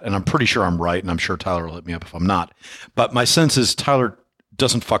did that. And I'm pretty sure I'm right. And I'm sure Tyler will hit me up if I'm not. But my sense is Tyler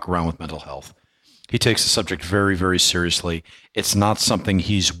doesn't fuck around with mental health. He takes the subject very, very seriously. It's not something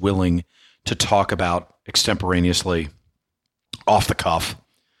he's willing to talk about extemporaneously, off the cuff,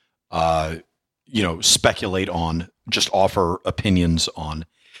 speculate on, just offer opinions on.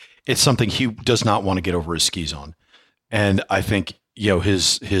 It's something he does not want to get over his skis on. And I think,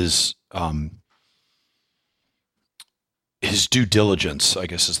 his due diligence, I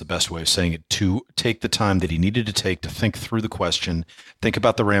guess is the best way of saying it, to take the time that he needed to take to think through the question, think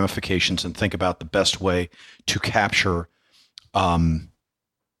about the ramifications, and think about the best way to capture the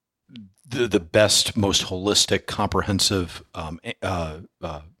best, most holistic, comprehensive,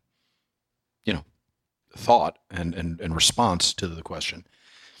 thought and response to the question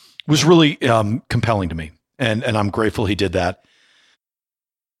was really compelling to me. And I'm grateful he did that.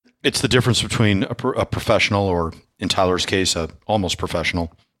 It's the difference between a professional, or in Tyler's case, a almost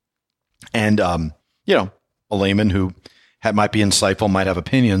professional, and, a layman who might be insightful, might have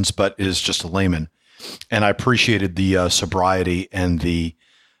opinions, but is just a layman. And I appreciated the sobriety and the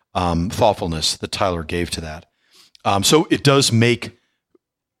thoughtfulness that Tyler gave to that. So it does make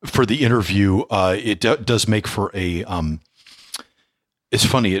for the interview, does make for a, it's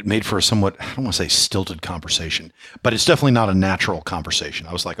funny, it made for a somewhat, I don't want to say stilted conversation, but it's definitely not a natural conversation.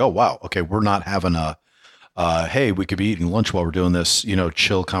 I was like, oh, wow, okay, we're not having a, hey, we could be eating lunch while we're doing this,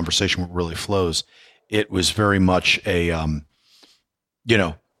 chill conversation where it really flows. It was very much a,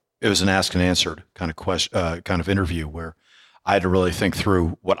 it was an asked and answered kind of question, kind of interview where I had to really think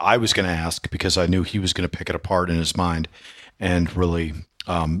through what I was going to ask, because I knew he was going to pick it apart in his mind and really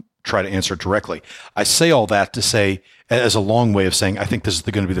try to answer it directly. I say all that to say, as a long way of saying, I think this is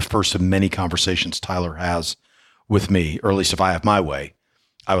going to be the first of many conversations Tyler has with me, or at least if I have my way.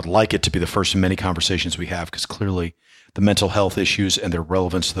 I would like it to be the first of many conversations we have, because clearly the mental health issues and their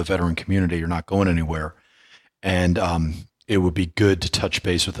relevance to the veteran community are not going anywhere. And it would be good to touch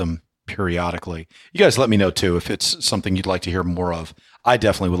base with them periodically. You guys let me know too if it's something you'd like to hear more of. I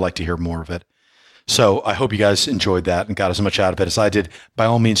definitely would like to hear more of it. So I hope you guys enjoyed that and got as much out of it as I did. By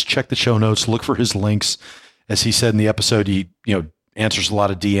all means, check the show notes, look for his links. As he said in the episode, he answers a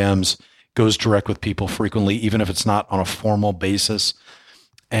lot of DMs, goes direct with people frequently, even if it's not on a formal basis.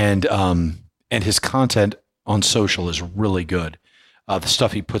 And his content on social is really good. The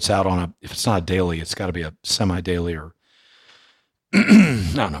stuff he puts out on if it's not a daily, it's got to be a semi-daily or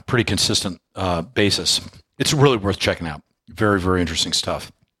I don't know, pretty consistent basis. It's really worth checking out. Very, very interesting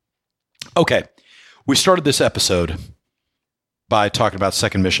stuff. Okay. We started this episode by talking about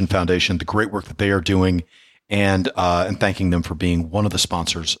Second Mission Foundation, the great work that they are doing, and thanking them for being one of the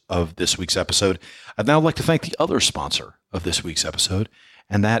sponsors of this week's episode. I'd now like to thank the other sponsor of this week's episode,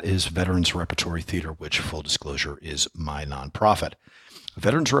 and that is Veterans Repertory Theater, which, full disclosure, is my nonprofit.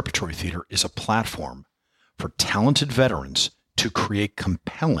 Veterans Repertory Theater is a platform for talented veterans to create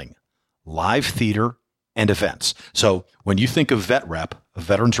compelling live theater and events. So when you think of VetRep,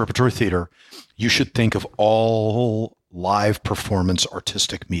 Veterans Repertory Theater, you should think of all live performance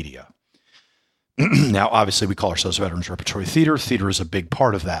artistic media. Now, obviously, we call ourselves Veterans Repertory Theater. Theater is a big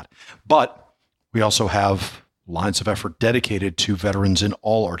part of that. But we also have lines of effort dedicated to veterans in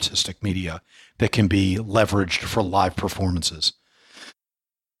all artistic media that can be leveraged for live performances.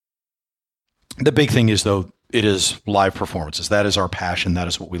 The big thing is, though, it is live performances. That is our passion. That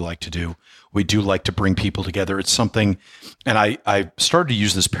is what we like to do. We do like to bring people together. It's something, and I started to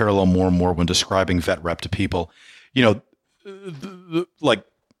use this parallel more and more when describing VetRep to people. Like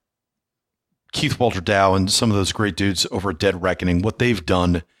Keith Walter Dow and some of those great dudes over at Dead Reckoning, what they've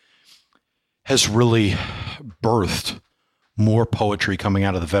done has really birthed more poetry coming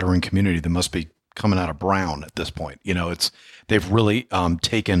out of the veteran community than must be coming out of Brown at this point. They've really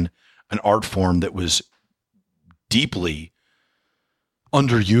taken an art form that was deeply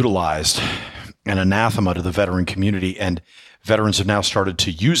underutilized and anathema to the veteran community, and veterans have now started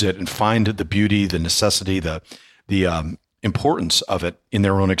to use it and find the beauty, the necessity, the importance of it in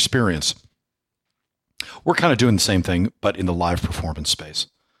their own experience. We're kind of doing the same thing, but in the live performance space.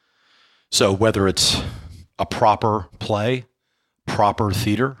 So whether it's a proper play, proper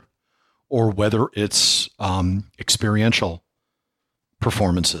theater, or whether it's experiential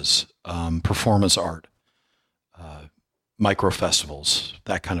performances, performance art, micro festivals,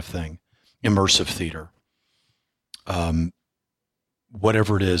 that kind of thing, immersive theater,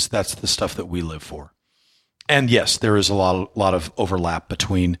 whatever it is, that's the stuff that we live for. And yes, there is a lot of overlap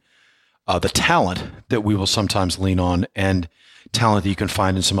between the talent that we will sometimes lean on and talent that you can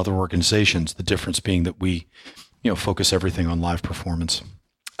find in some other organizations. The difference being that we, focus everything on live performance,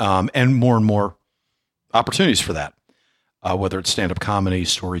 and more opportunities for that, whether it's stand-up comedy,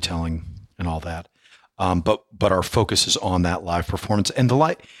 storytelling, and all that. But our focus is on that live performance and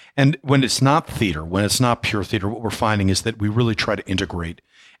and when it's not theater, when it's not pure theater, what we're finding is that we really try to integrate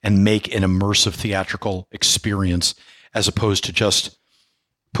and make an immersive theatrical experience as opposed to just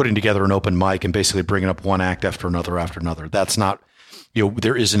putting together an open mic and basically bringing up one act after another. That's not,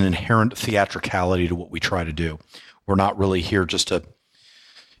 there is an inherent theatricality to what we try to do. We're not really here just to,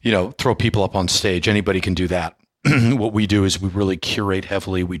 throw people up on stage. Anybody can do that. What we do is we really curate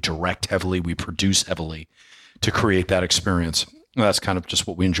heavily, we direct heavily, we produce heavily to create that experience. And that's kind of just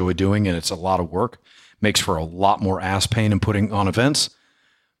what we enjoy doing, and it's a lot of work. Makes for a lot more ass pain in putting on events,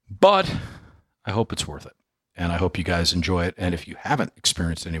 but I hope it's worth it, and I hope you guys enjoy it. And if you haven't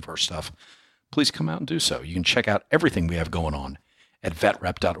experienced any of our stuff, please come out and do so. You can check out everything we have going on at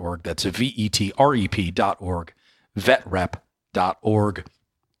vetrep.org. That's vetrep.org, vetrep.org.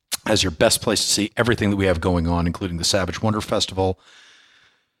 As your best place to see everything that we have going on, including the Savage Wonder Festival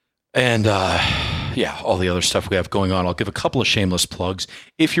and, all the other stuff we have going on. I'll give a couple of shameless plugs.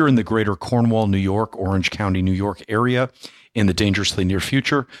 If you're in the greater Cornwall, New York, Orange County, New York area in the dangerously near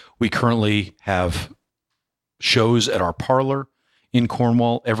future, we currently have shows at our parlor in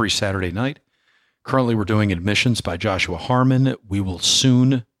Cornwall every Saturday night. Currently, we're doing admissions by Joshua Harmon. We will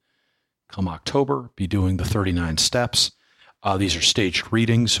soon, come October, be doing the 39 Steps. These are staged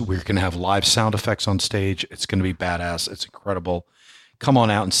readings. We're going to have live sound effects on stage. It's going to be badass. It's incredible. Come on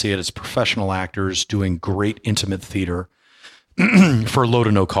out and see it. It's professional actors doing great intimate theater for low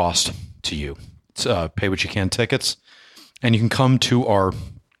to no cost to you. It's pay what you can tickets. And you can come to our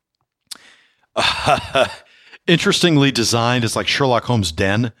interestingly designed, it's like Sherlock Holmes'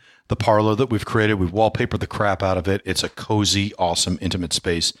 den, the parlor that we've created. We've wallpapered the crap out of it. It's a cozy, awesome, intimate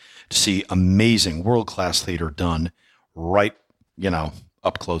space to see amazing world-class theater done right,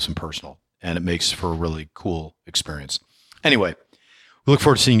 up close and personal. And it makes for a really cool experience. Anyway, we look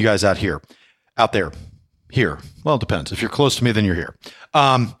forward to seeing you guys out there. Well, it depends. If you're close to me, then you're here.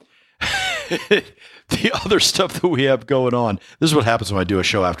 The other stuff that we have going on, this is what happens when I do a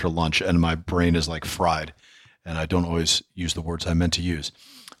show after lunch and my brain is like fried and I don't always use the words I meant to use.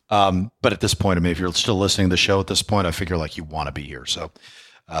 But at this point, if you're still listening to the show at this point, I figure like you want to be here. So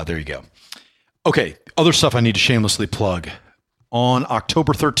there you go. Okay, other stuff I need to shamelessly plug. On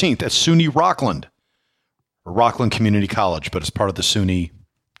October 13th at SUNY Rockland, or Rockland Community College, but it's part of the SUNY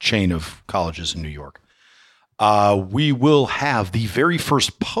chain of colleges in New York, we will have the very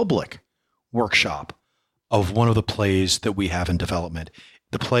first public workshop of one of the plays that we have in development.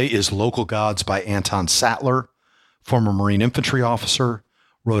 The play is Local Gods by Anton Sattler, former Marine infantry officer,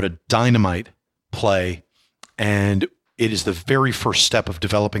 wrote a dynamite play, and it is the very first step of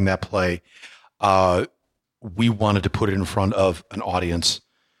developing that play. We wanted to put it in front of an audience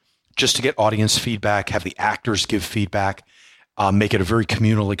just to get audience feedback, have the actors give feedback, make it a very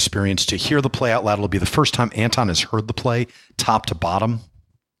communal experience to hear the play out loud. It'll be the first time Anton has heard the play top to bottom,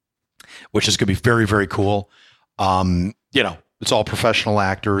 which is going to be very, very cool. It's all professional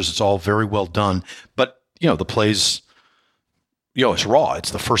actors. It's all very well done, but the play's, it's raw.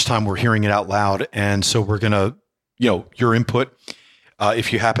 It's the first time we're hearing it out loud. And so we're going to, your input,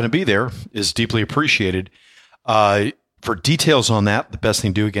 if you happen to be there, is deeply appreciated. For details on that, the best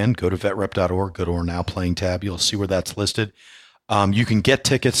thing to do, again, go to vetrep.org, go to our Now Playing tab. You'll see where that's listed. You can get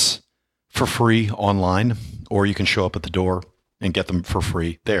tickets for free online, or you can show up at the door and get them for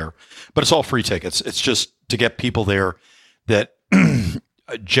free there. But it's all free tickets. It's just to get people there that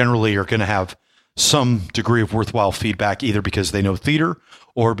generally are going to have some degree of worthwhile feedback, either because they know theater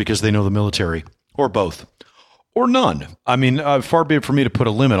or because they know the military, or both. Or none. Far be it for me to put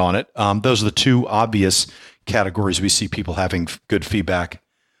a limit on it. Those are the two obvious categories we see people having good feedback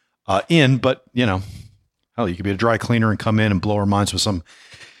in. But, hell, you could be a dry cleaner and come in and blow our minds with some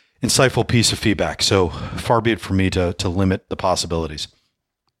insightful piece of feedback. So far be it for me to limit the possibilities.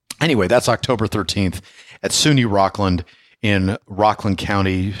 Anyway, that's October 13th at SUNY Rockland in Rockland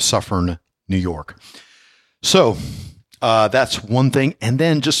County, Suffern, New York. So that's one thing. And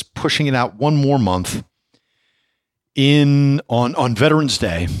then just pushing it out one more month. On Veterans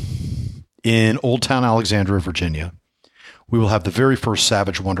Day in Old Town Alexandria, Virginia, we will have the very first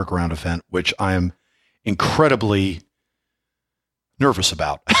Savage Wonderground event, which I am incredibly nervous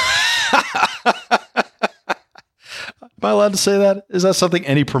about. Am I allowed to say that? Is that something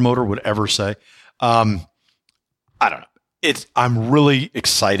any promoter would ever say? I don't know. I'm really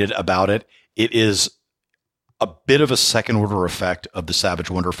excited about it. It is a bit of a second order effect of the Savage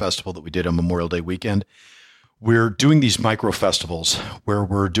Wonder Festival that we did on Memorial Day weekend. We're doing these micro festivals where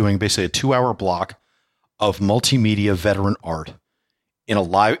we're doing basically a 2-hour block of multimedia veteran art in an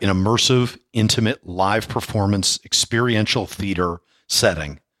immersive, intimate, live performance, experiential theater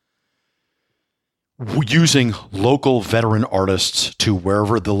setting, using local veteran artists to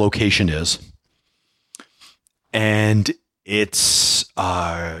wherever the location is. And it's,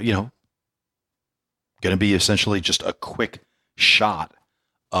 going to be essentially just a quick shot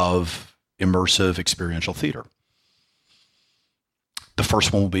of immersive experiential theater. The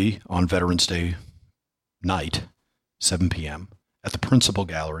first one will be on Veterans Day night, 7 p.m. at the Principal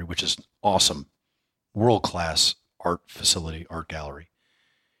Gallery, which is an awesome, world-class art facility, art gallery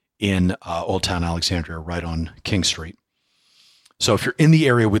in Old Town Alexandria, right on King Street. So if you're in the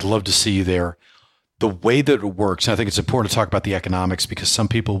area, we'd love to see you there. The way that it works, and I think it's important to talk about the economics because some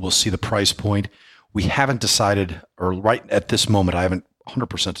people will see the price point. We haven't decided, or right at this moment, I haven't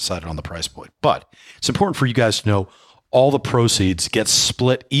 100% decided on the price point. But it's important for you guys to know all the proceeds get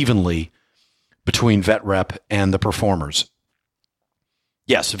split evenly between Vet Rep and the performers.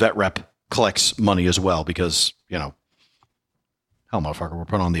 Yes, Vet Rep collects money as well because, hell, motherfucker, we're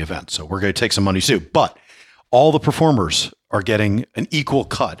putting on the event. So we're going to take some money too. But all the performers are getting an equal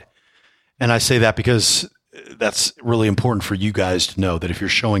cut. And I say that because that's really important for you guys to know that if you're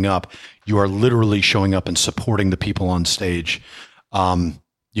showing up, you are literally showing up and supporting the people on stage.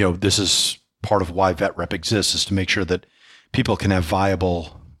 This is part of why Vet Rep exists, is to make sure that people can have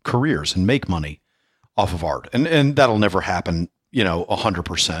viable careers and make money off of art. And that'll never happen,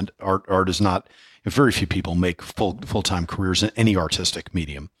 100%. Art is not, very few people make full-time careers in any artistic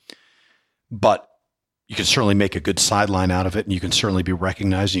medium. But you can certainly make a good sideline out of it, and you can certainly be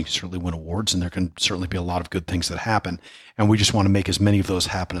recognized, and you can certainly win awards, and there can certainly be a lot of good things that happen. And we just want to make as many of those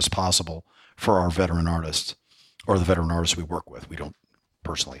happen as possible for our veteran artists, or the veteran artists we work with. We don't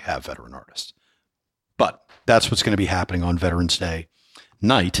personally have veteran artists. But that's what's going to be happening on Veterans Day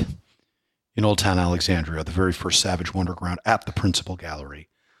night in Old Town Alexandria, the very first Savage Wonderground at the Principal Gallery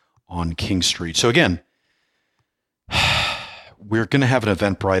on King Street. So again, we're going to have an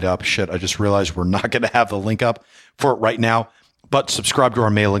Eventbrite up. Shit, I just realized we're not going to have the link up for it right now, but subscribe to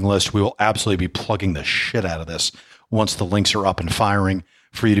our mailing list. We will absolutely be plugging the shit out of this once the links are up and firing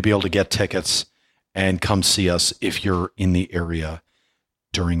for you to be able to get tickets and come see us if you're in the area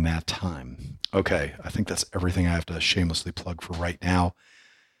during that time. Okay, I think that's everything I have to shamelessly plug for right now.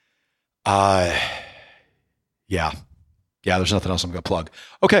 Yeah, there's nothing else I'm going to plug.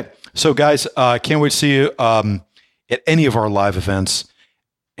 Okay, so guys, can't wait to see you at any of our live events.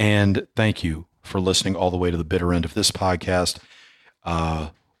 And thank you for listening all the way to the bitter end of this podcast.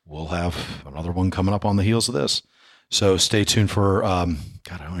 We'll have another one coming up on the heels of this. So stay tuned for, I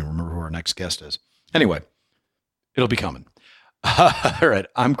don't even remember who our next guest is. Anyway, it'll be coming. All right.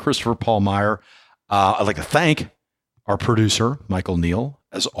 I'm Christopher Paul Meyer. I'd like to thank our producer, Michael Neal,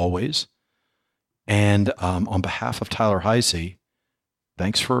 as always. And on behalf of Tyler Heisey,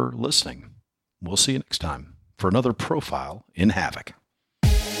 thanks for listening. We'll see you next time for another profile in Havoc.